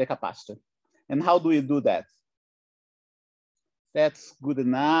discharge the capacitor. And how do we do that? That's good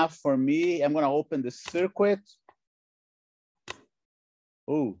enough for me. I'm going to open the circuit.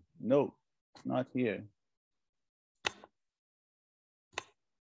 Oh, no, not here.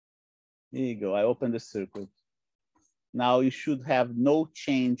 Here you go. I opened the circuit. Now you should have no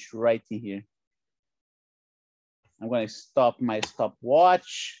change right in here. I'm going to stop my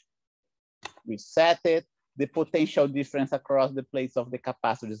stopwatch, reset it. The potential difference across the plates of the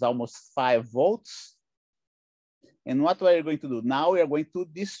capacitor is almost 5 volts. And what we're going to do? Now we are going to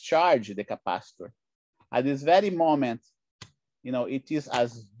discharge the capacitor. At this very moment, you know, it is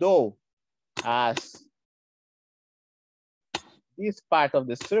as though as this part of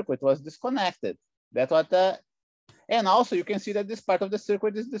the circuit was disconnected. That's what and also you can see that this part of the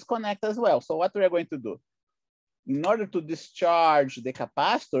circuit is disconnected as well. So what we are going to do? In order to discharge the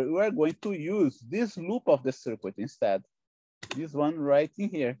capacitor, we are going to use this loop of the circuit instead. This one right in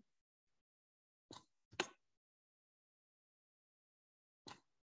here.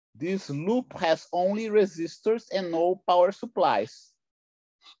 This loop has only resistors and no power supplies.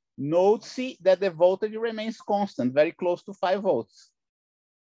 Note that the voltage remains constant, very close to 5 volts.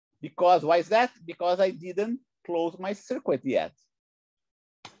 Because, why is that? Because I didn't close my circuit yet.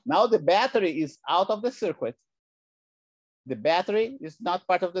 Now the battery is out of the circuit. The battery is not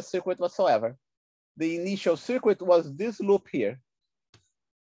part of the circuit whatsoever. The initial circuit was this loop here.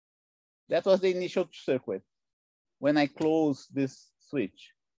 That was the initial circuit when I closed this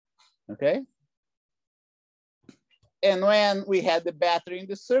switch. Okay. And when we had the battery in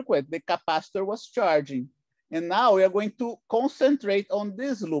the circuit, the capacitor was charging. And now we are going to concentrate on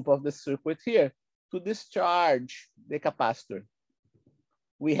this loop of the circuit here to discharge the capacitor.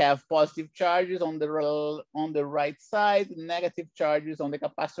 We have positive charges on the right side, negative charges on the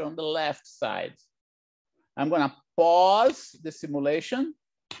capacitor on the left side. I'm gonna pause the simulation.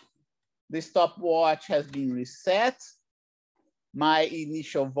 The stopwatch has been reset. My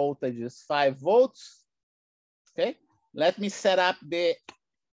initial voltage is 5 volts. Okay, let me set up the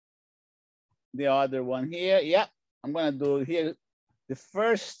other one here. Yeah, I'm gonna do here. The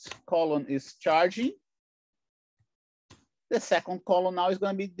first column is charging. The second column now is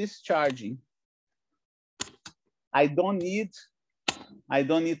gonna be discharging. I don't need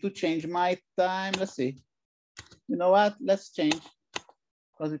to change my time. Let's see. You know what? Let's change,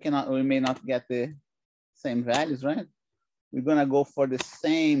 because we may not get the same values, right? We're gonna go for the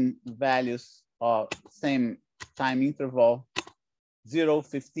same values or same time interval, 0,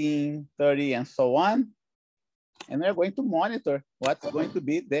 15, 30, and so on. And we're going to monitor what's going to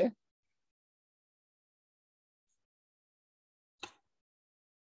be the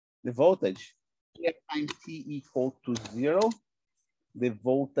voltage. Here, time t equal to 0, the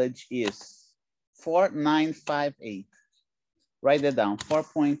voltage is 4958. Write that down,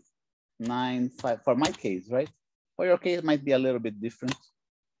 4.95 for my case, right? For your case, it might be a little bit different.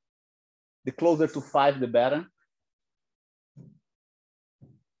 The closer to 5, the better.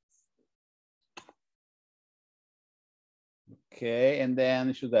 Okay, and then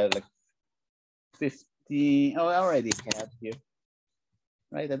it should have like 15. Oh, I already have here,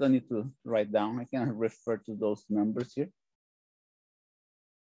 right? I don't need to write down. I can refer to those numbers here.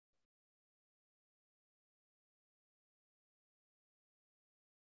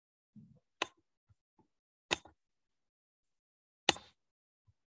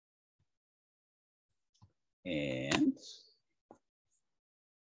 And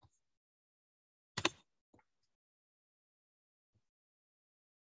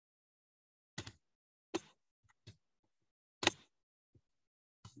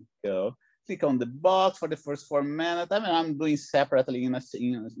go. Click on the box for the first 4 minutes. I mean, I'm doing separately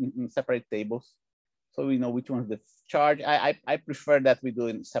in separate tables, so we know which one's the charge. I prefer that we do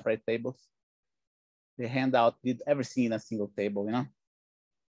in separate tables. The handout did everything in a single table, you know.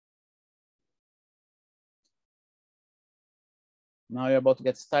 Now you're about to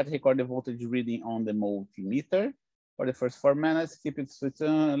get started. Record the voltage reading on the multimeter for the first 4 minutes. Keep it switched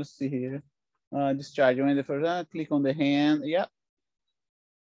on. Let's see here. Discharge when the first. Click on the hand. Yeah.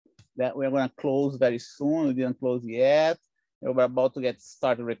 That we're going to close very soon. We didn't close yet. We're about to get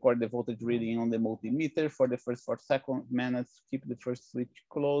started. Record the voltage reading on the multimeter for the first 4 minutes. Keep the first switch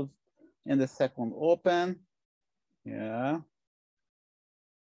closed and the second open. Yeah.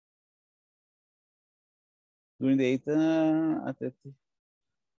 During the 8, it's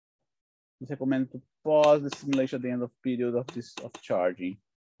recommended to pause the simulation at the end of period of charging.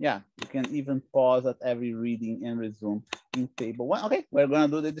 Yeah, you can even pause at every reading and resume in table 1. Okay, we're gonna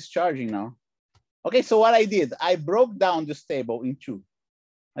do the discharging now. Okay, so what I did, I broke down this table in 2.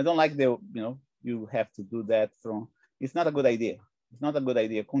 I don't like you have to do that from, it's not a good idea. It's not a good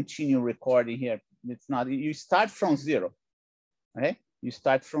idea. Continue recording here. It's not, you start from 0, okay? You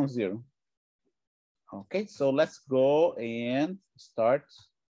start from 0. Okay, so let's go and start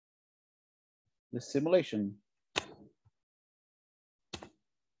the simulation.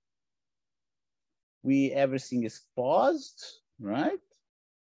 Everything is paused, right?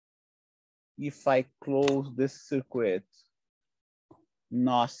 If I close this circuit,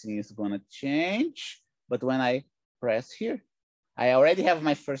 nothing is gonna change. But when I press here, I already have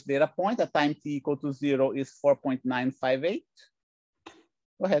my first data point. At time t equal to 0 is 4.958.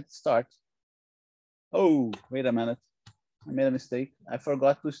 Go ahead, start. Oh, wait a minute. I made a mistake. I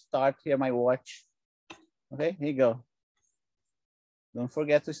forgot to start here my watch. Okay, here you go. Don't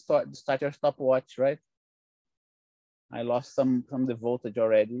forget to start your stopwatch, right? I lost some from the voltage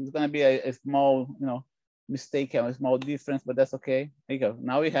already. It's gonna be a small, mistake, a small difference, but that's okay. Here you go.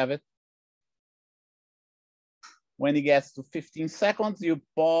 Now we have it. When it gets to 15 seconds, you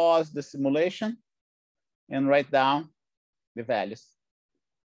pause the simulation and write down the values.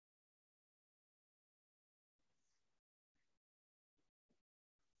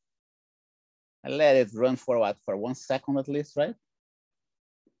 I let it run for what? For 1 second at least, right?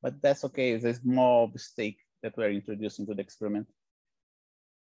 But that's okay. It's a small mistake that we're introducing to the experiment.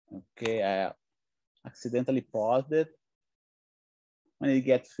 Okay, I accidentally paused it. When it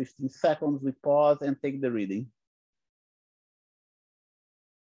gets 15 seconds, we pause and take the reading.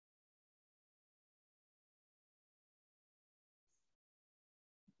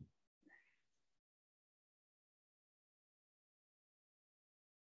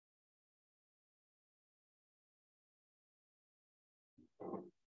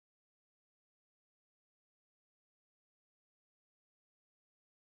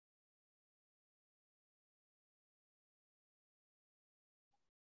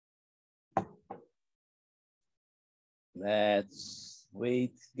 Let's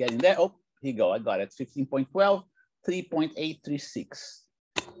wait, getting there. Oh, here you go, I got it, 15.12, 3.836.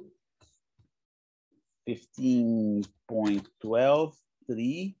 15.12,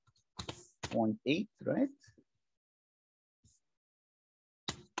 3.8, right?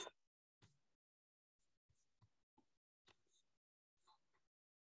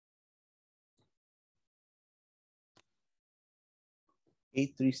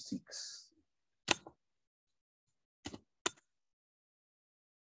 .836.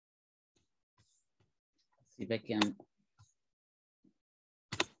 See if I can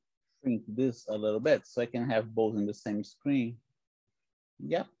shrink this a little bit so I can have both in the same screen.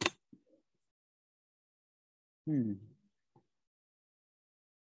 Yep.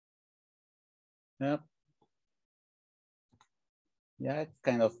 Yep. Yeah, it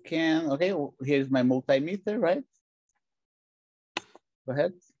kind of can. Okay, well, here's my multimeter, right? Go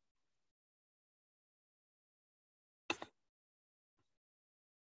ahead.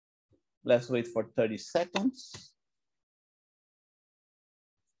 Let's wait for 30 seconds.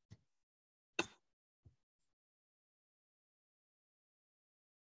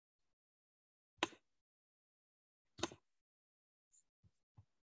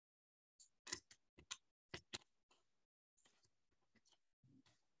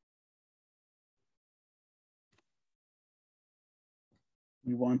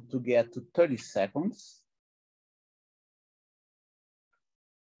 We want to get to 30 seconds.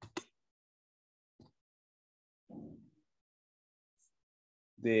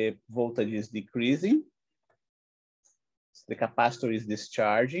 The voltage is decreasing. The capacitor is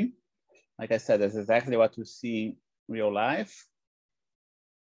discharging. Like I said, that's exactly what we see in real life.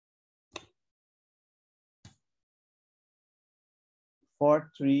 Four,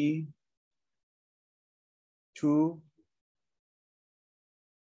 three, two,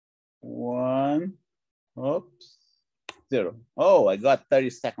 one, oops, 0. Oh, I got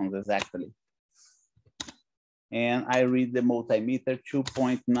 30 seconds exactly. And I read the multimeter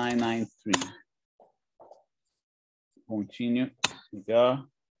 2.993. Continue, here we go.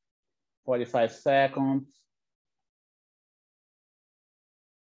 45 seconds.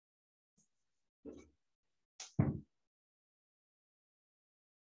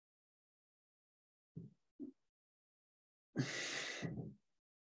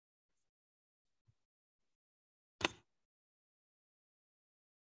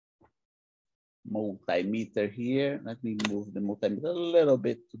 Multimeter here. Let me move the multimeter a little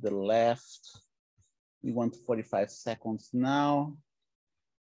bit to the left. We want 45 seconds now.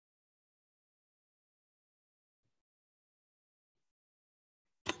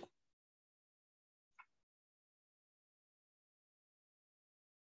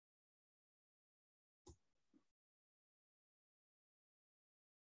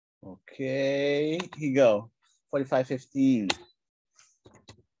 Okay, here you go. 45.15.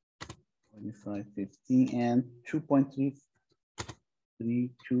 45.15 and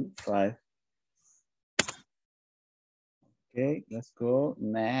 2.3325. Okay, let's go.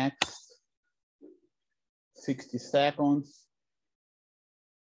 Next. 60 seconds.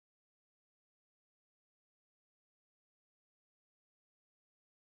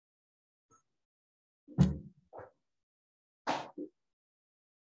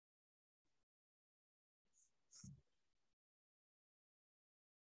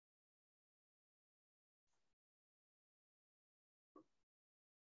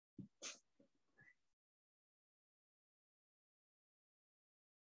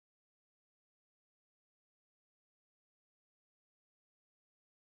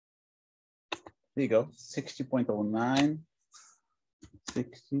 There you go, 60.09,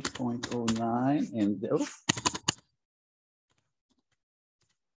 60.09, and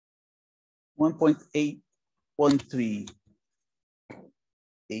 1.813.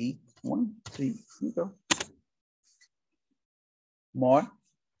 813, here you go. More.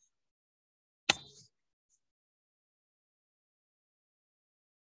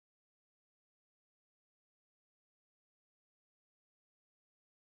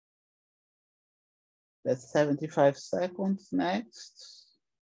 That's 75 seconds. Next.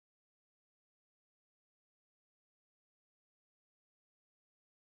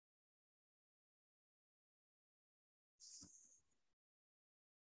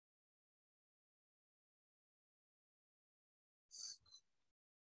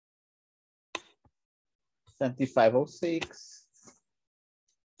 .06,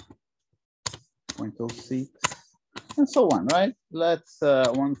 and so on, right? Let's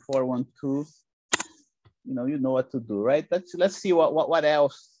 1412. You know what to do, right? Let's see what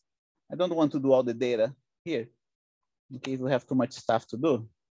else. I don't want to do all the data here in case we have too much stuff to do.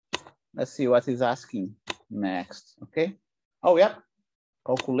 Let's see what he's asking. Next, okay. Oh, yeah.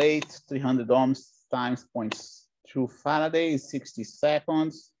 Calculate 300 ohms times 0.2 Faraday is 60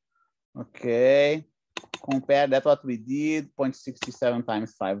 seconds. Okay. Compare that what we did, 0.67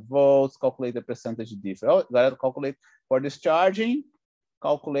 times 5 volts, calculate the percentage difference. Oh, gotta calculate for discharging.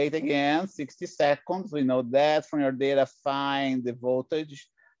 Calculate again, 60 seconds. We know that from your data, find the voltage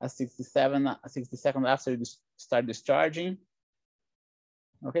at 60 seconds after you start discharging.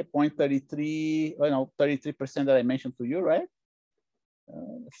 Okay, 0.33, oh no, 33% that I mentioned to you, right?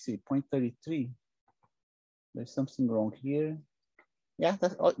 Let's see, 0.33. There's something wrong here. Yeah,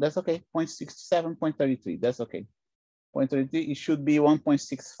 that's okay. 0.67, 0.33, that's okay. 0.33, it should be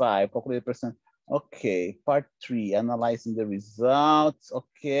 1.65, calculate percent. Okay, part 3, analyzing the results.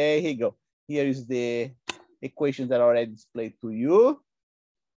 Okay, here you go. Here is the equation that I already displayed to you.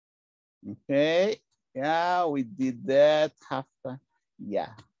 Okay, yeah, we did that half time. Yeah,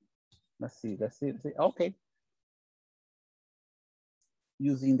 let's see. Okay.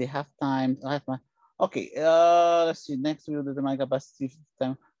 Using the halftime. Okay, let's see. Next we'll determine capacity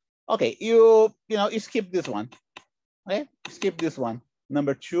time. Okay, you skip this one. Okay, skip this one.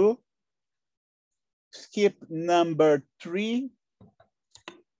 Number 2. Skip number 3.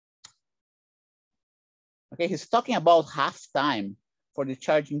 Okay, he's talking about halftime for the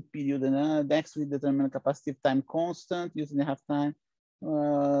charging period, and next we determine capacitive time constant using the halftime.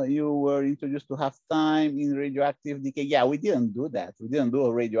 You were introduced to halftime in radioactive decay. Yeah, we didn't do that. We didn't do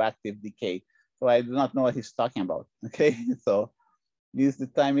a radioactive decay. So I do not know what he's talking about. Okay, so this is the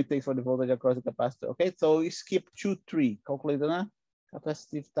time it takes for the voltage across the capacitor. Okay, so we skip 2, 3. Calculate the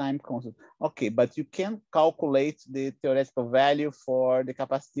capacitive time constant. Okay, but you can calculate the theoretical value for the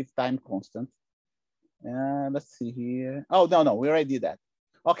capacitive time constant. Let's see here. Oh, no, we already did that.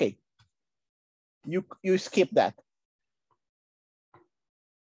 Okay, you skip that.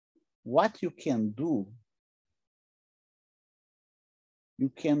 What you can do, you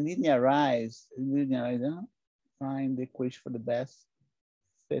can linearize, find the equation for the best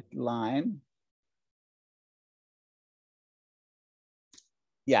fit line.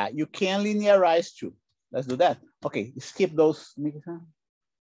 Yeah, you can linearize too. Let's do that. Okay, skip those.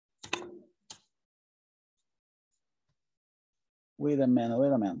 Wait a minute.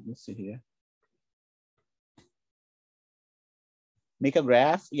 Let's see here. Make a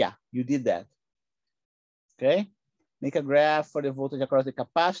graph. Yeah, you did that. Okay. Make a graph for the voltage across the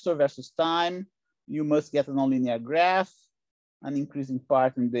capacitor versus time. You must get a nonlinear graph, an increasing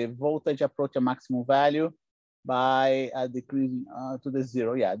part in the voltage approach a maximum value by decreasing to the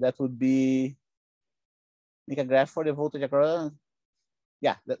 0. Yeah, that would be, make a graph for the voltage across.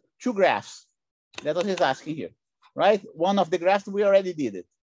 Yeah, 2 graphs. That's what he's asking here, right? One of the graphs, we already did it.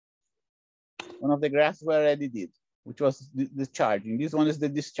 Which was the discharging. This one is the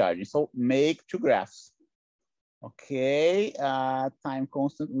discharging. So make 2 graphs. Okay, time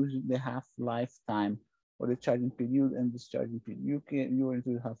constant with the half-life time for the charging period and discharging period. You are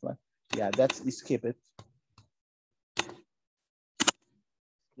into the half-life. Yeah, that's skip it.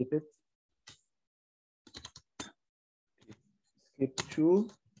 Skip 2.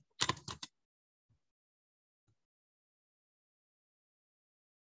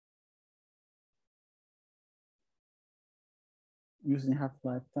 Using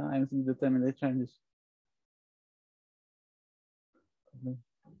half-life times, you determine the changes.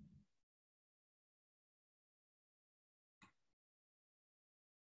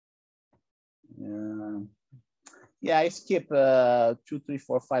 Yeah, I skip 2, 3,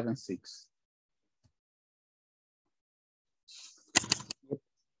 4, 5, and 6.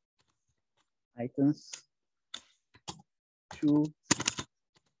 Items 2,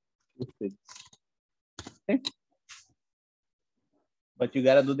 6. Okay. But you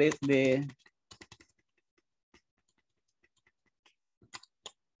gotta do the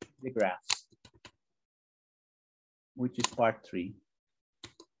graphs, which is part 3.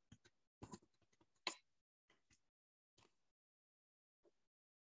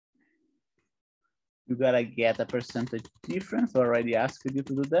 You gotta get a percentage difference. I already asked you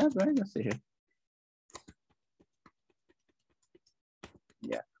to do that, right? Let's see here.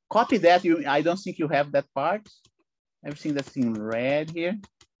 Yeah, copy that. I don't think you have that part. Everything that's in red here.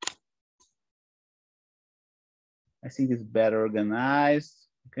 I think it's better organized.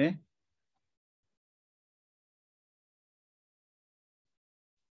 Okay.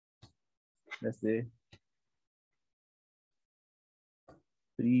 That's the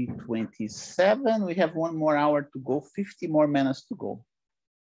 3:27. We have 1 more hour to go, 50 more minutes to go.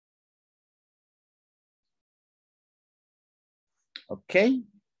 Okay.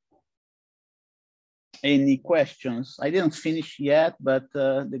 Any questions? I didn't finish yet, but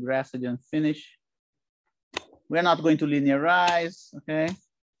the graphs I didn't finish. We're not going to linearize, okay?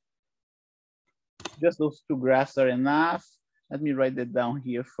 Just those two graphs are enough. Let me write that down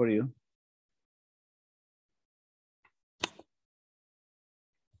here for you.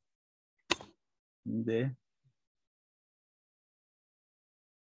 I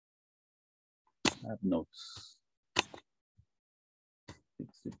have notes.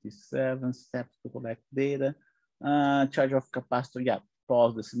 657 steps to collect data. Charge of capacitor. Yeah,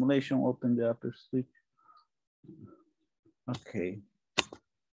 pause the simulation, open the upper switch. Okay.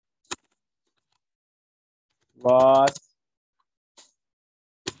 Plot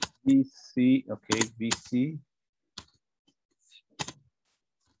VC, okay, VC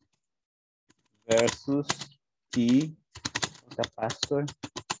versus T capacitor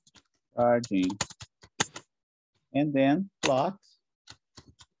charging. And then plot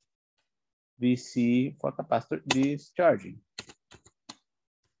VC for capacitor discharging.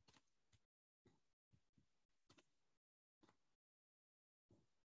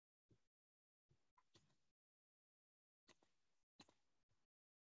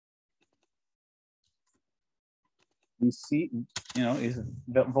 VC, you know, is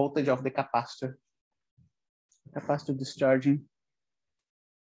the voltage of the capacitor. Capacitor discharging.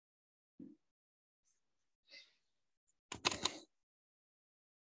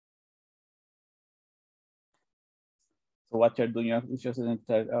 So what you're doing, you're just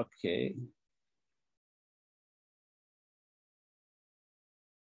okay.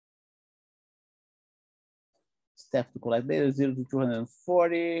 Step to collect data, 0 to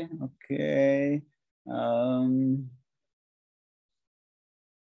 240, okay.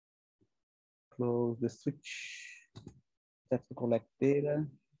 Close the switch. Step to collect data.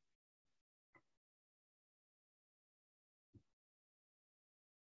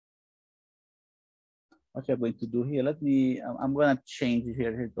 What you're going to do here, let me, I'm going to change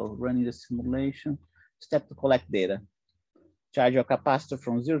here to running the simulation. Step to collect data. Charge your capacitor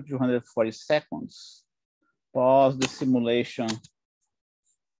from 0 to 240 seconds. Pause the simulation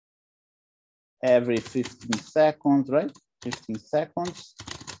every 15 seconds, right? 15 seconds.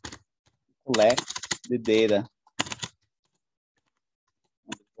 Collect the data.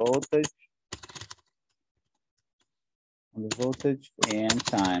 On the voltage and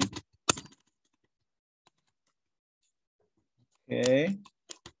time. Okay.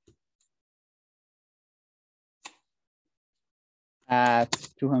 At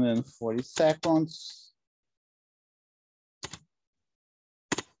 240 seconds.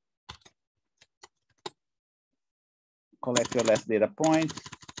 Collect your last data point.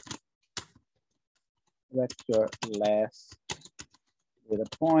 Collect your last data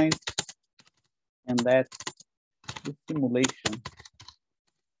point. And that's the simulation.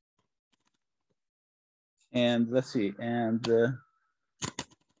 And let's see, and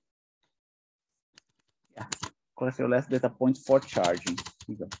yeah, collect your last data point for charging. Here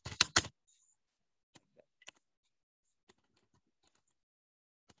we go.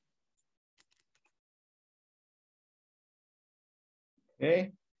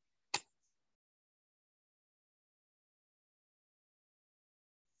 Okay.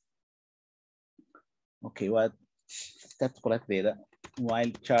 Okay, what step to collect data while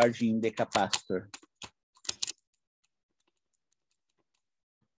charging the capacitor?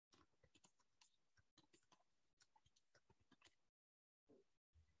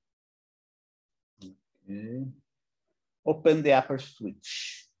 Okay. Open the upper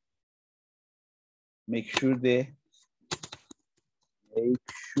switch. Make sure the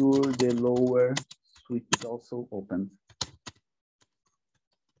lower switch is also open.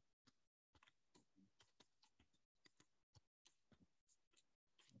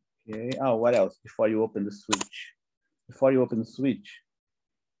 Okay. Oh, what else? Before you open the switch,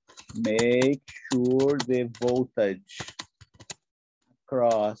 make sure the voltage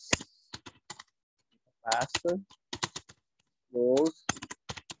across capacitor goes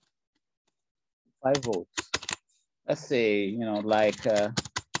 5 volts. Let's say, you know, like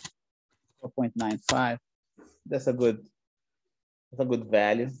 4.95. That's a good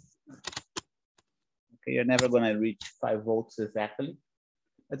value. Okay, you're never gonna reach 5 volts exactly.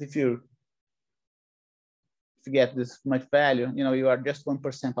 But if you get this much value, you know, you are just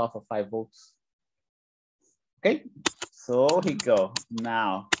 1% off of 5 volts. Okay, so here we go.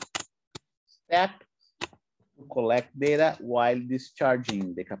 Now, step to collect data while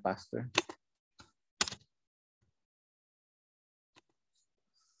discharging the capacitor.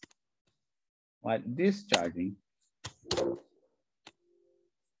 While discharging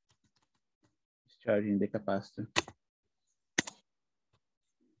the capacitor.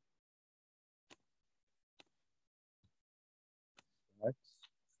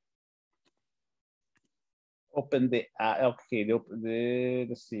 open the, okay,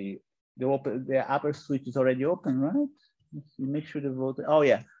 let's see. The upper switch is already open, right? Let's see, make sure the voltage, oh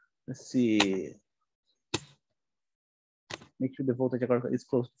yeah, let's see. Make sure the voltage is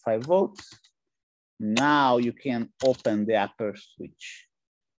close to 5 volts. Now you can open the upper switch.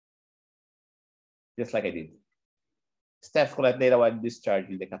 Just like I did. Steps collect data while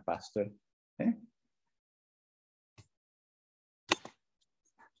discharging the capacitor. Okay.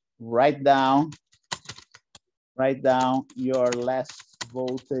 Write down your last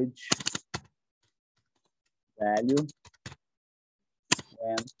voltage value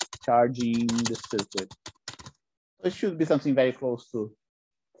when charging the circuit. It should be something very close to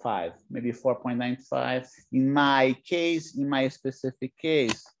 5, maybe 4.95. In my case, in my specific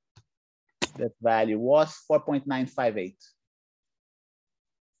case, that value was 4.958.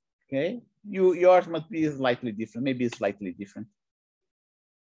 Okay, yours must be slightly different, maybe slightly different.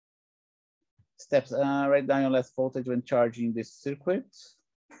 Steps, write down your last voltage when charging this circuit.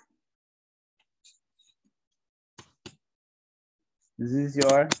 This is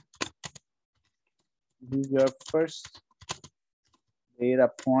your first data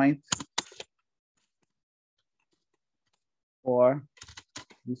point for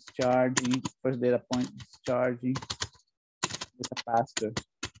discharging, first data point discharging the capacitor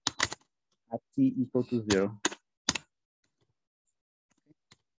at t equal to 0.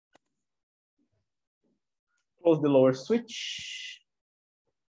 Close the lower switch.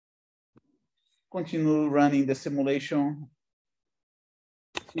 Continue running the simulation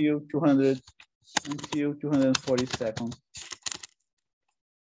until 240 seconds.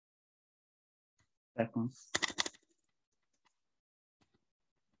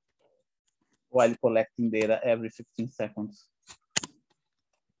 While collecting data every 15 seconds.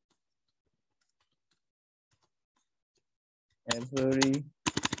 Every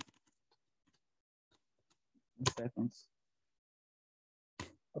seconds.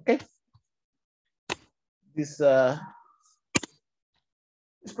 Okay. This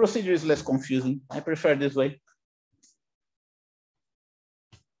procedure is less confusing. I prefer this way.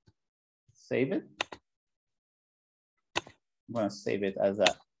 Save it. I'm going to save it as a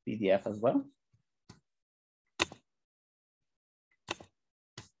PDF as well.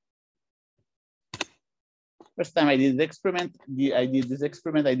 First time I did the experiment, I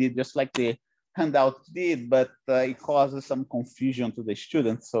did just like the handout did, but it causes some confusion to the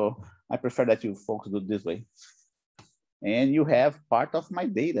students. So I prefer that you folks do it this way. And you have part of my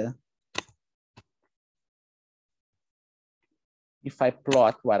data. If I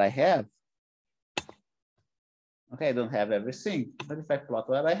plot what I have, okay, I don't have everything, but if I plot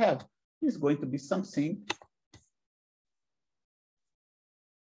what I have, it's going to be something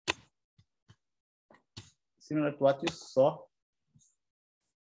similar to what you saw.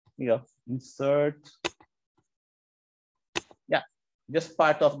 Here you go, insert. Yeah, just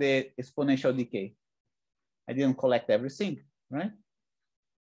part of the exponential decay. I didn't collect everything, right?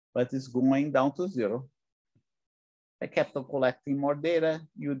 But it's going down to 0. If I kept on collecting more data,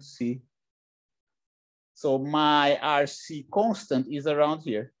 you'd see. So my RC constant is around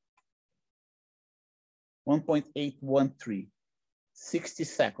here. 1.813, 60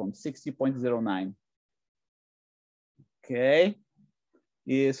 seconds, 60.09. Okay,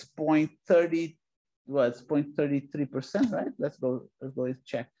 is 0.30, well, it's 0.33%, right? Let's go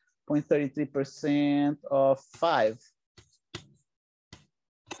check. 0.33% of 5.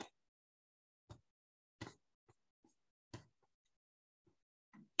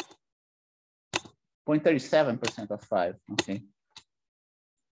 Point 37% of 5. Okay.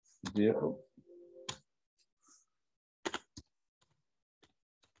 0.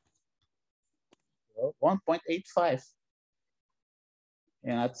 So 1.85.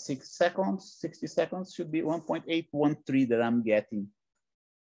 And at 6 seconds, 60 seconds should be 1.813 that I'm getting.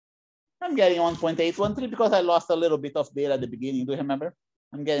 I'm getting 1.813 because I lost a little bit of data at the beginning. Do you remember?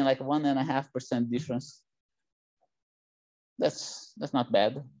 I'm getting like 1.5% difference. That's not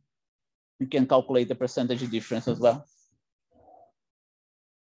bad. You can calculate the percentage difference as well.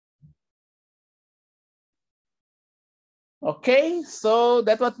 Okay, so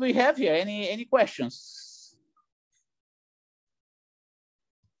that's what we have here. Any questions?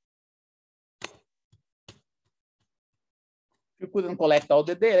 If you couldn't collect all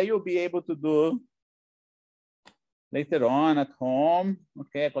the data, you'll be able to do later on at home.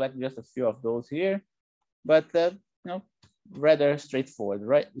 Okay, I collect just a few of those here, but you know, rather straightforward,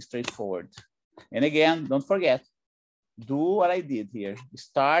 right? Straightforward. And again, don't forget, do what I did here.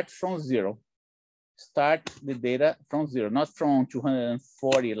 Start from 0. Start the data from 0, not from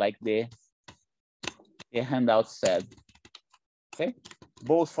 240 like the handout said. Okay,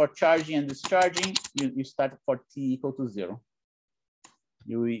 both for charging and discharging, you start for t equal to 0.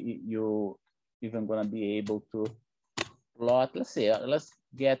 You even gonna be able to plot. Let's see. Let's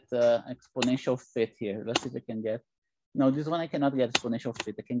get exponential fit here. Let's see if I can get. No, this one I cannot get exponential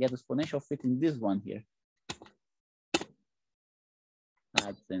fit. I can get exponential fit in this one here.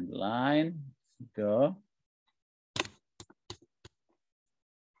 Add thin line. Go.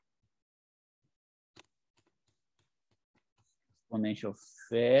 Exponential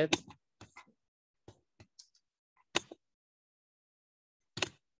fit.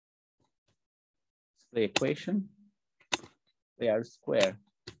 Display equation. They are square.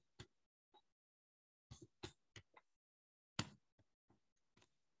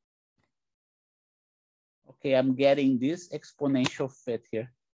 Okay, I'm getting this exponential fit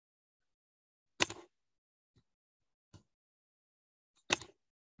here.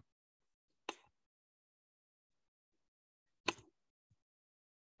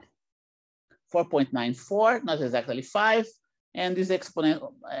 .94, not exactly 5. And this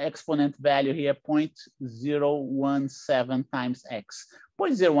exponent value here, 0.017 times x.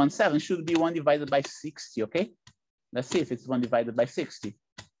 0.017 should be 1 divided by 60, okay? Let's see if it's 1 divided by 60.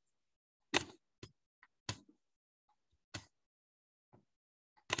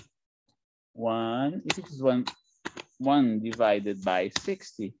 If it is 1 divided by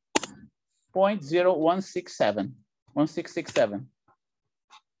 60, 0.0167, 1667.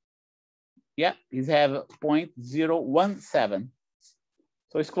 Yeah, it have 0.017.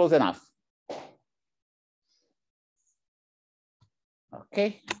 So it's close enough.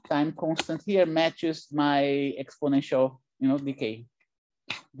 Okay, time constant here matches my exponential, decay.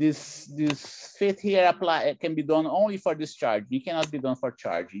 This fit here can be done only for discharge. It cannot be done for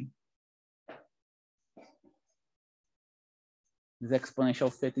charging. This exponential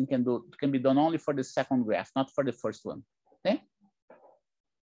fitting can be done only for the second graph, not for the first one. Okay.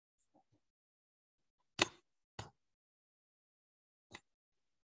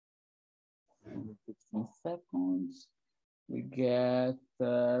 15 seconds. We get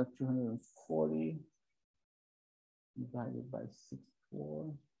 240 divided by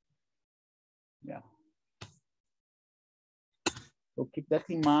 64. Yeah. So keep that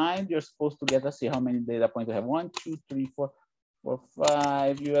in mind. You're supposed to get, let's see how many data points we have. 1, 2, 3, 4,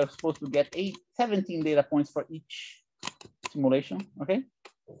 5. You are supposed to get 17 data points for each simulation, okay?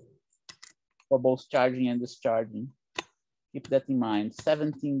 For both charging and discharging. Keep that in mind.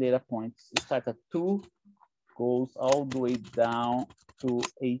 17 data points. You start at 2, goes all the way down to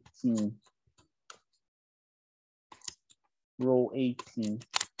 18. Row 18.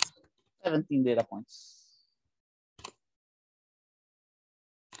 17 data points.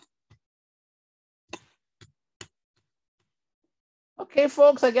 Okay,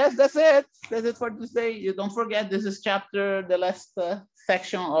 folks, I guess that's it. That's it for today. You don't forget, this is the last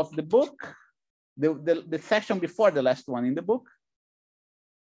section of the book, the section before the last one in the book.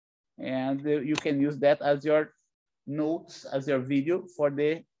 And you can use that as your notes, as your video for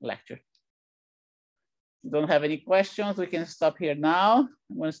the lecture. Don't have any questions, we can stop here now.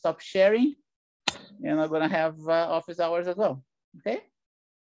 I'm going to stop sharing, and I'm going to have office hours as well, okay?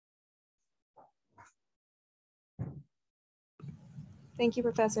 Thank you,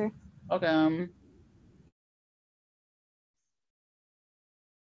 Professor. Welcome.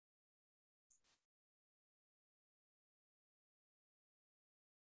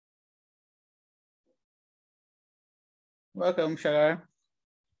 Welcome, Shagar.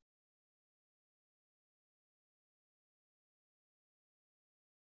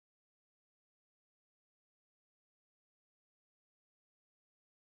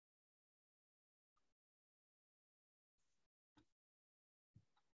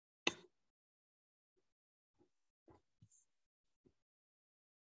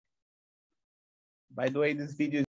 By the way, this video